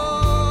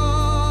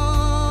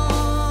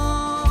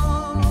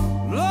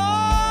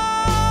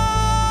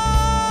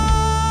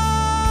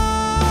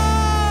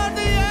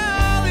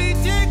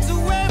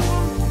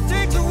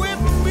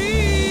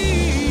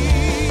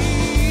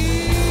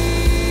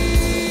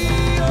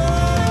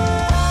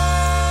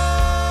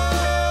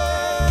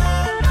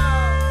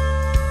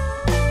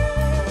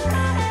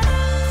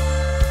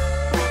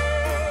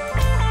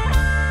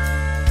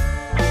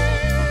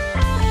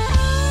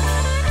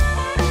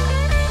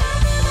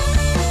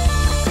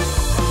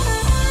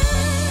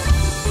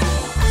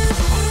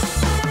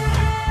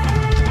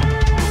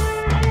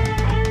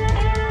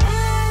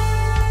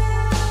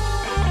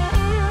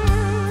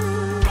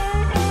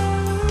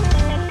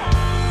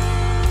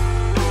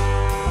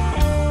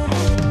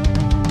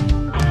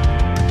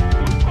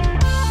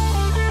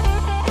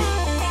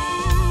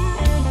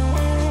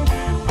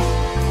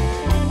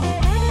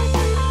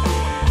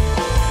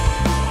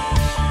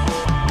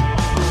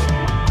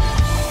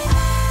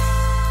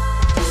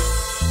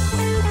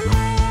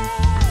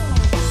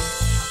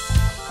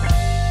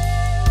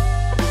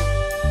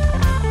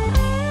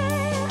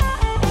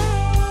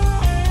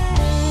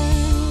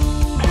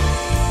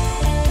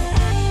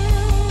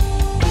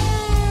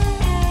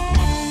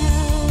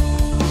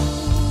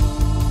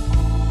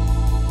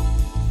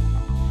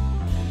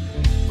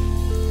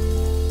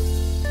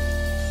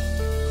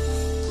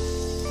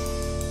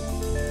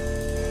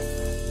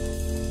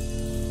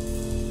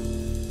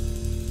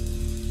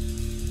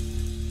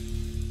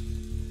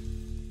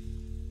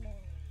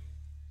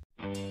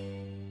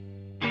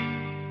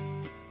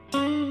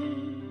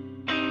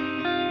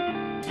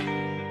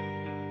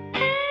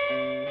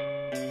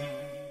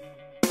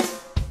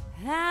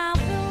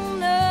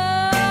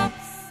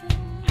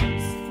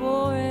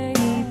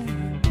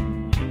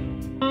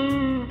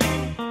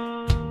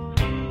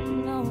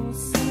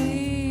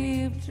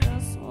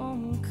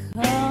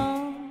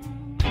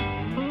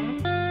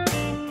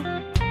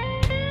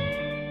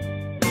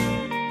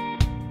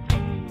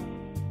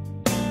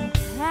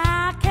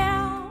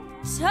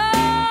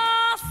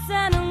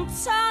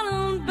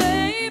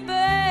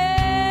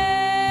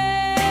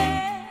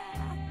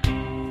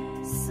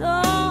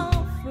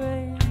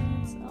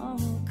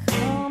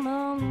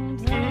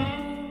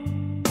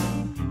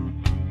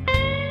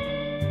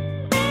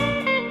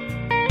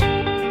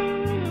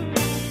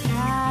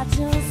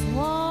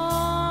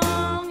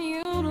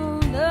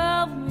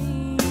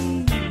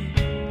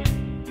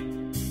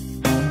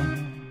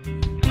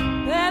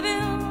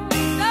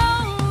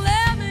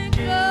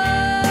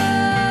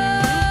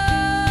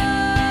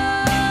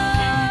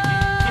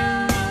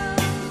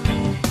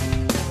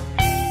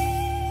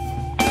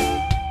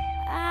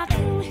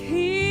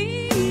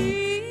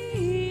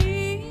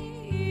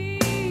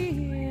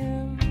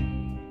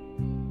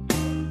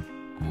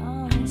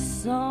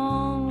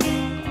 song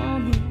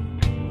on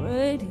the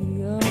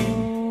radio.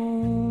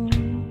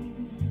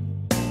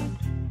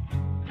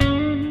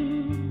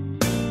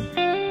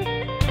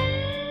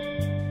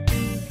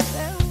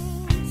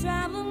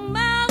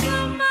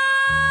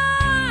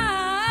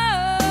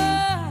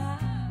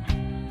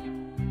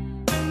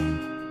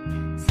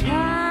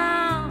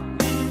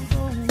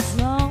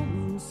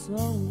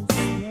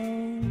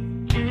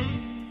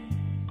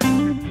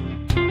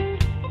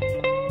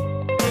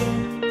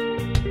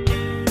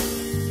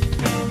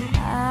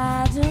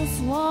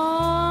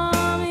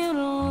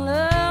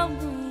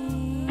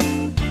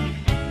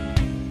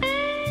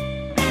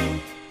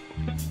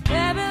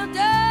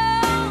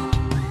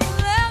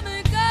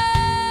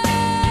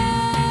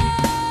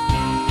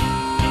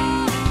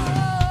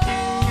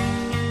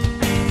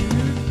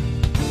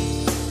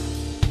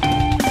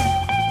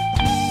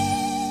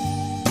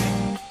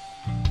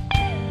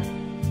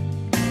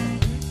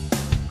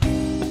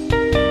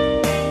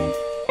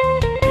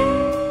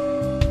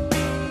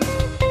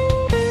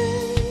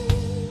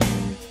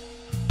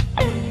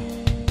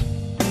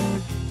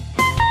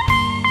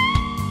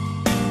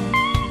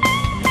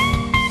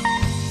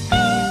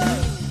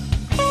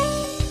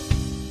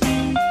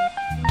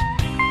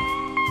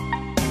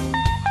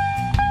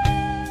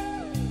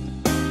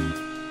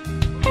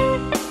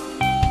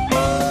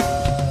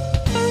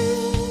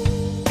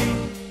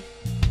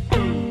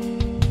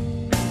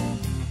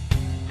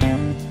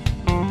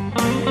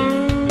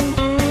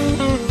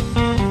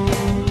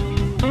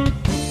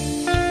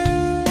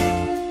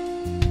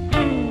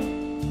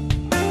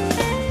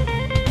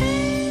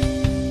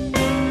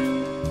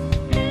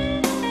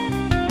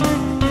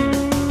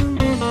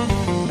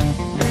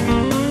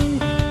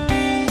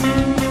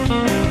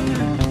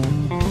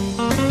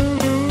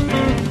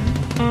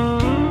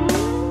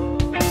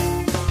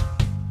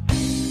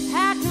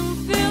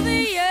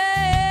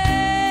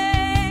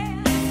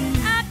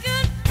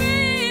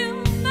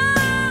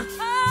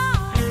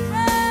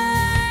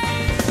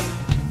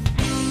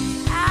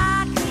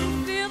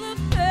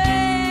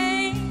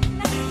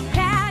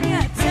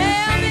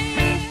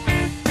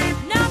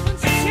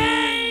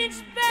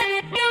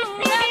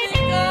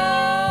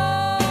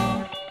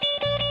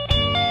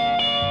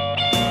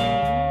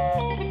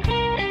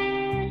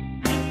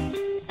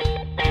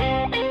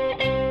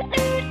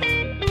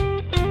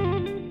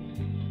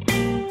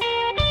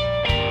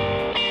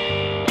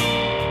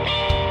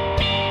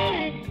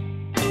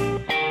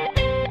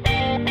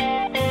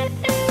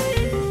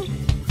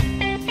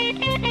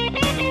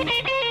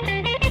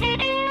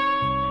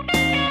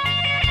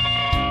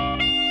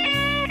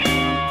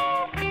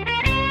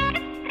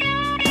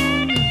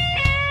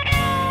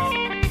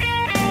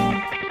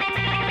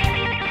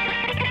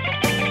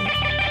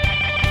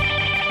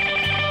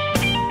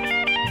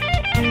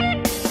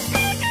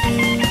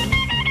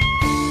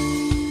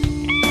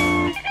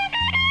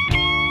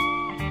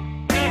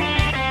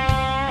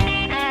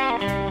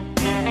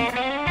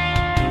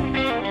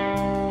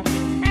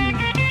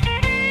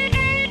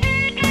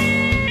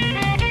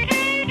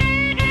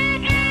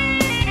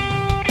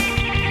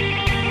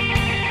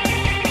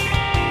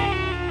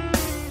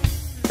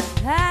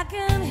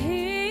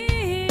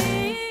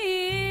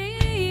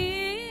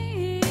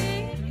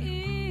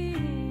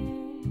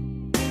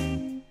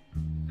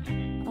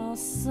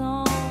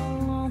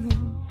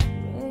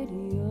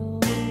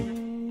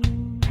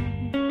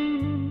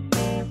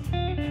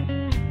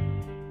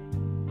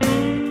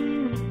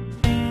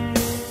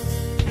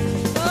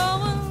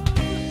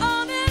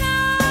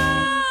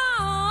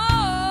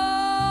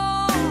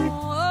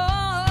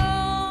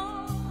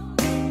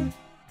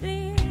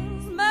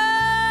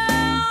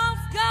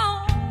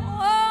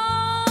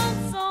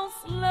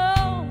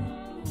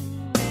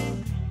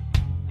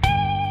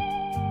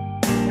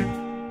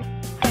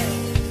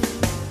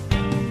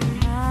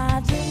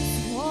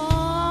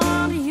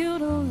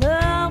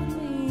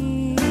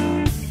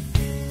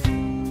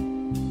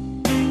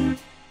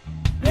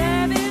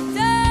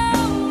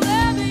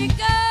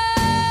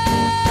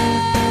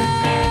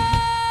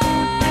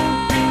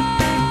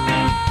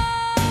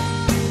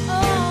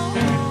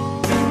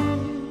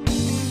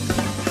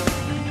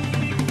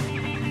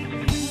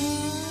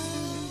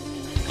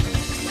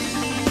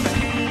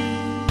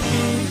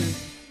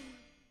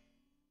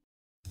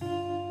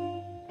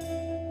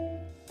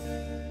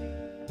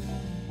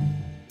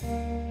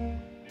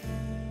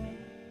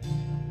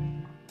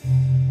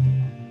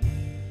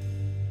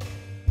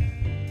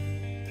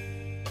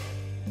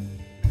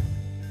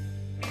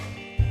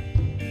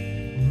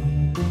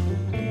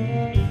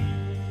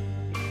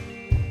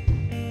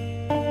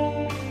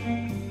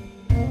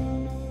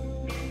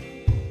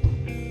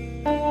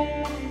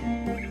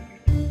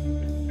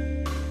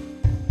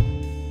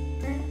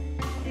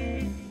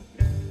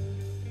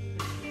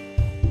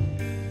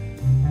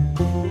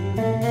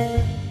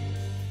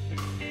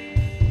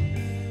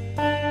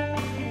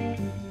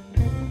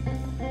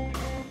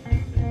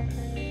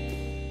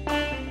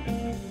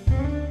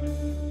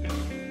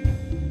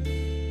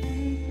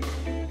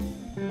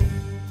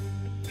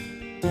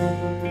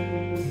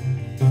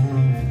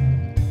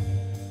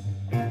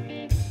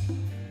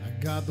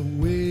 got the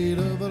weight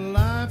of a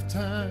life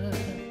lifetime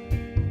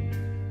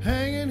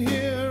hanging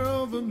here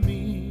over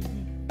me.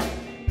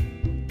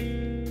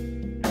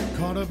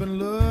 Caught up in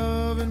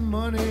love and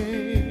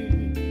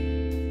money,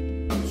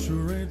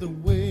 sure ain't the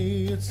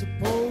way it's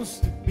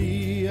supposed to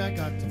be. I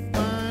got to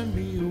find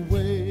me a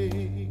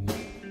way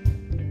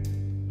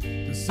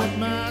to set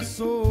my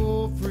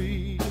soul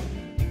free.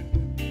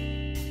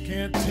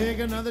 Can't take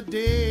another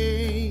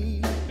day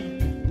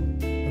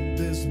of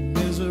this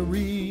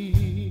misery.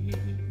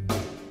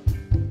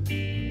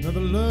 Another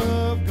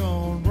love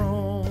gone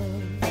wrong,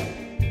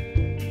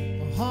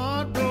 a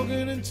heart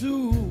broken in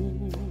two.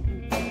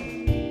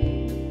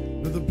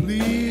 Another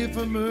plea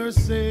for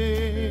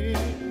mercy,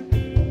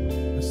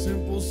 a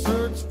simple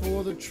search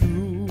for the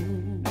truth.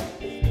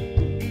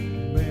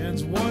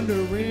 Man's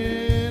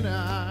wondering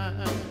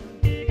eye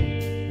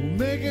will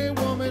make a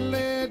woman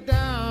lay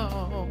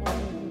down,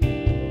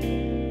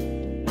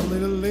 only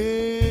to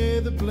lay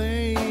the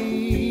blame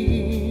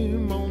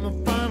on the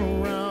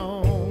final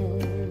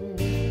round.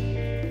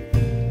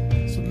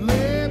 So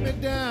lay me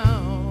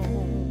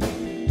down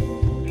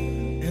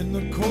in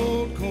the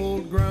cold,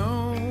 cold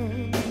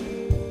ground.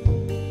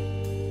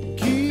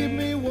 Keep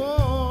me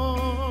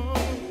warm,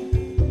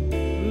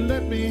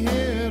 let me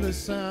hear the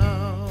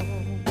sound.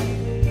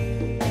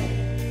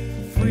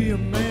 Free a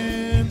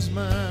man's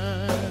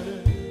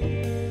mind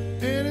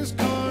and his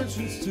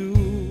conscience too.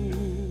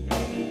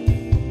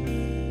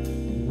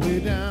 Way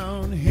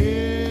down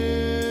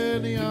here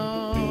in the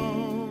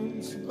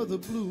arms of the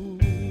blue.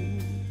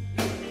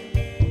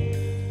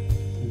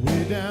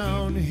 Way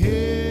down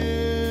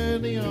here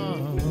in the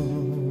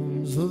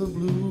arms of the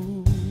blue.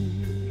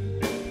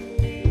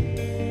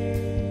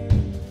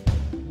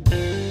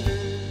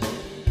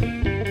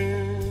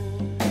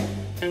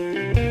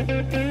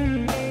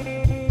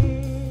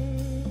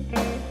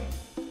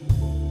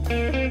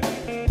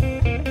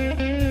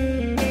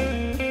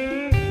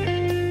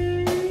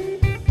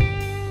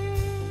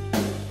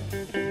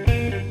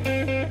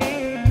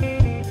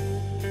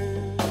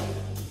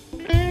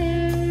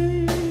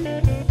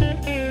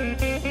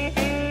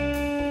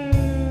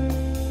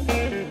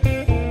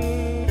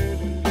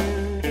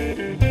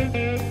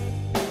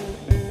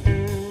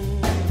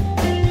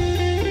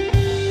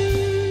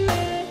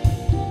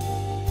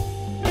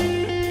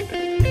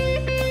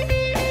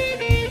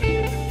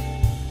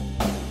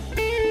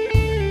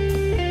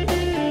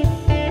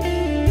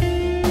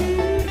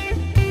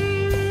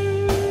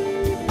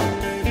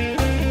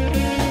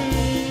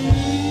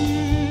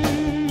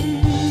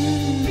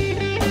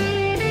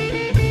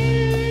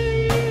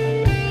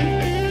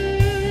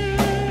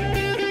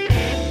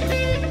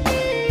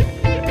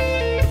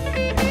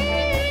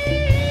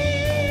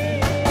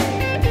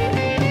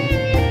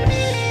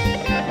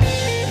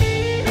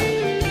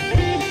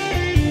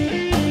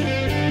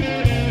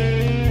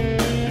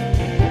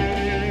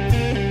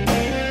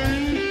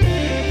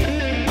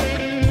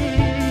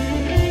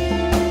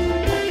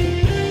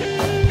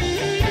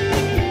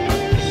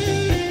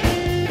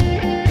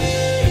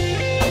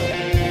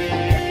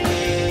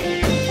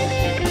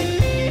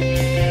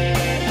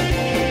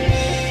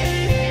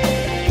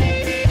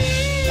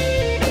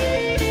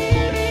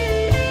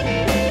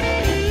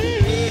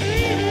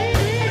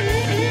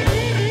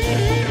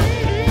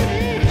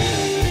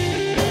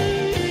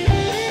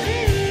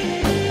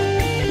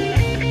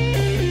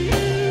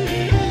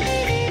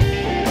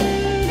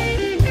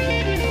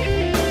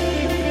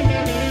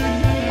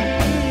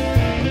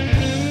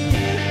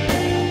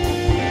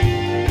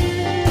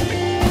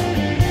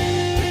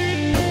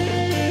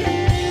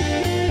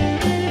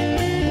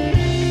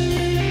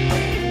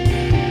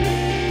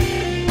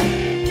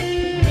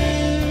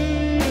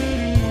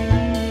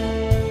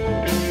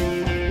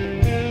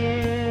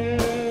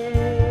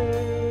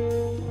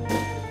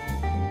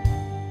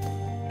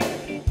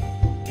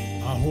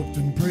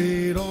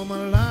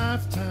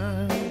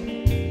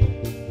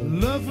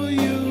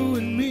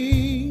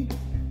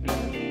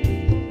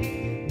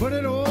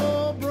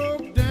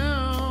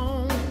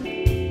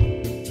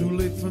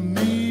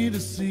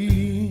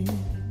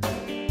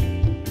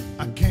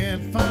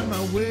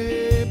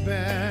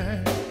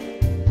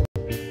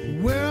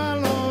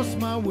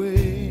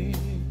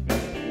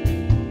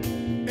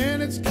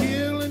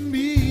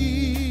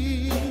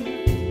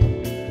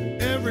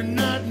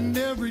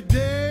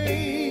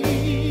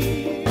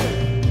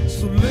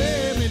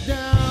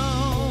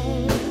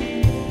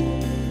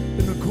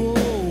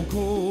 Cold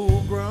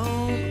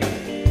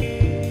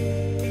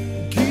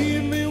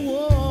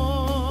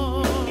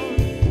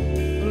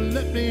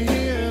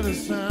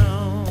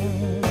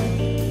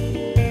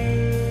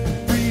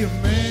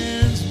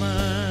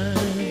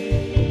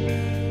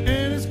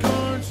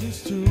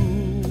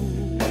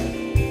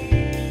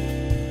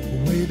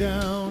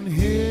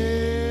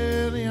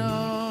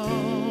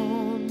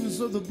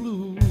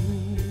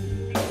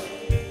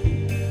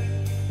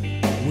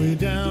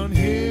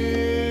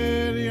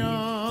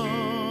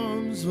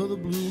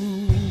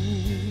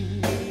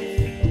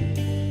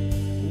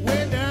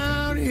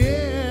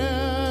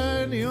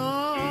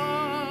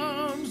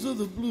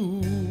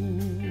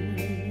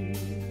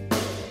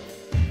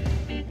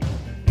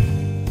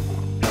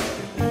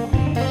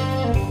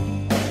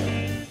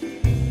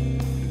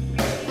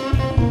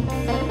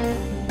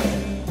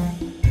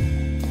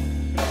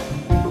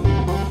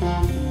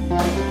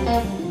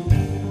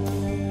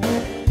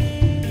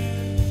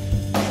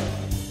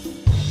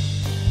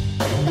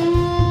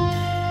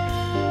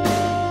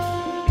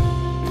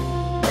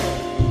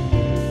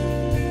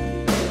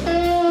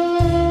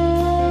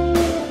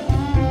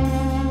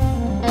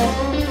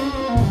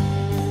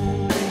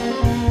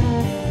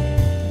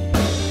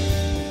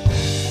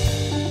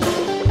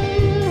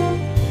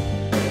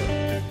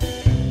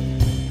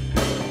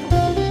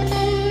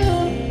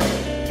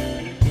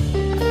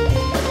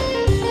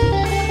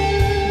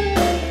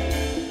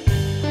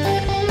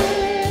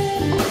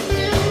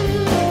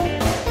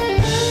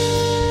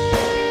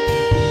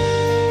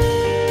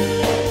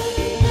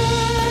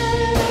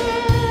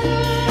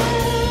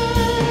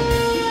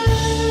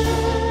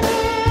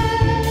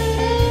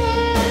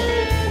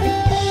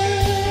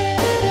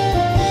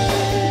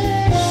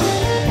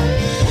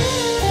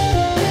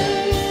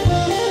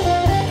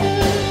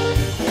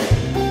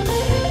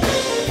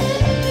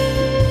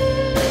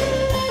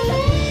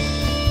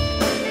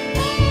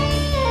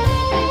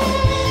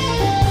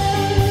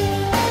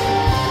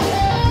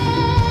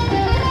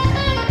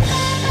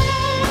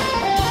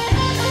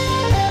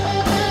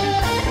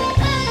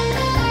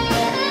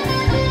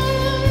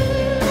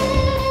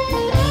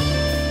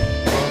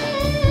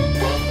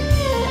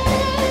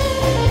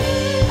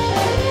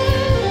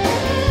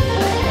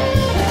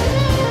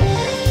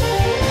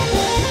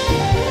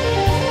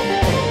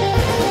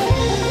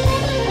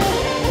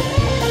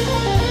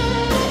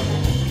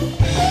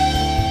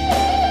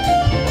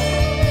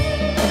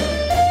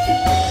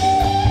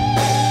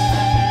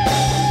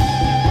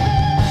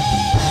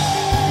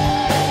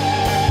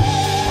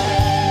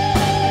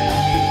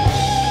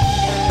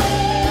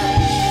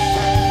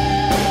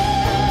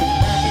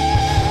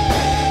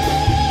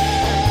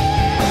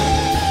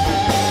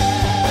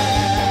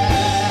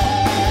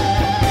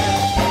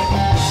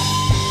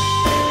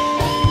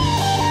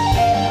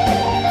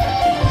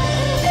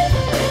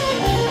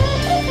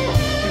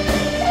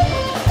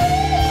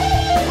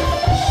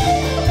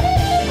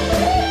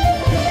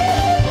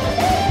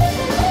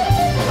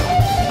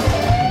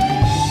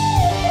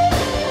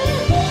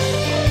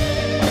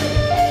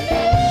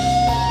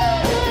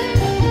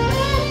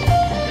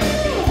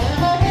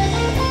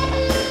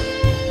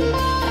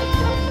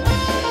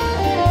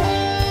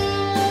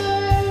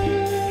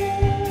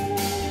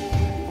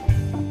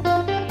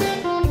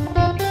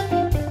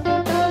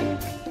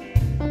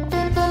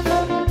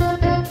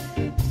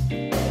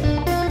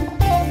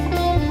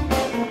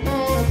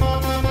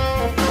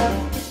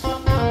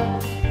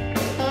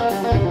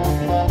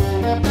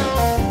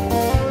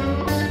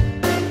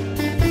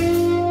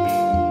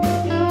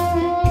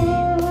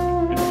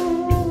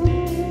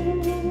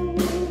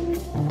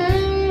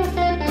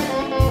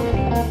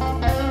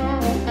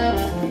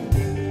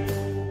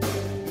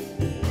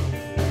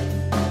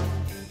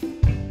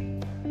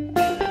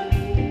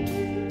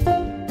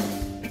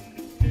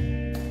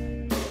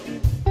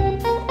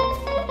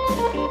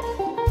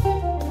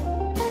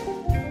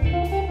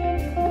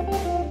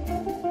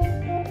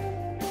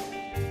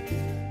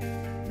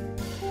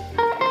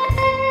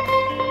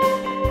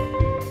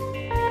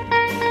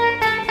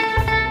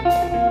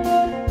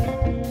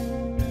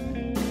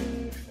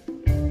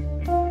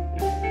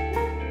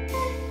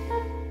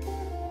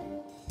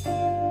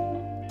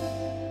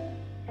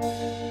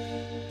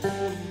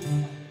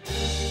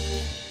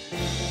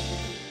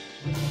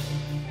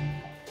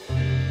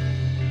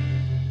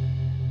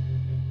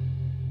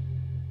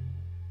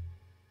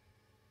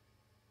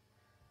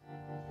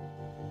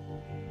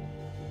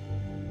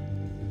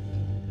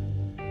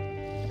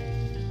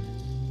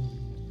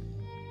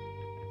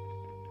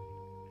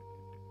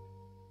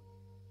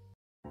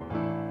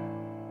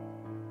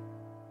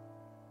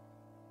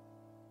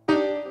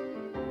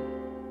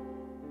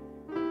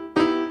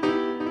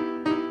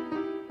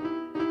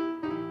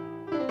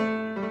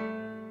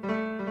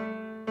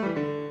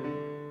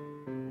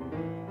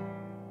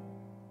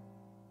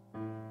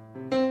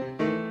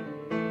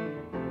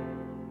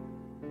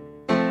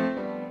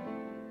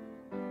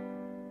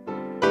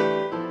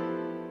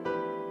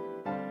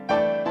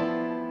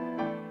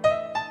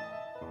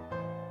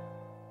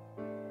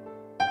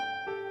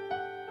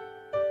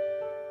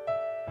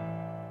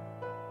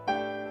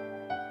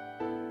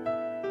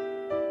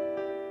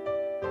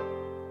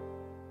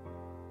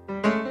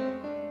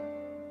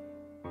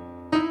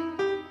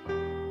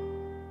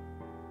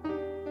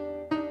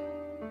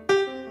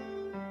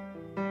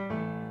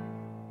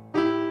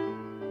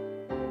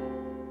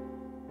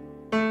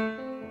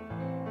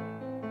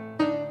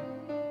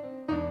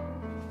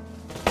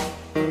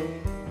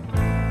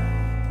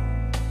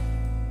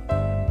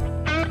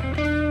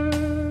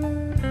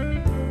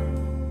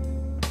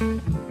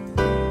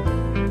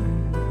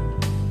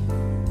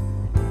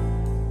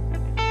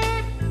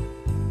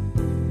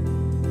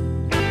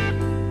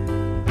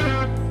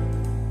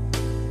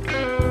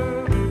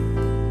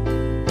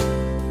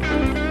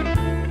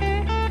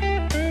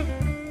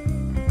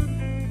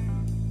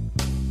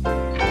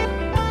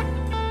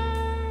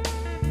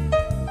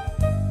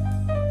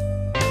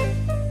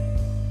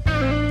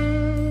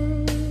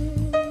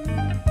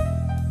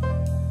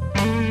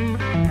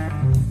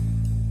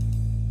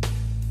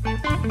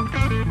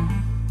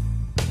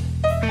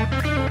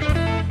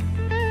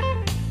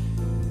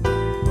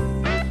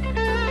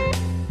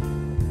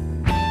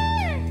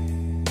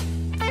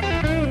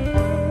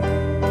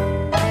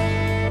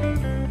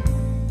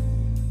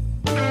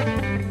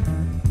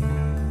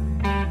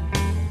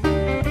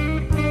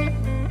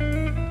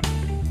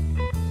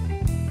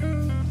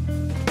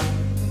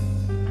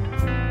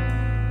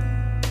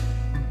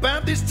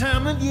about this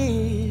time of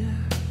year,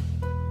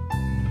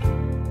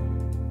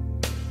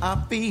 I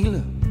feel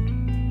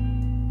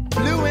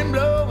blue and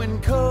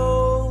blowing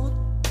cold.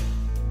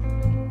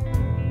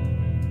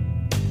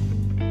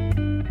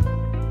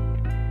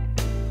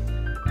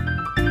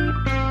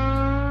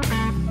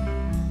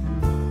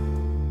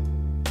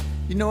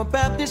 You know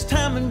about this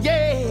time of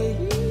year,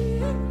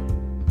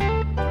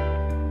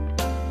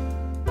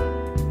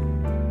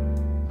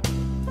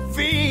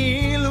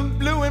 feel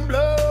blue and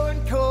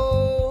blowing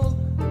cold.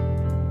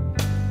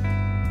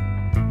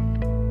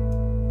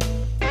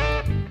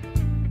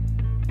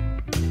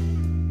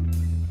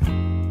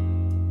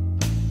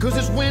 'Cause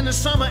it's when the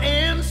summer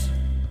ends.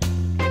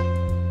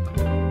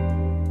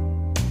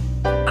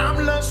 I've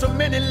loved so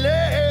many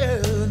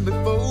loves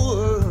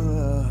before.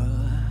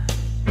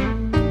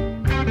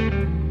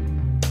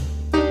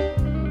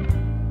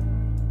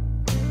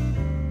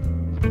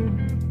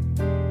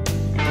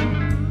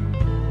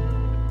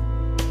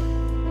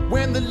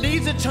 When the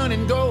leaves are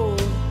turning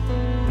gold,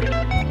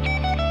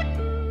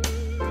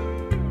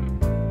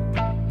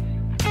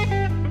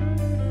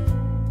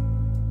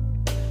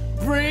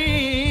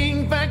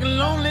 bring back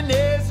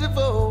loneliness of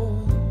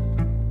old.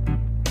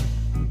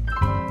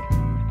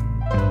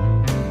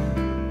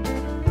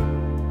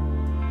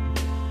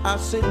 I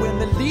said when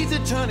the leaves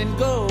are turning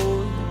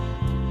gold,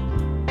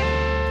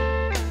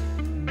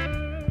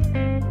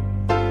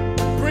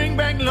 bring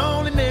back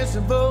loneliness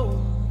of old.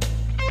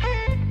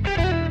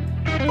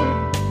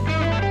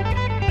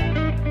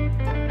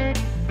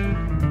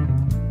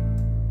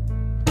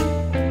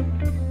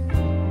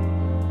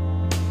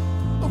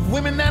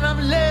 Women that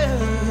I've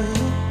loved,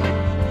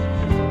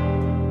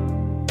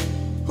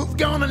 who've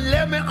gonna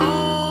let me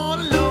all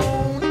alone.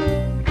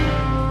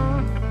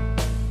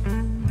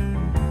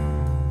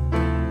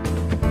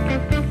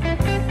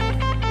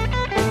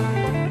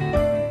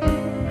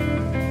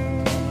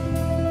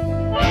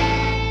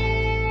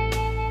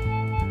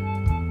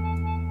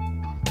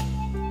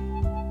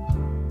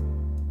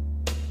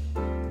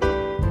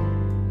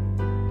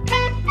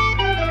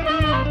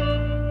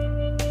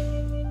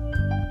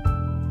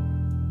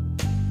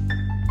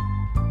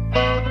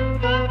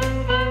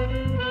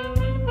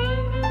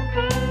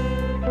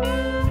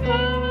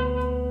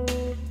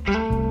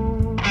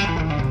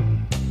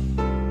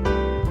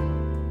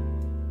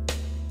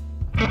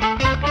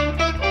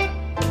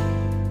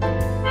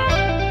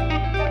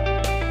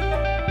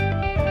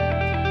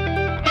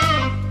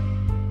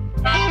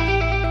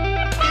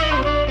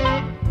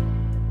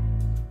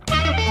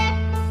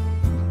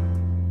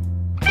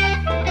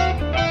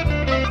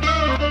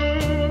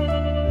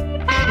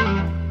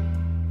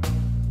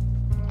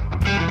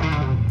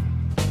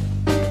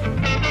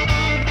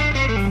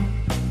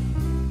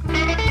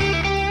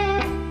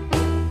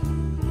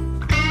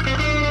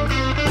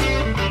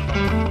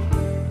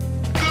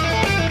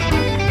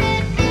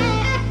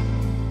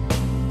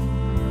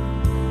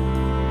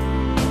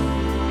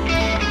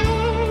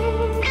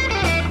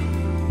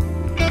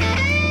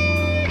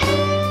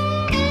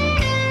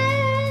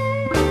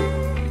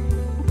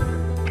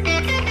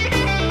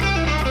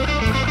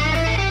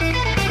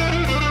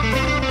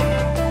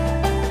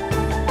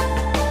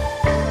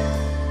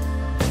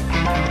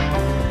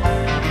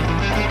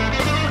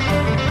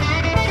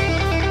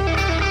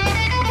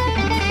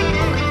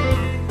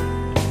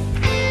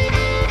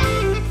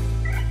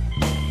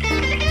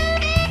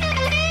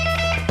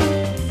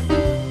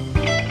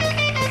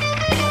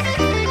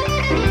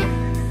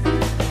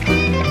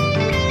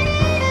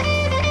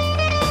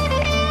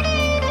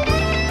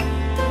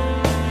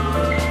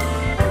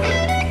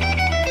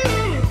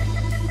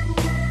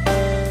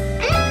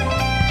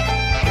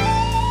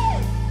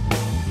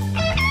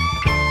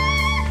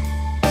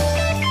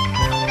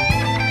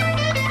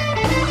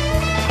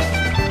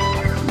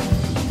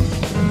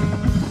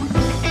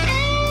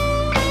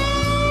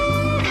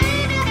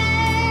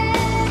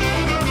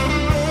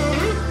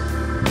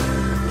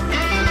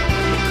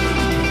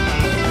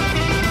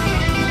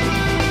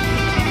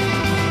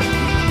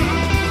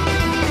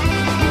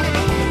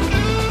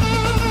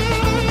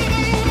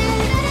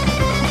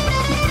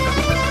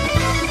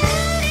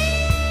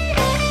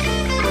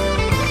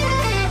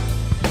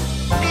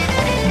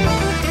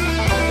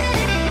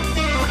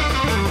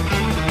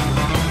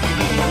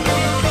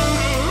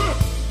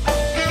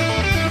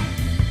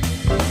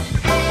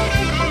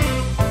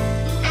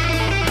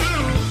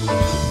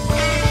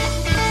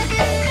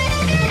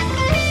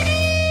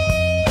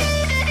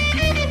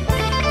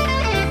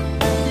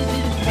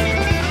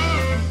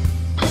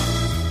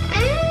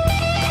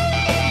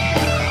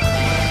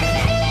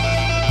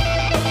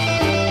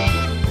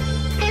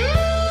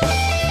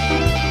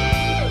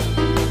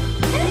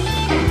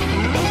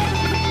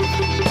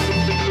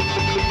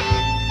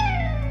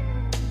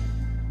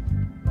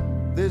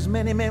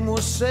 Many men will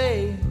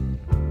say,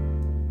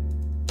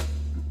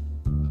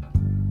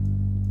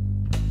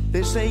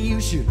 they say you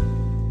should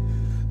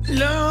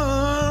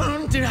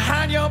learn to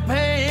hide your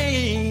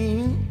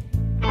pain.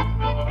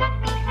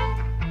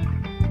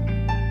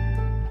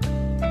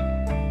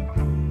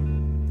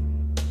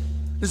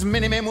 There's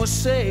many men will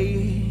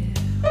say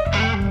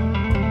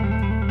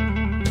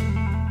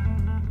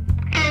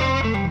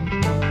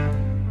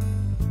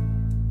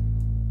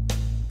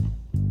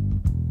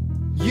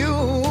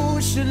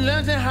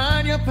learn to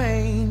hide your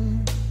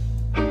pain.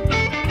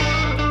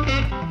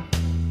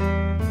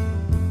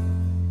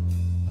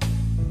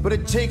 But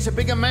it takes a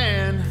bigger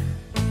man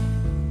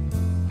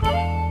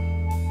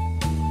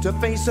to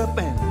face up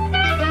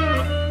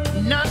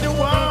and not to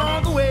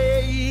walk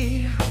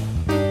away.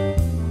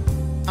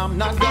 I'm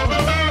not gonna walk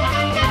away.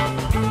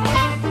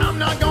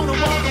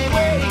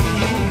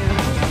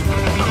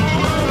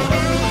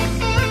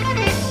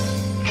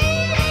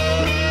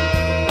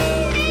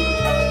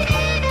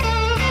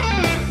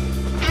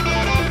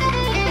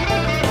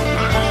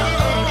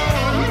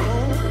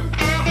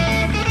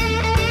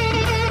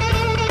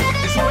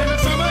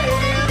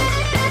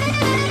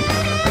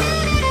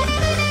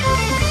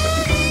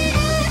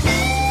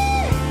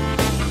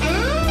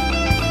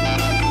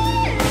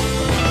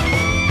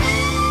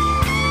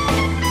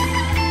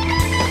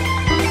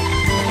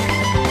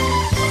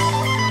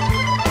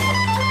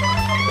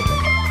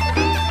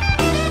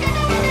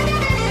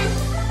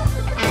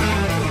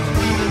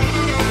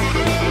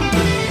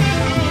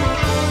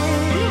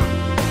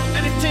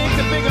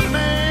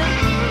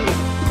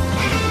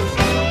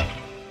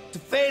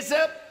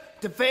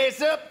 To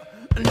face up,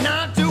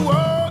 not to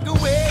walk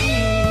away.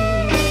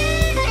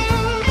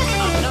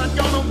 I'm not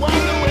gonna walk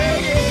away.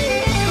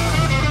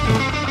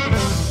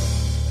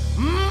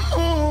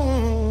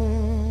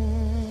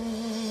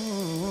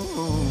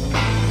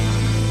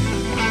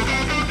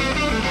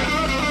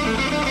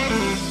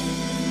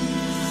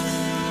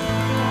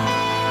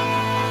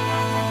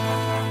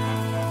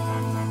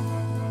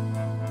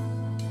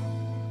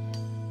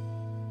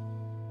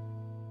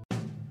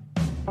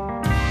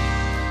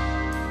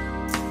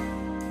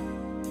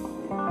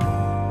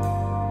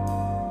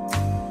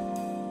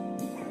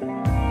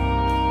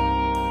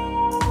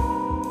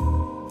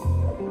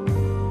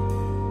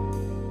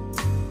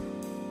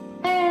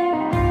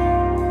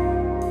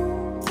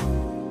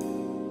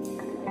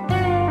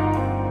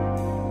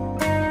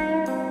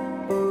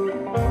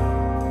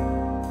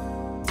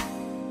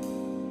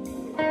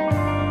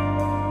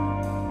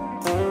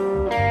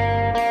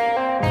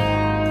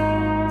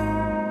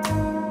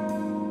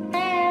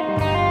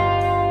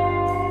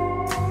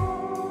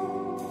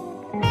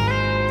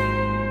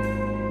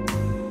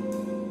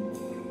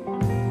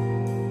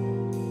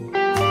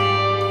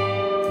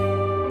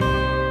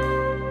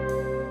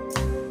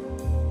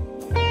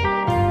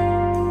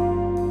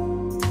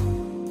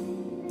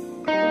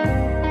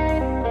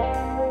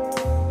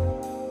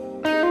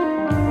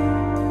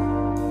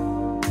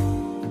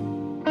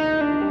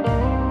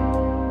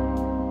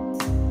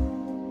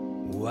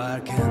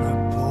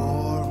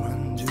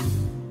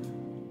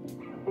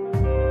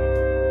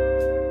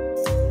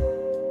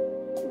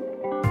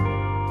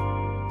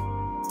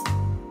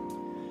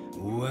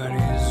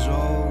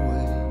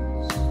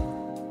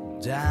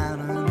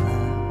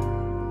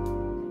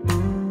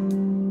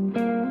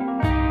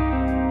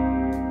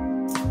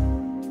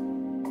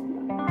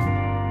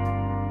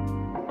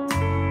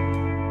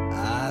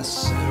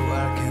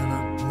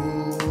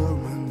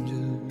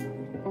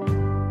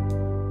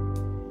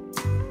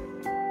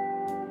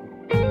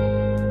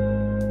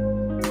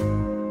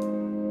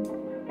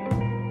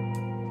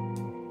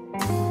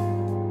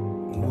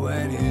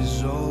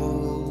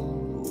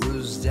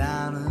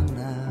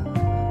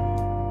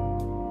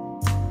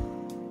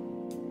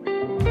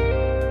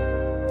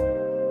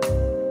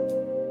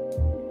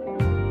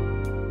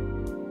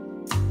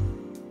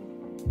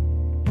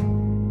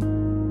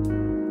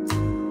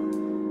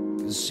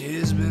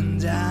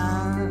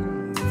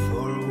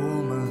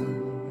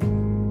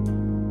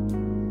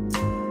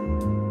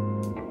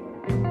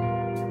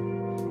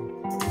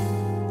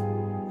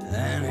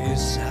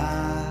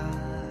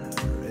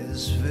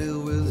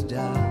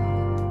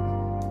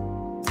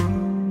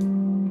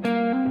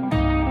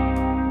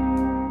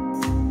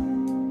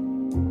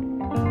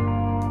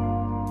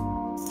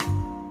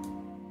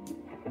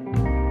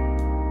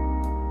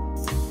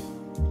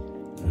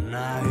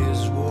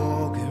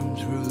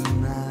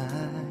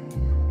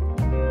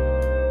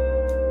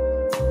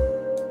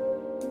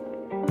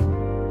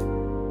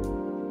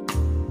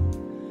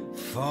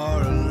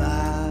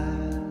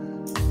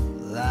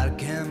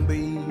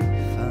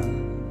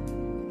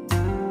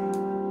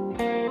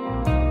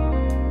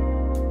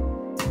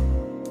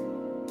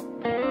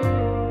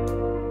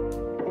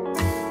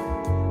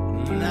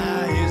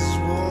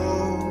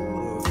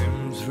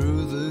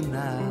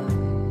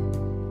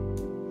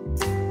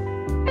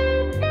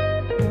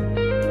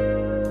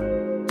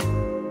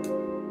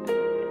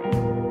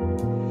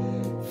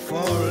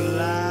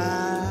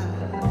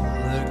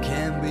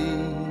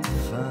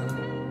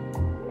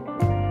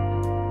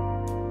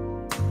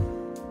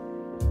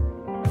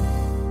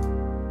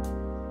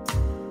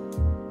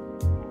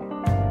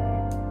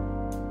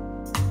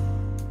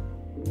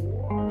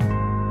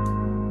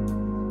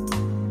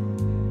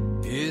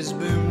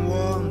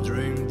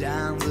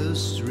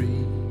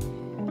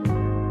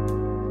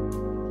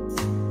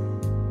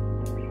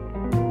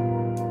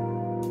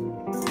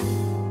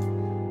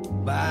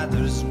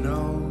 There's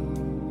no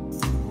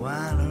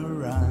one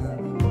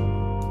around.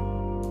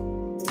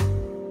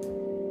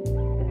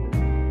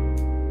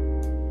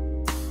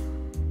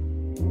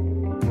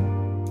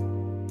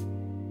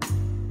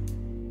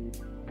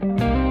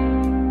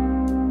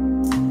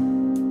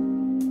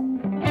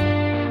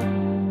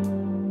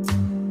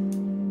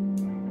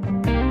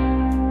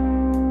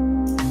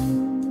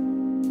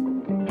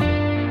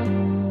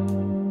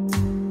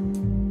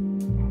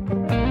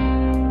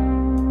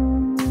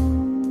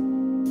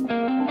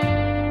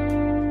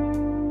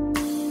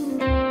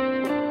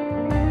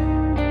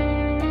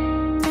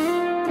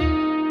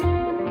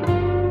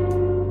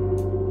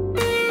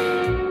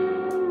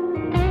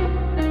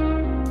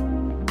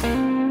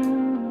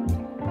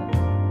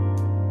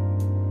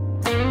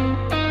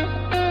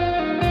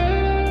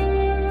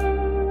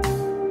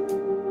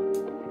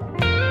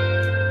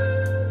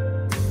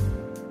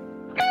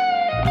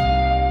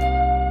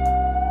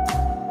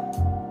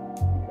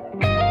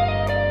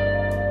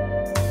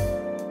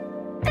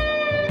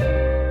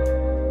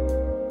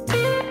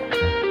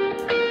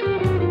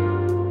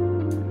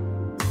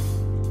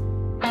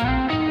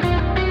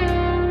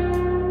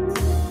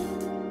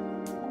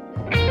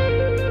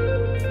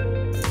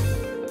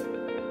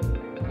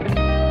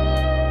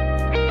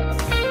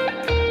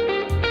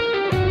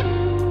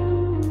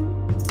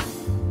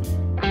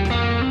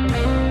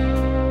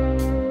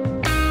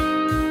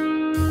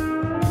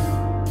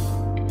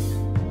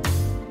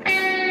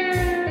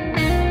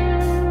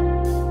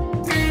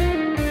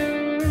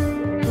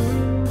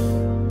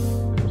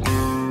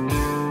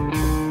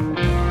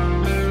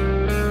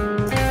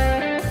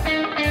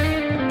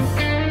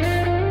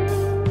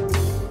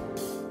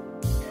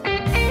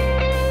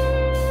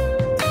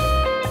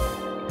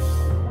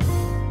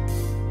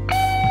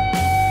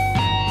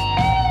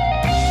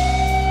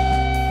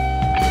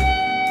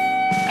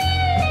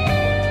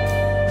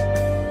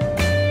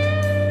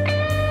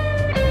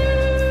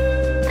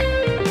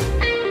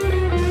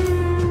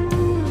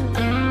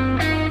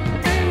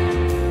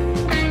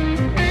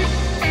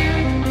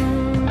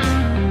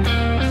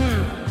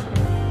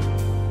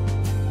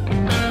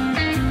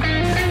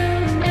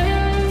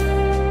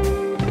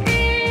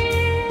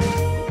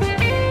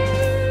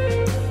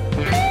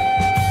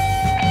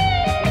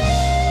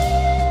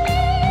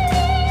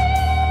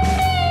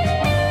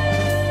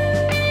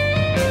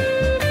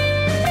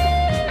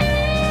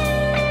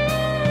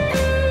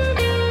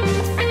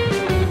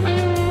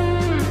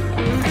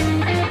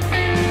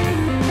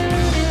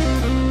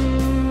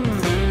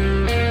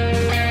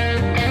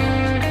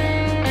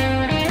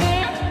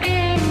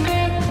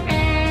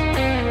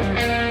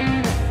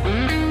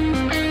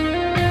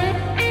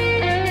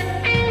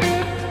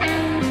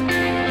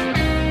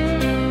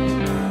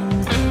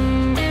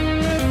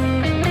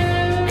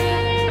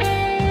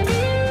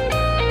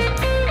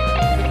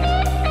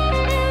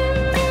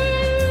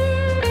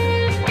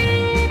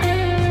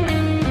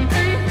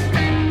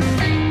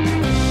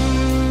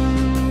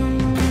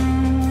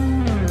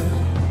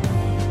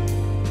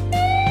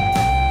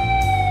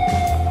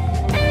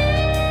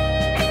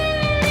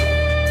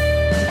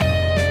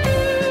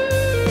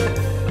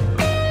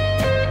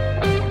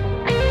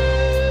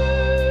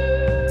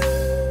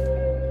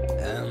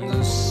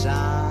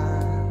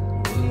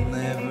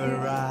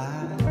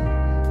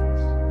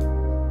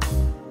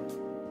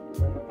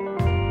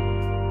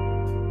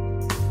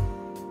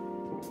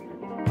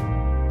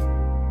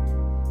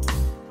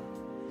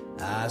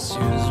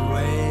 she's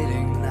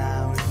waiting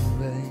now in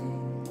vain.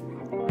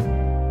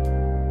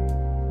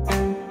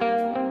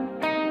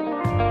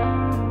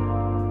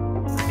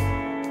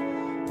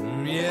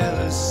 Yeah,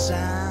 the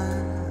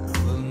sun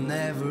will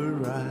never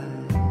rise.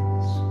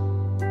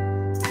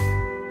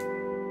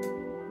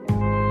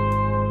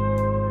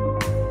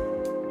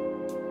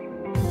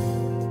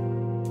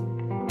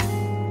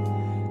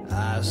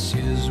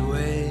 She's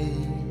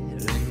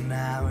waiting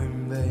now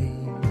in vain.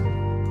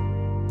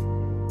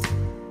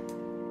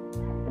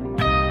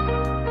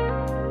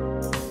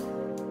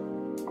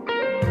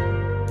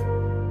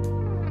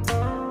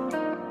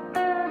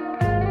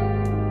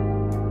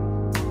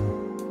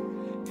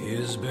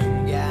 He's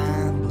been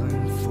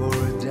gambling for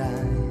a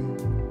dime,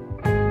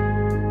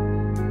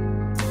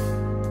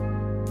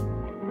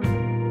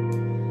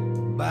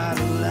 but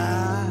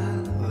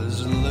life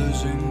is a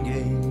losing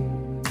game.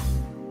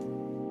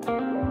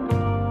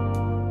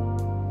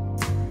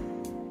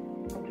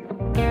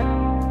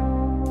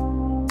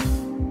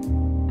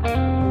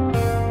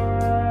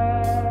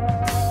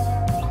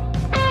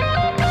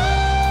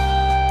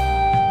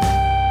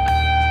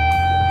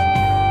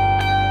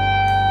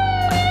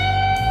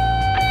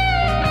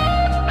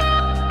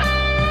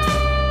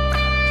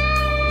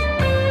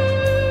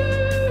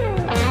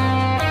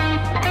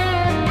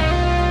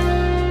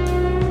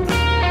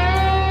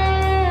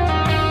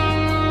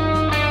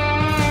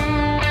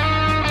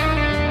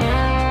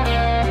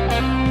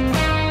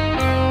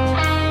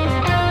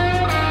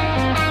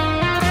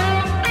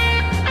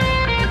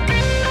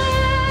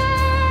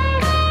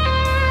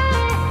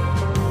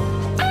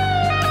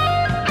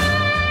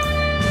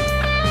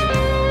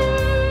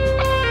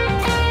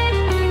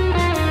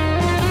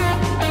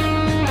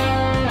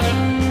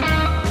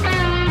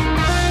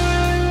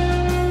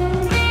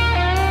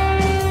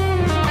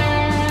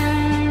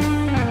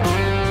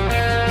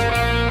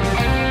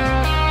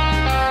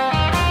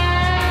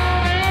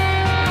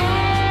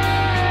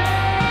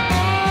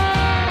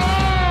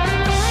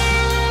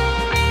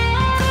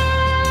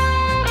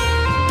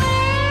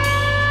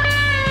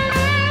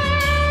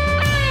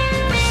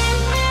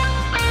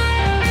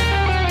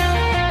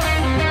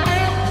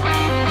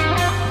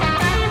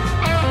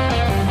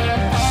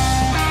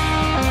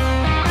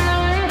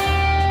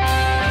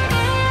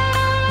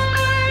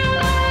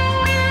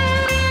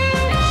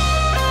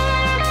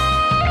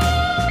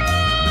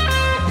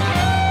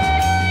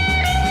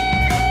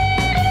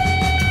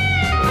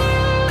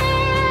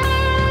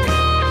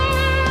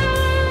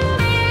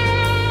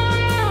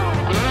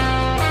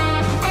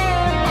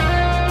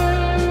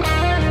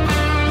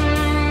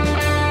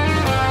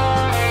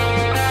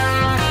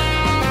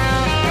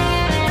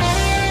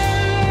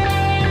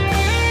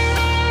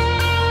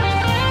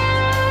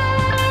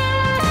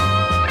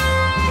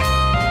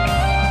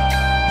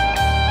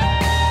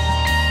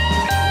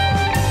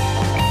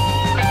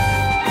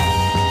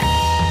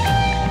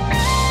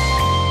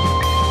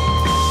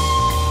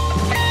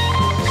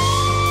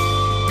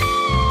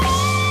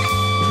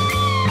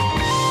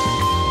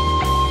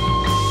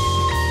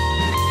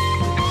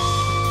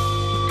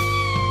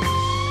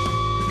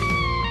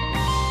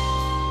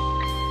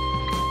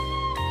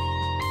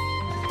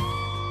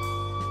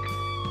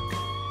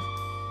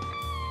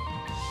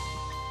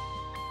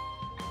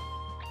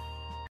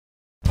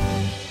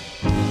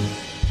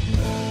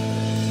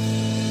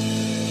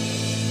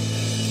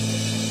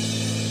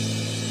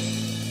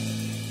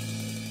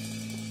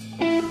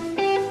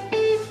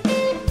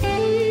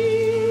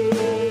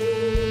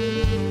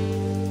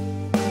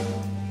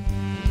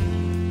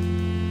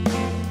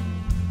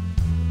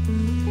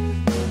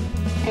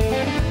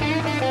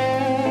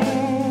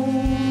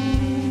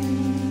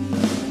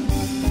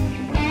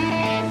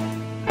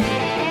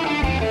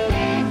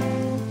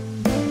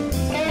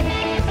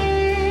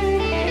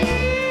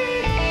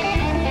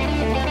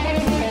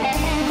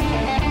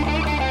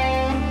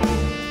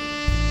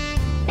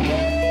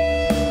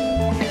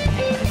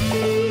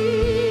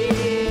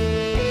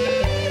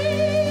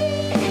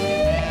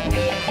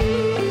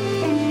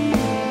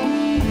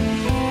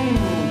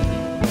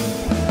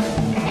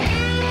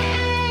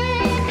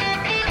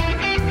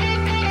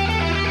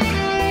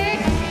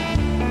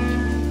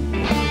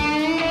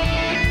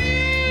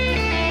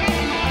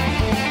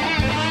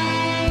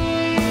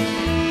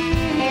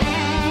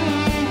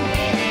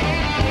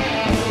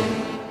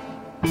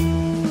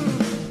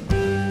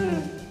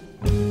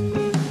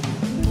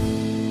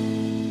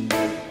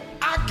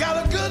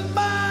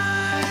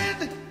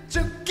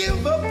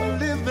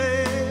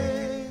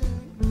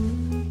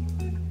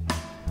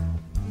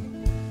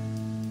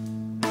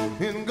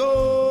 And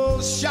go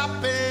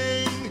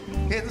shopping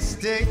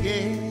instead.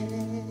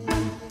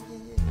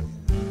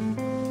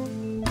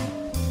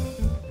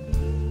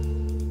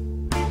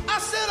 I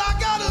said I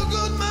got a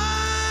good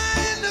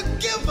mind to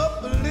give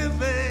up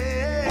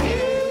living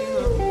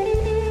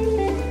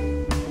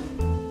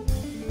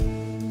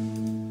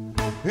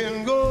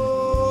and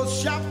go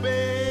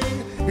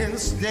shopping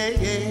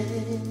instead.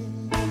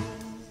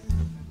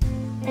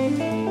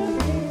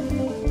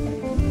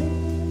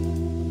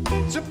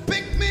 To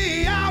pick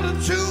me out a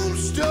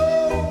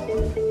tombstone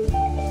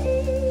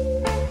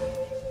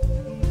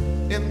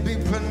can be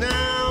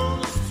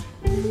pronounced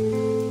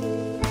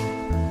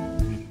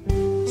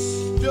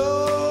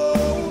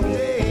stone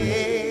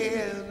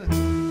dead.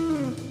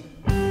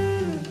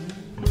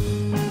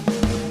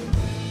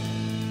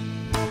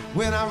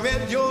 When I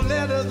read your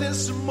letter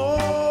this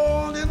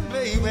morning,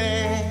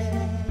 baby,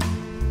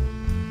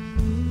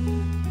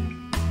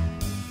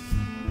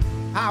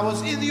 I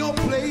was in your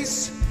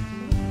place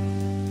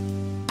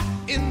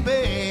in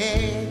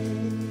bed.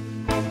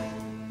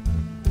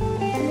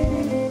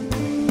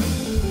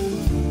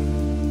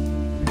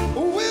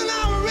 When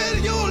I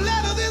read your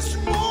letter this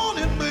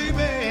morning,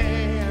 baby,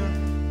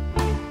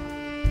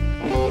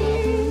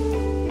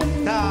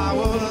 I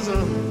was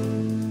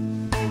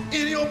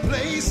in your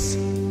place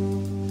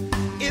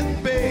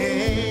in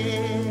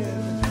bed.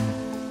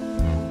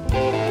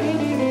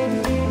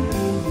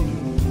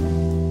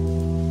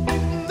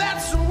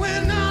 That's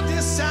when I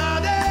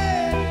decided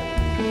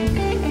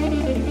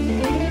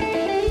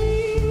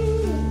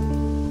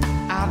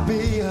I'd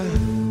be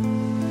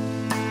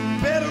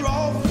better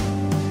off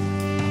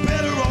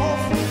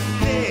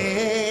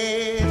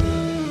dead.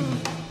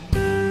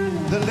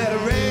 The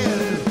letter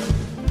read,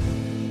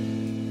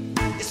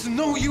 it's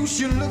no use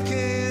you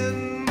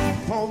looking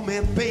for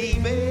me,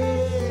 baby,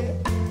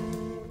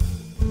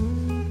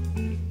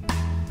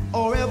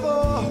 or ever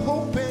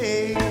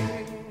hoping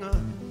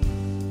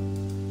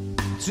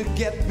to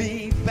get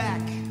me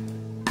back.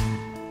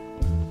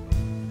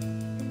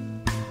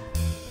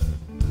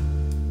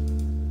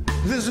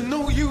 There's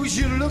no use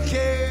you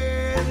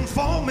looking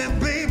for me,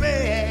 baby,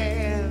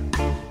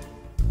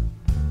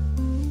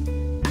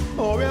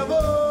 or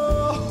ever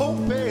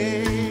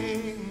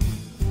hoping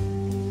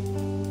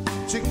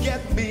to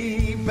get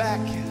me back.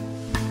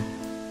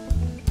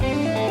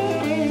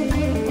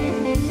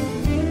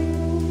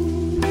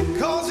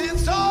 'Cause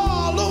it's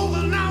all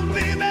over now,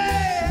 baby.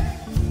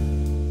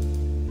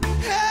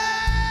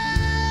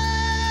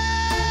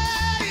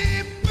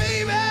 Hey,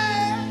 baby,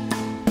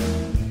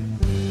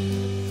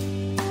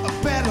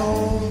 bet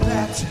on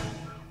that.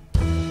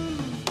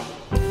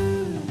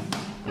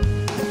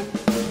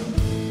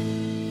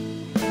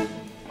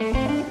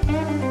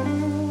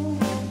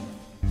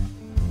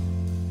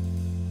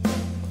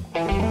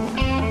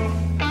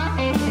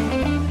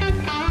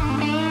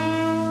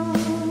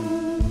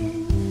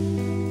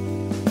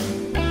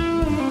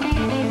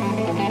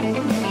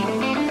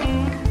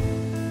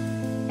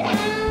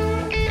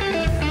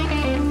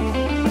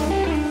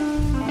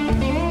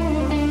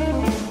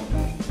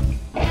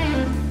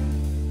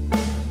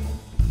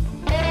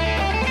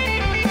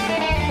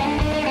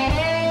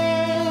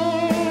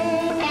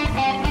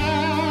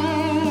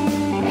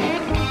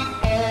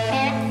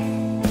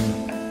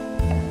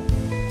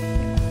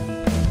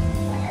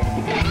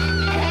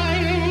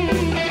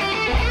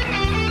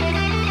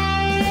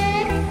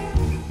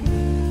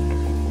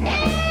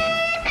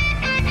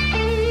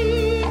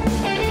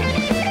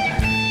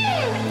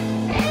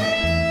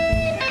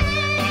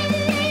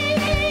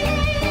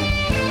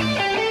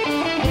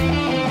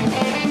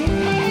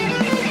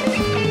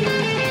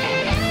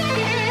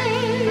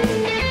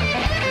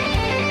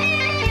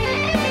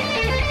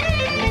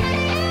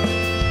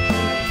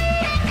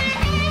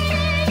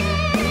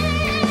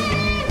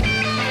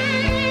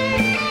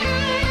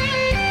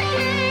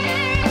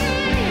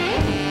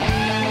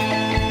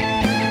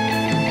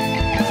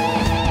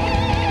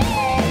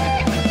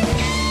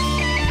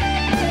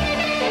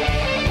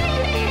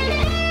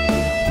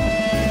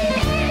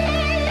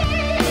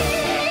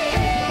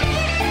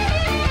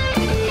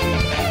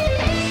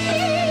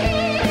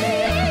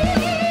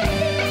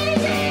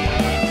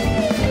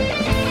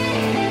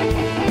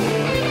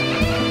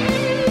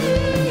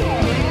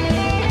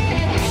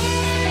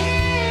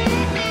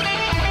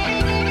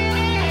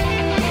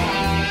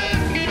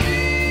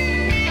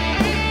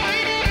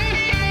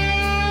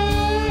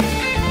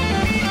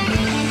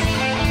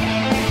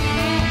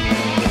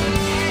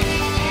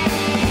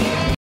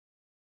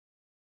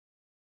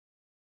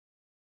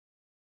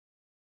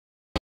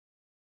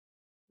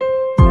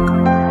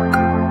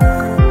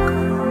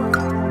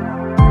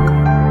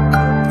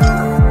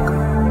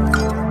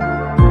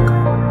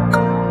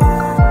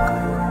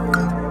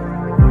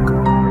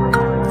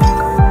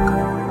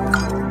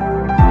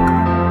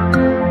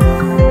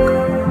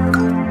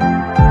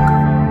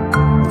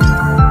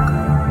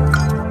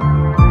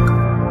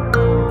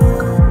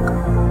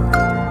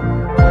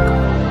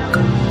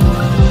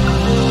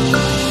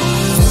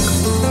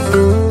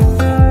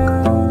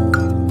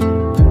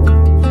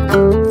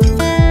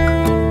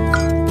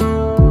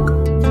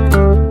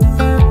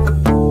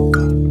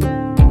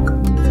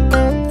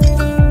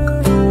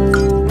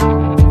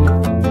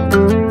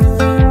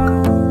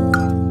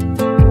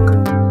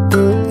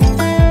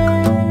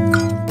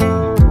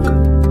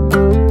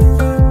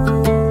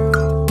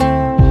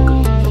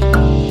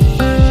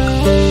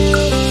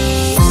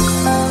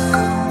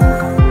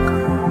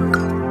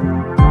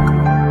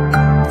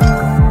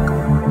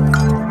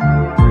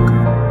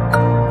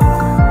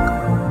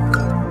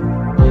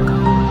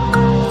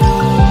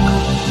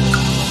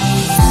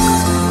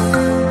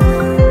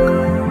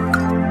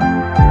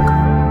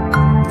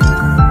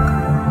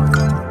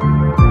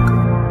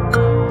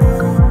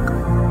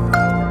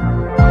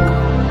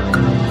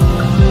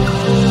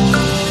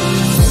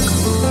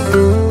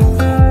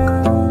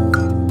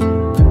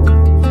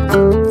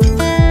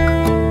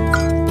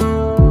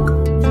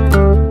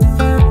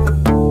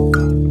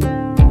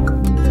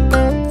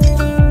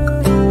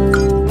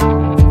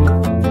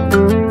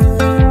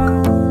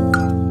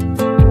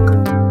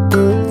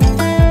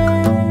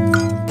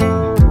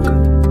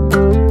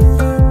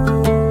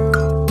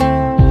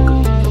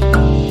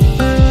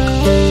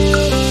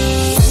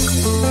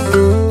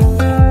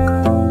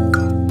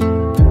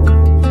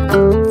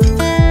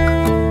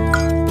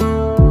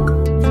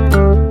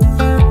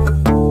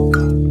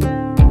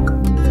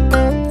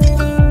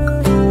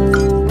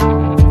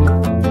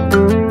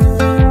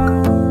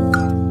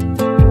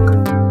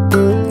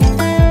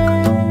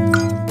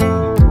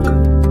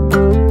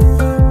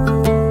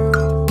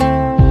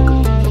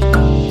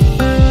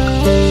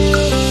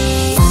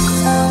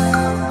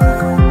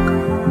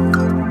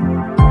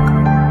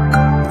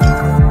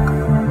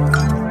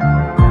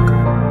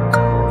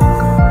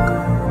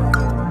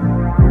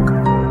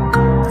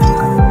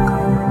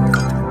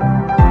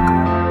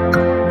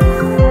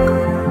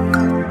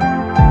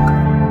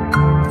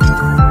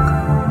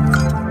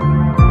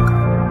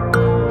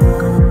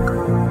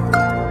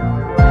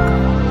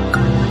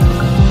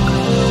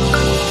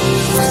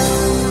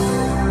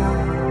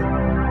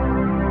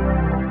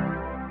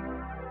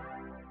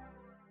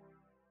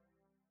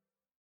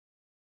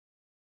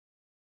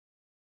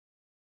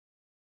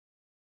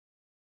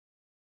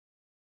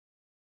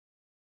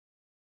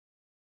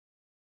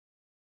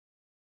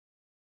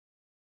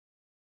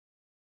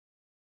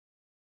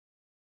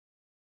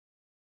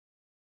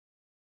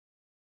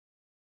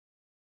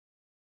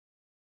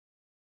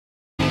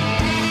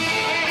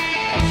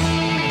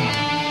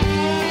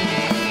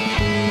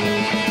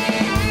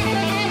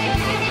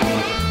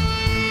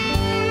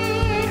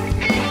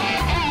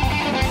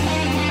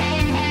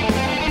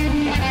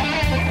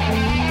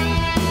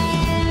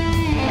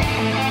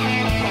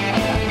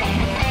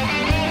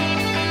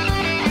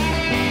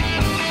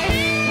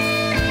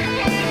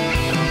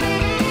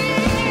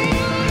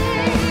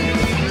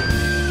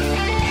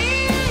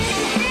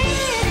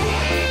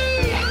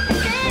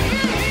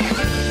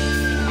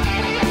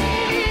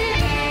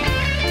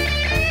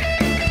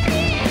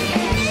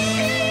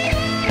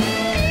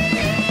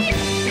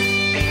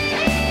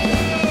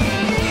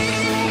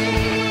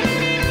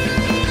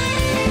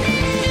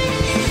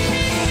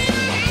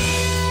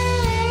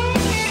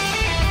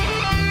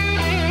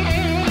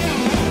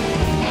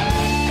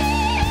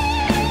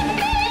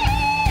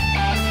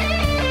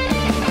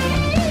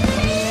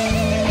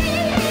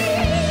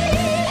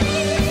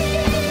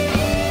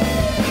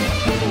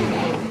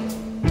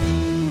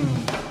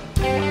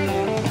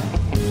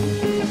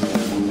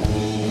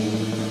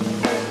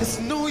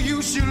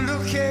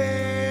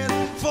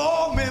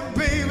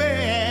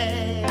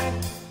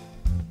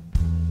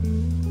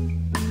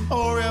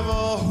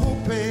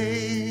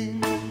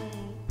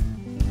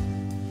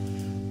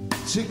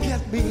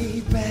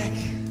 back.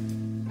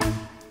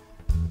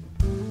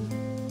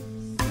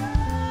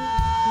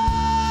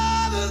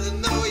 There's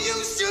no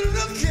use you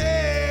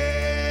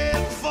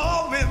looking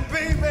for me,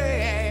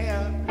 baby.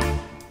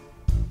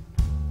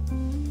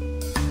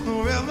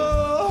 Ever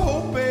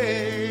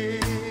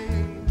hoping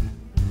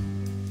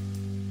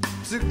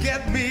to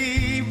get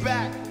me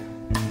back.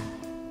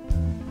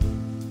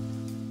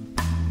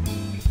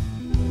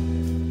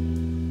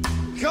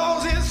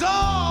 Cause it's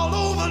all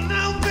over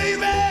now,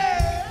 baby.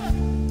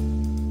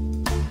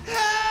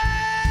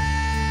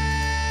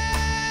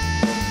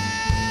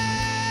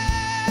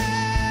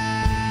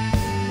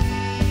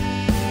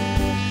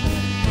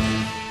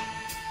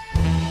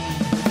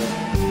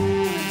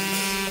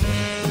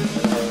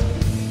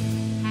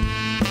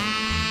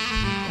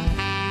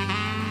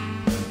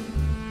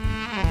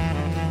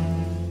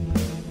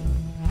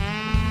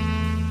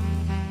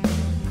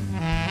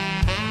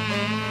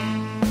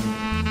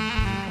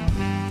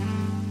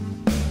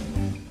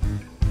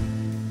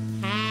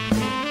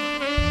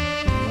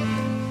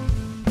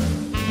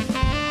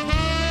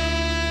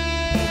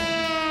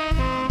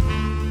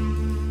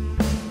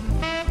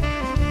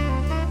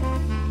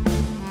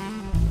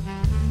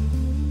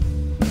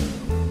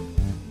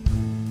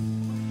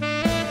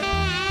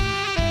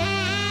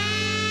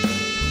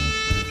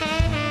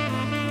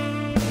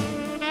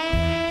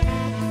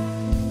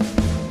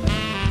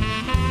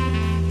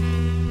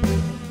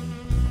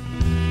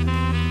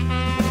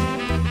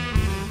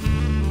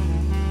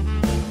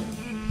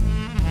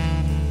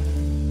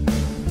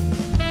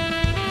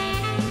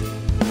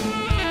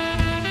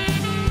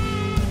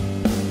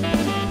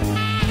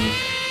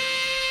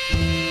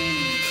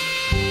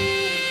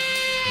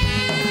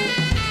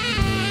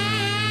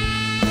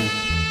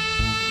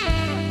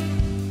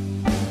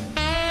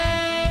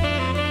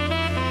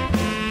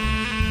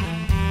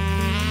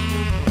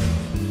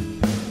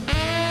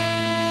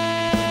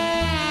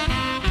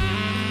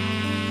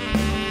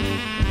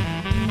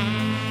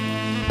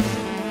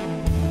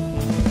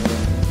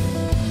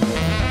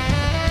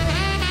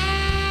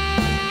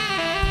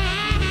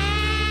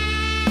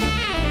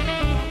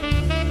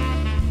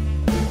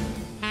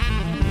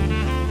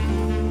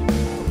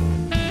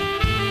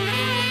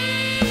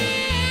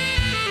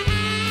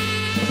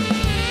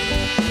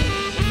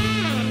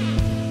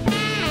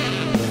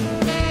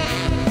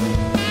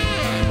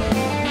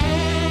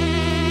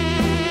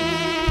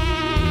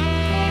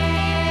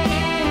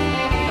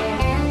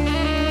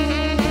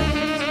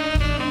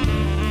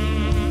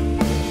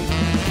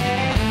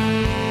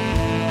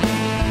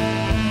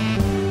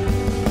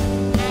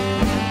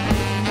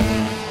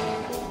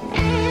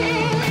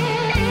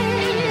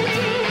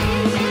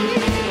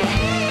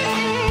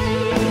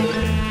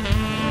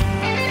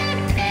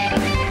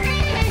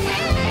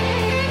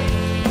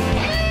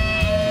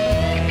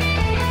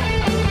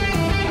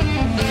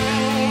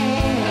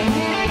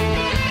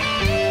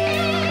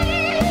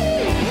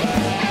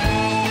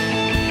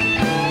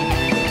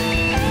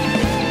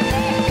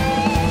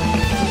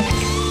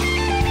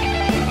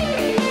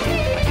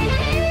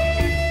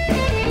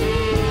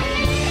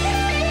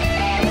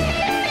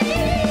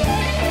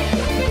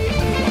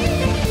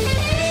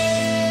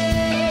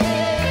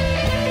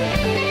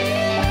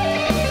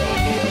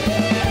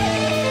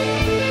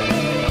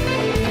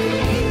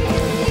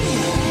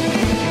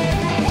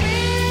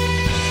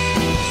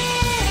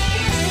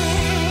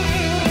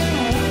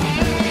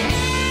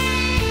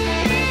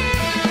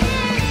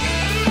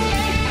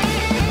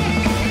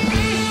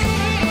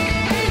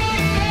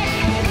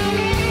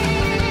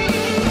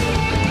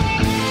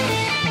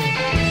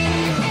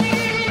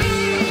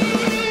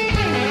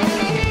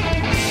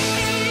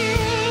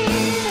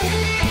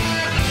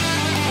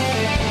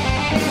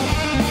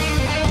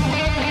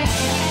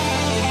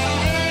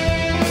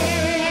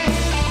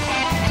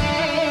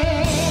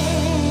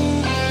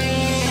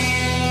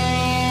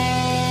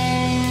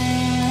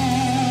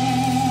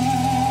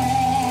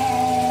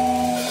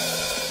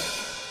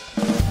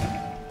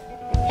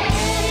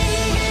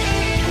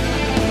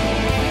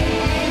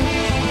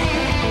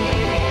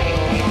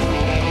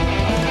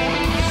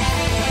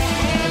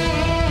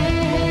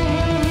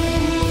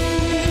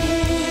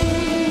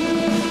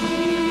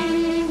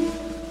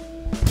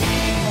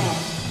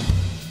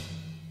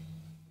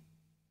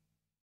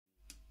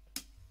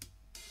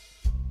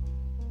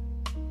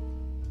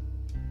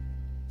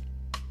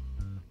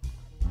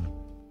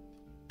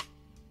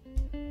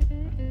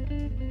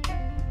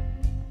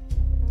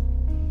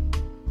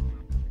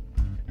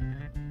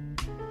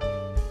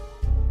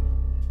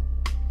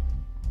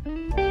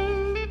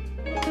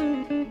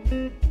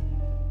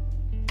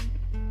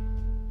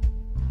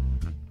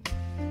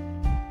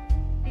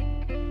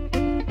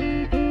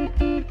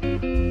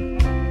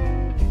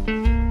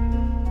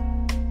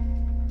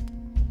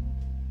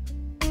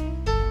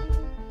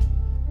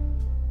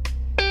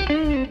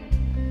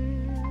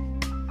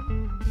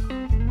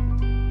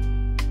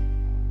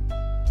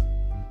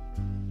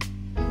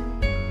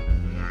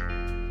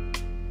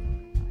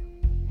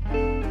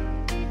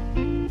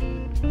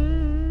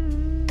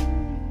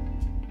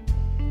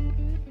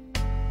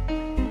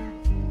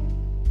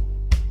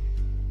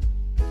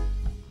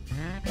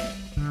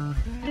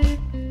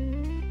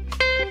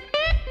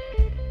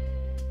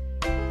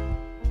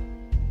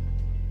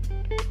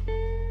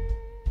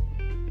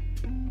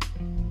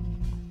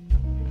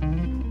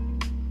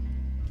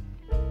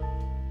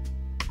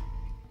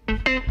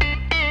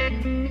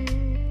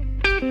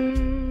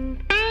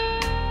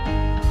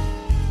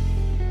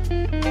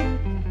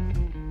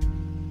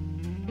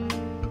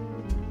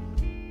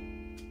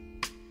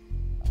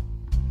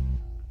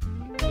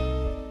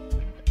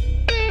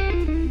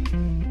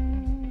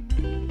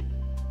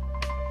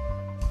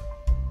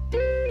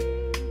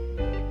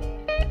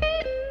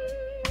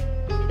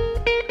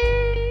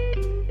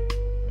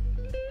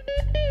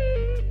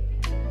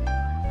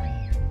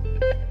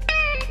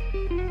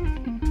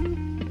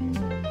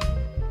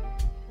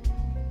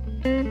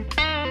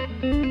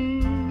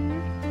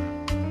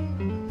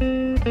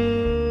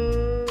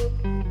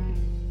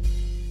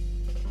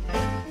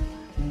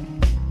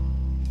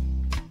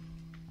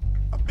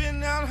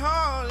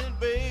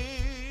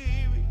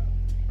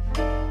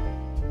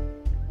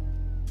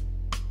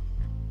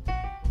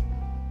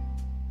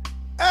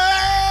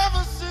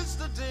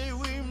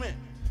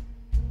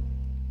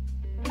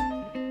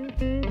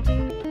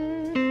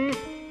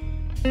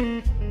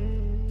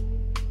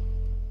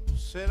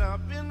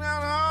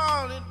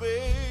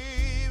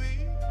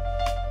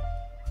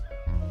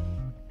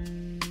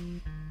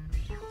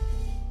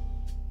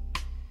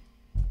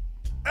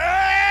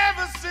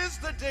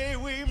 since the day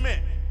we met.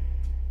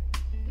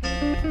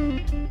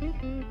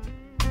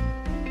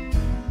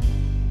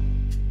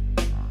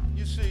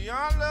 You see,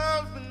 our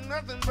love's been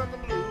nothing but the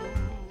blues.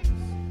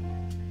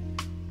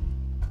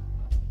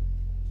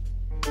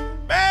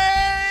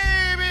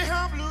 Baby,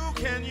 how blue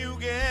can you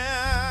get?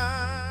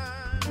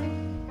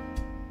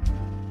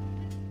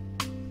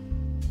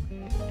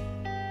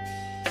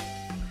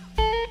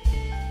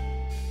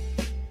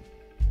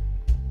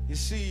 You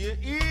see, you're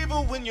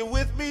evil when you're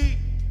with me.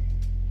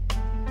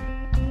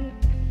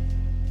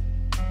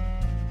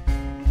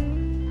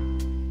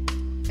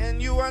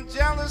 And you are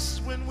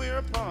jealous when we're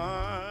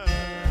apart.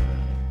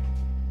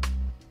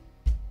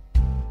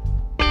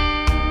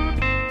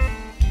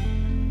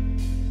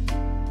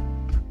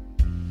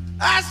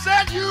 I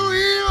said you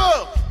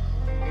evil.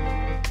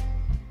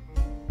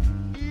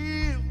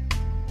 Evil.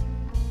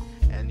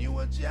 And you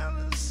are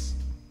jealous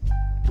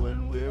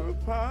when we're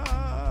apart.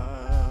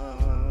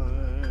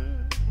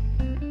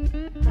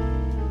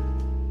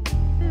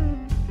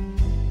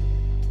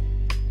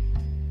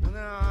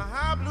 Now,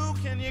 how blue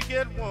can you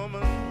get,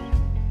 woman?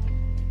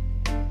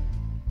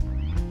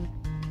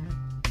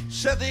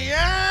 Said the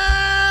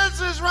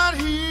answer's right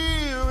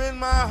here in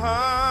my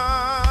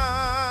heart.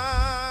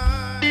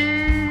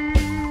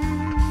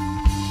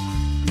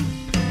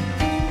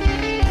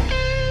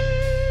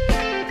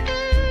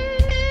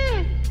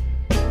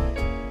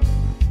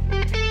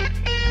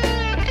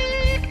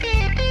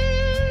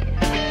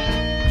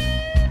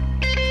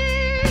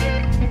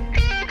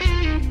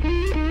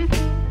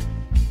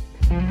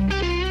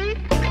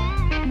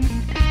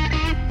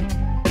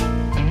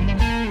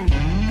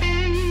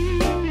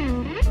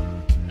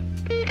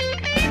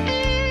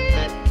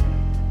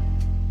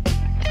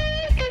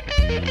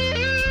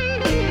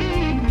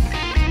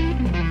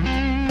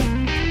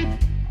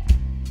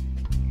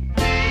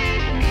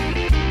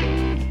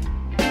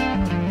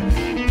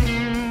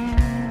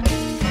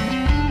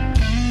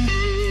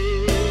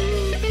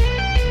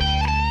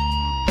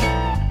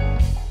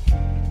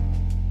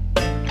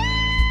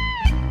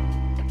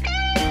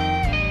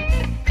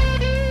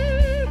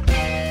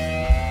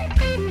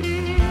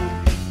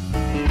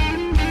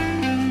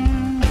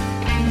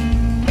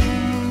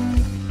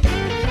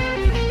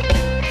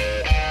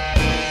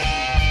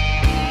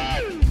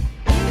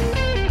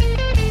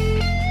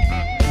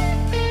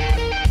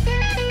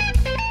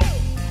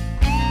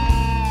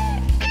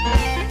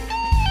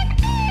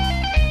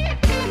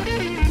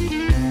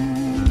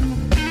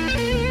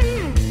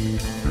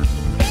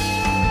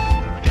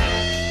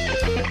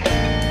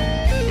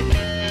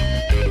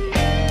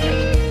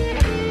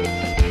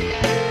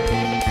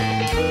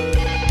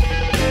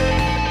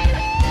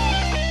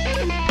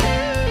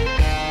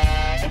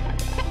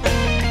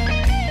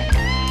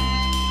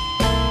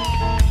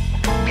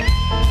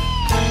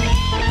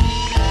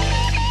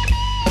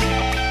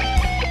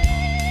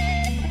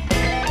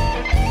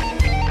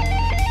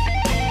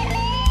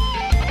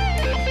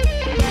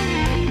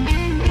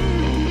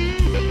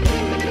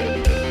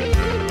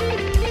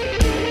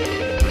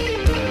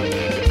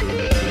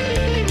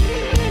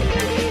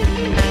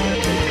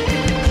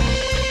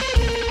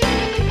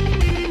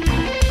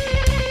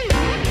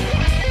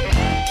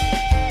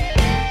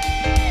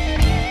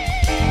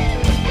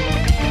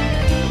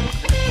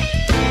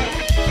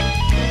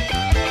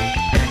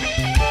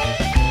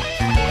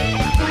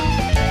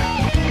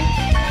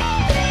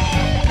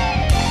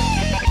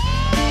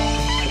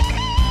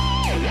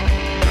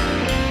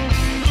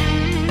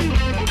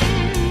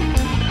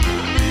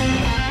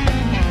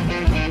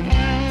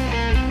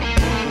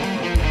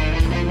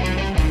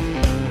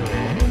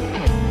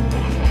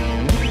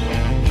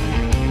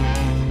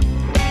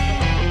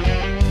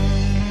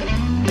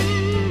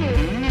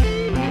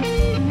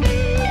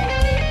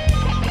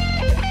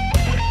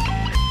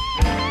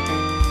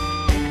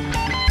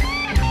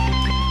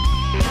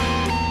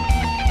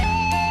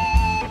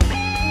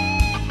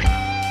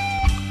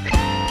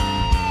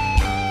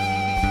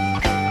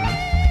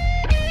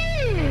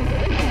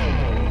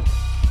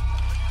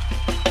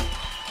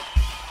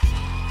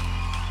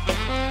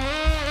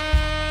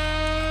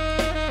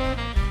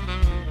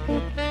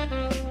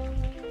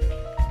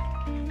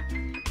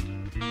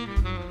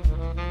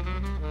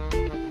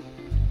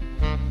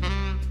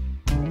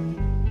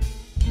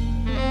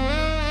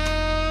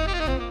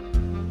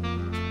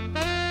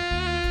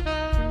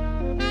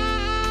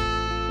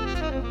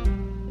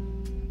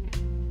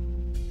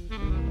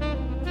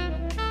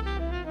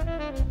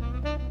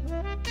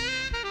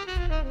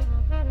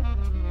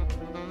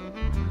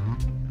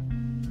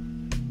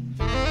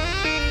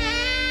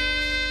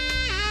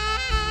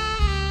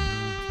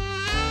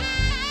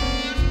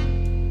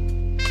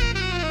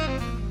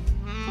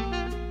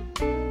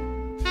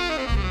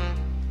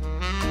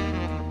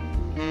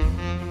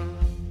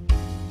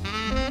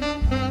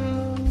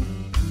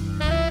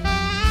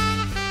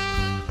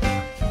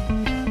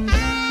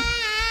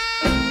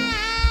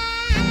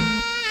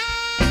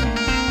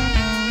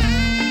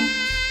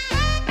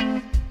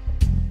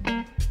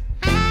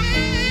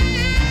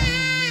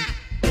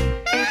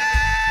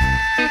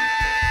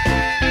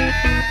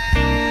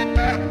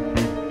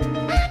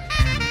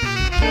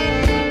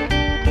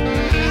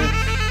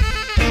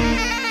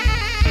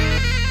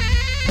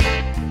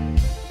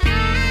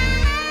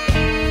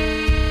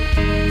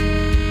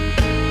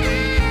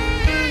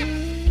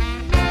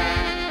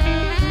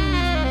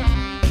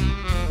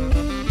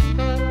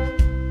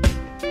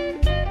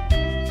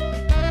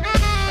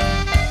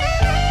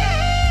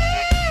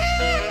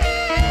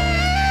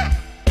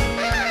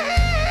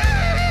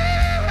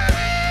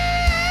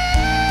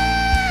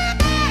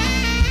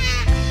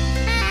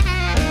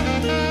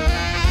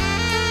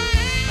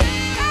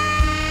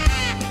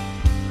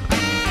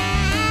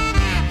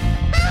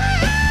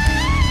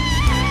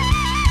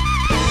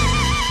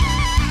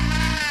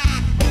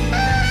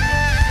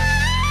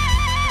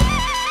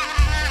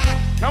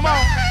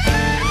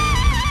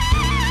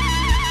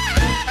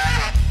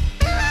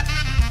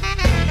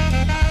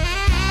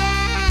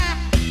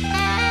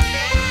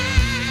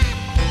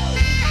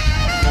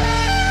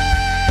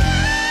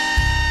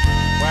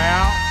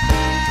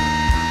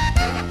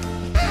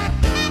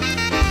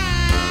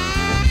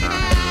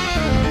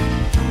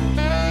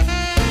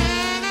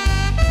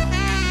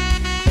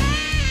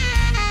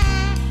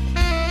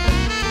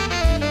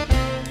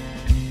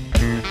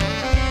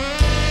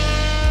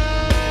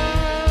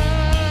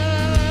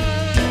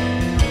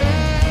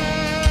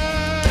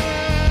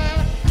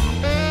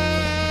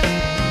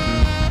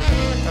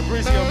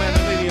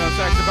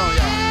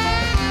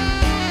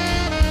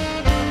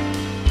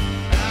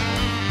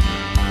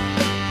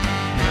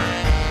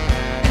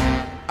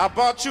 I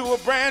bought you a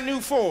brand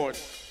new Ford.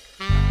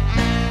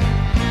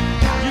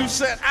 You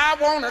said, I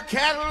want a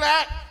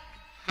Cadillac.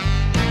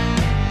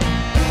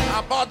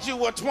 I bought you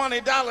a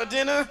 $20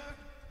 dinner.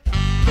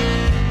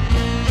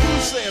 You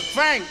said,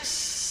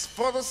 thanks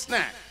for the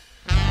snack.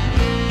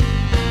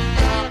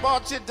 I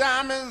bought you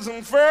diamonds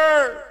and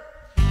fur.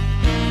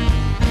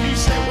 You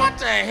said, what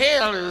the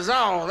hell is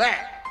all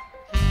that?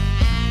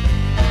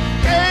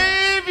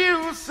 Gave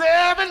you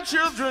 7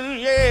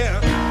 children,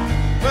 yeah,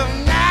 but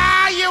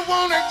now you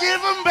wanna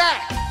give them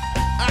back.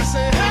 I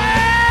said,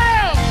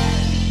 hell,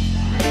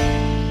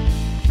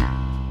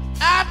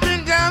 I've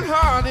been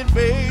downhearted,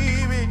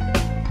 baby,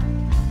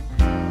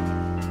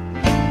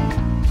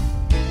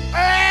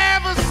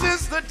 ever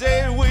since the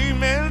day we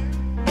met.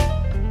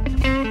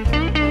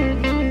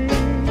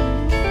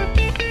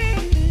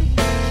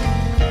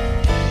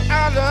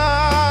 Our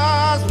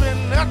love's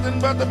been nothing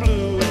but the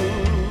blues.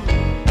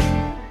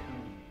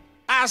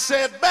 I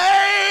said,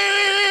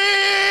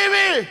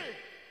 baby,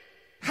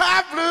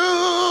 how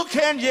blue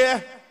can you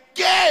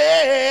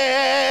get?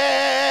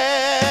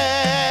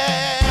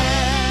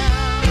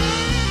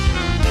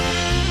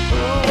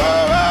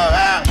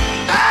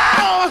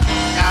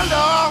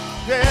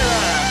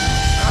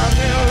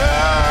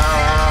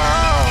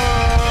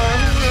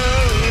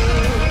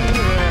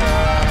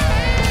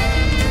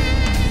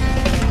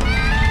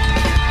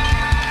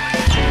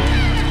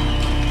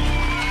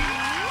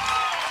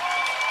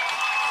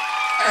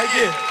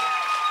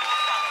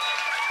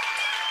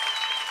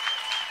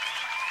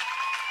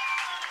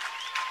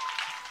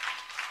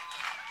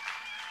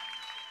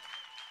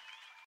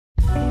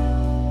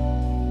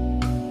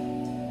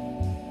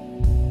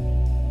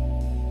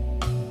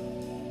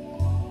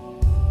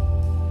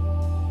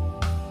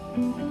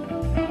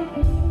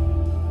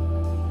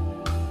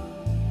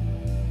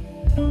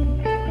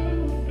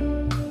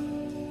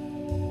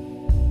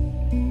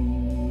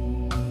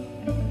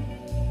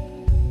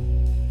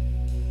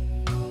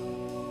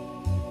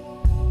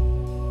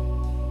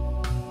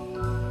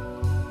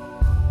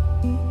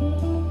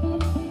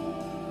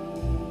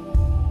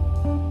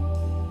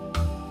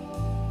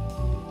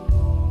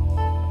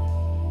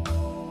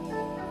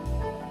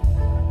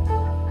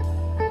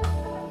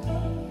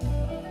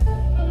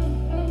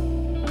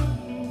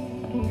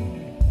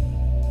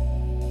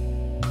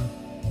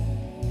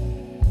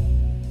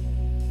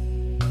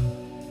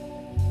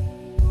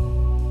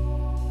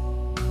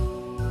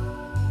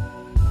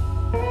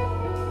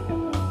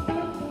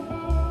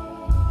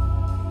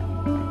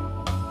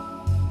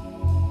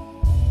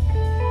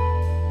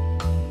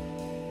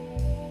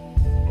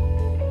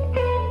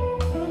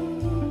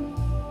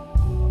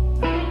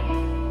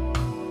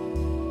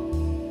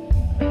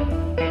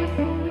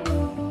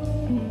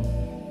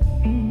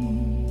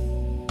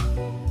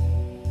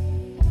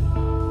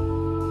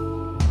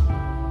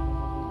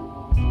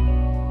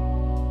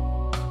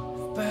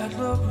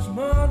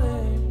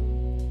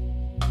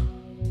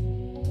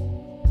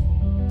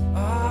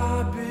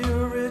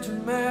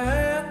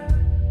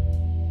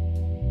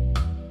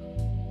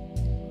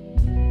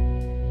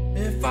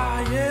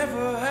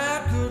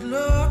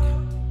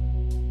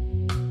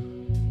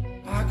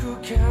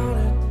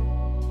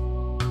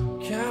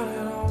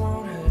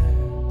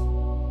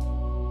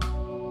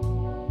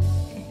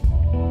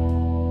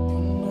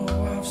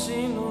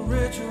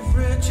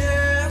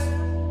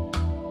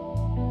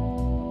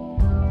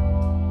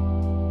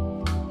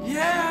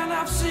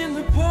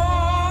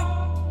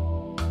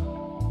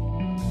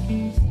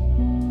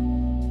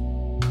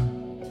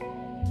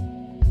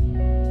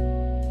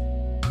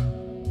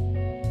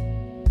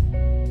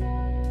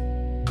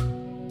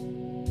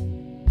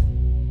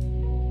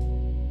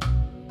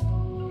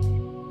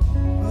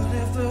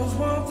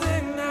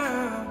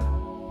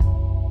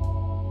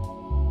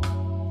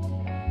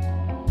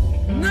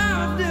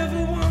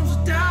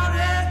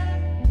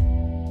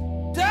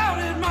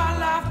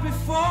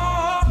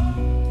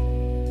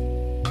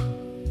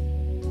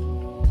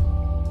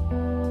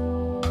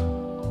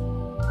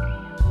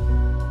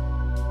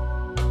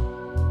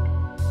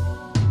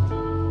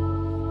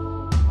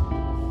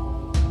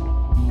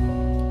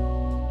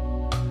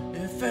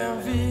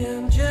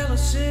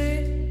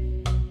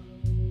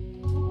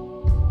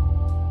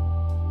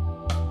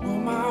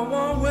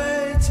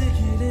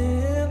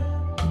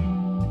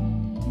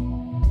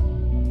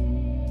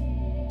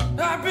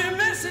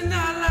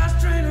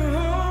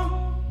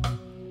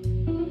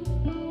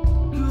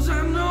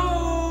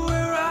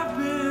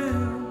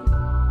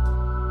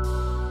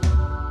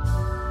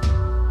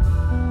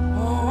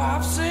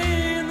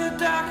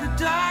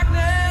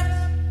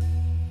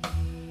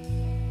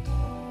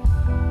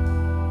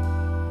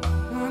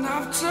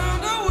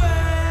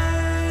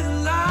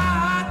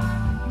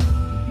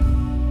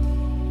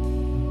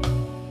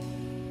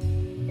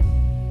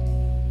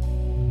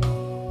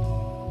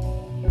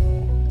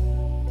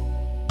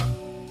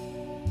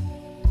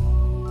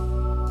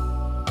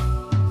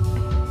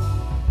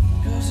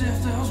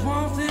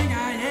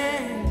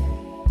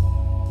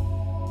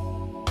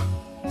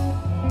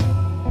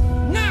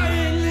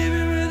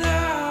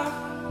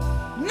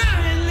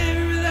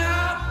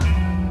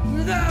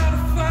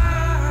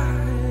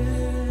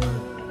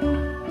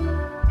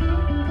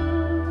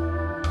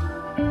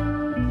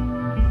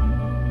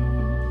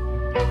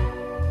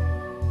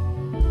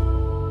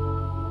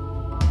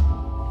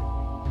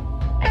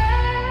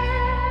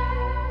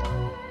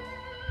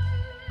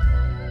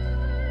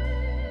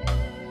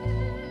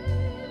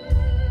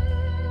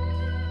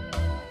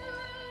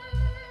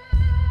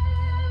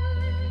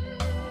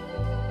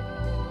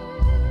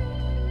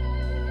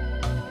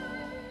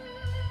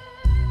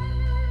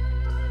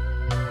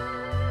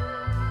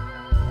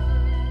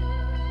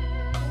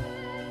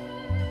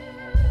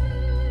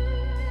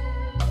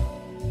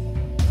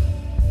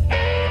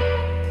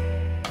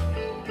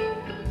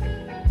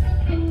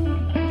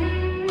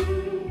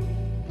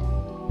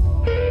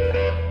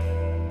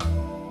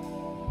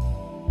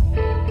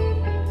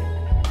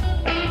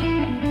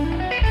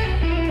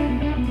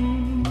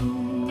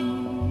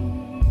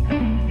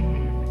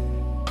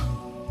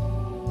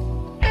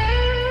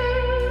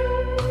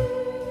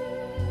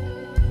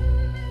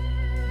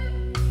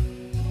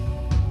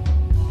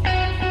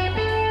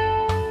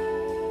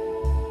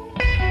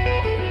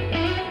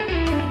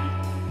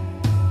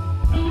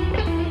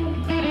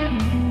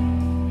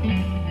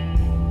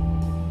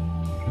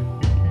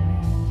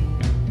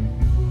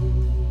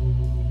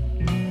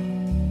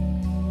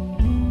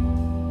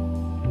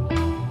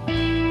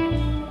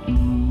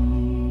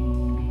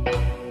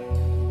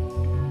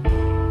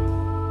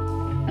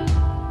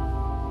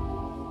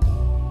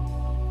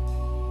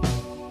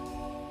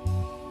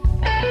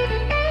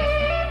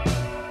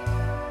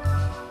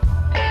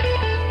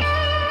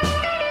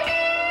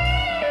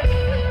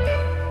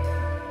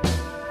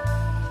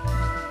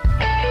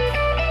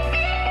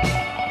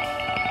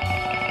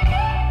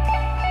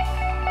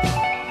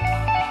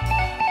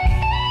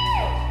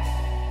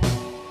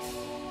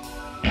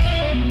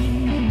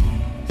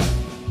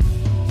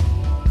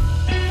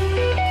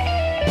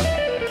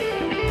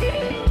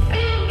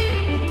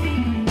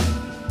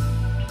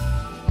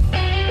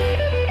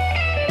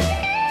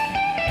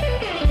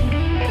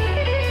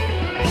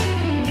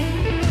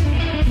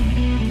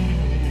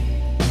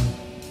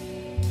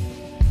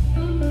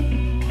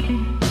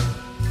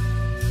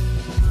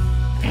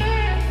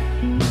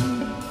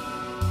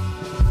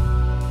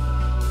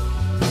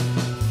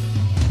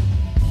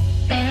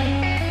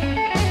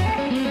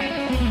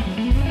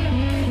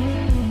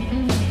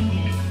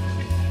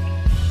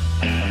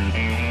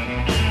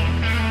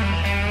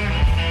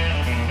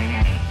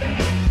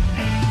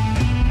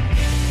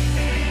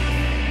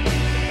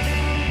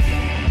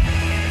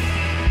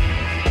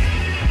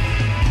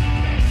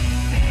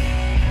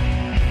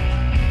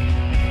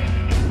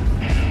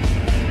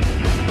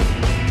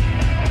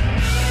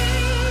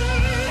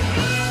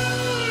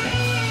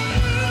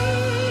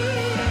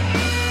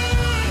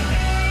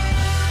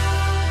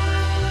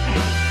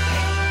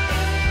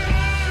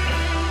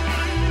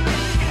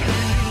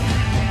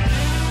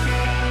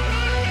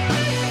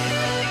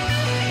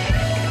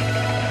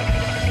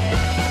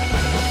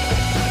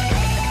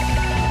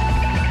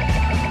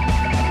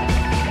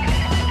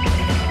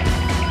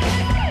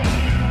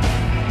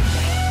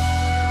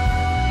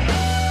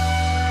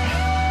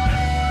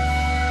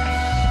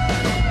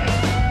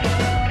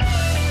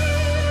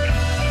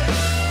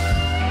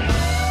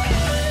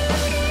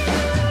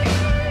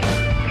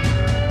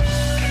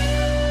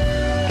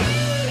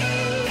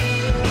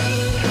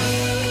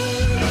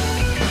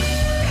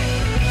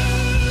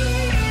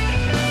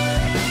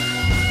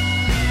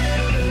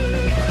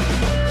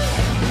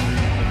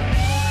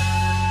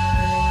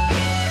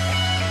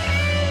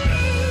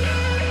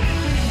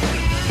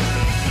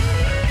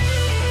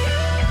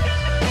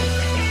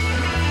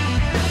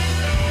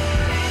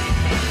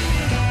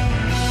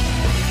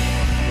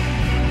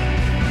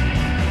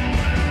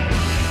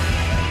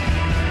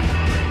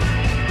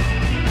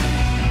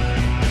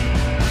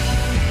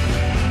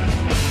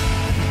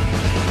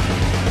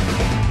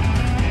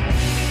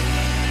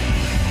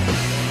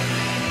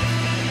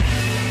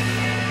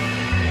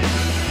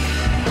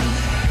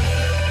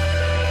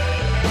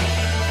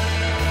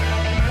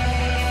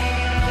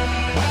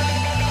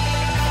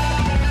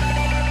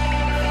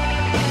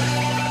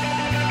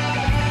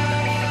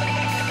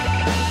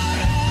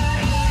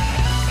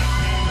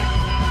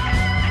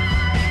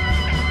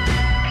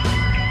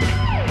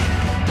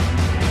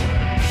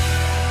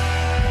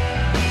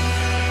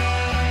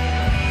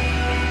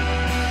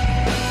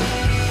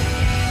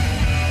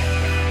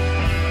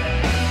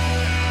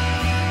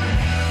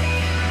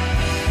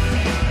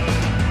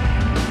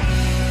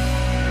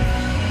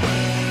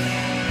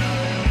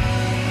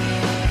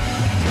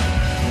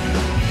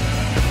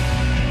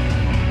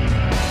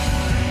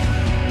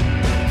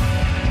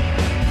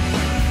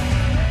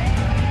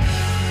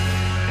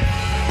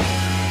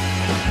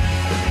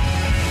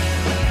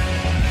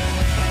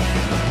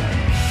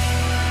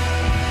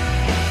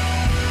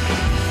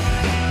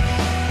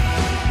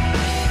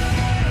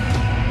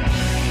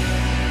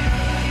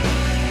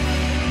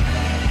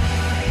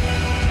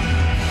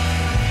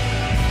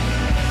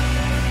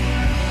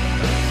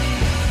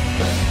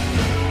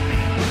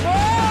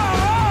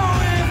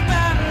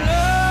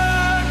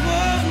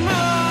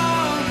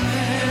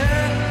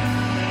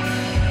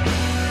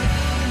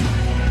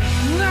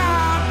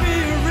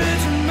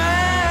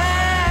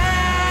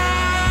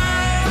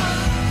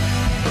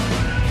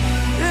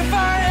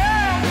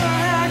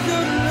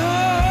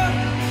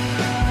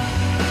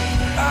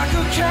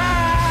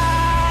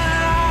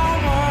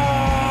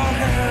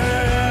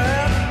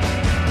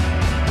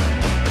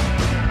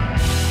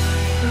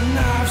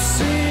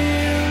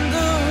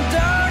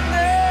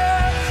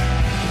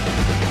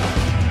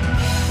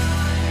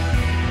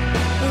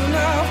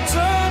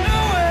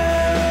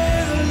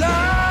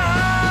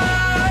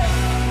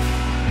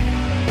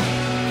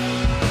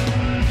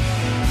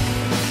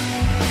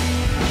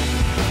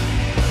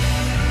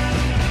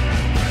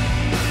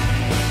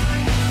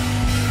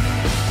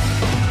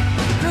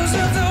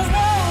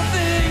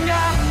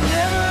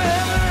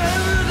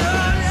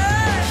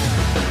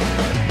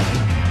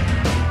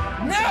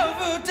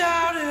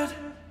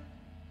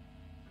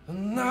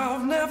 And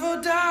I've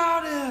never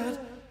doubted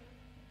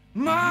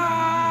my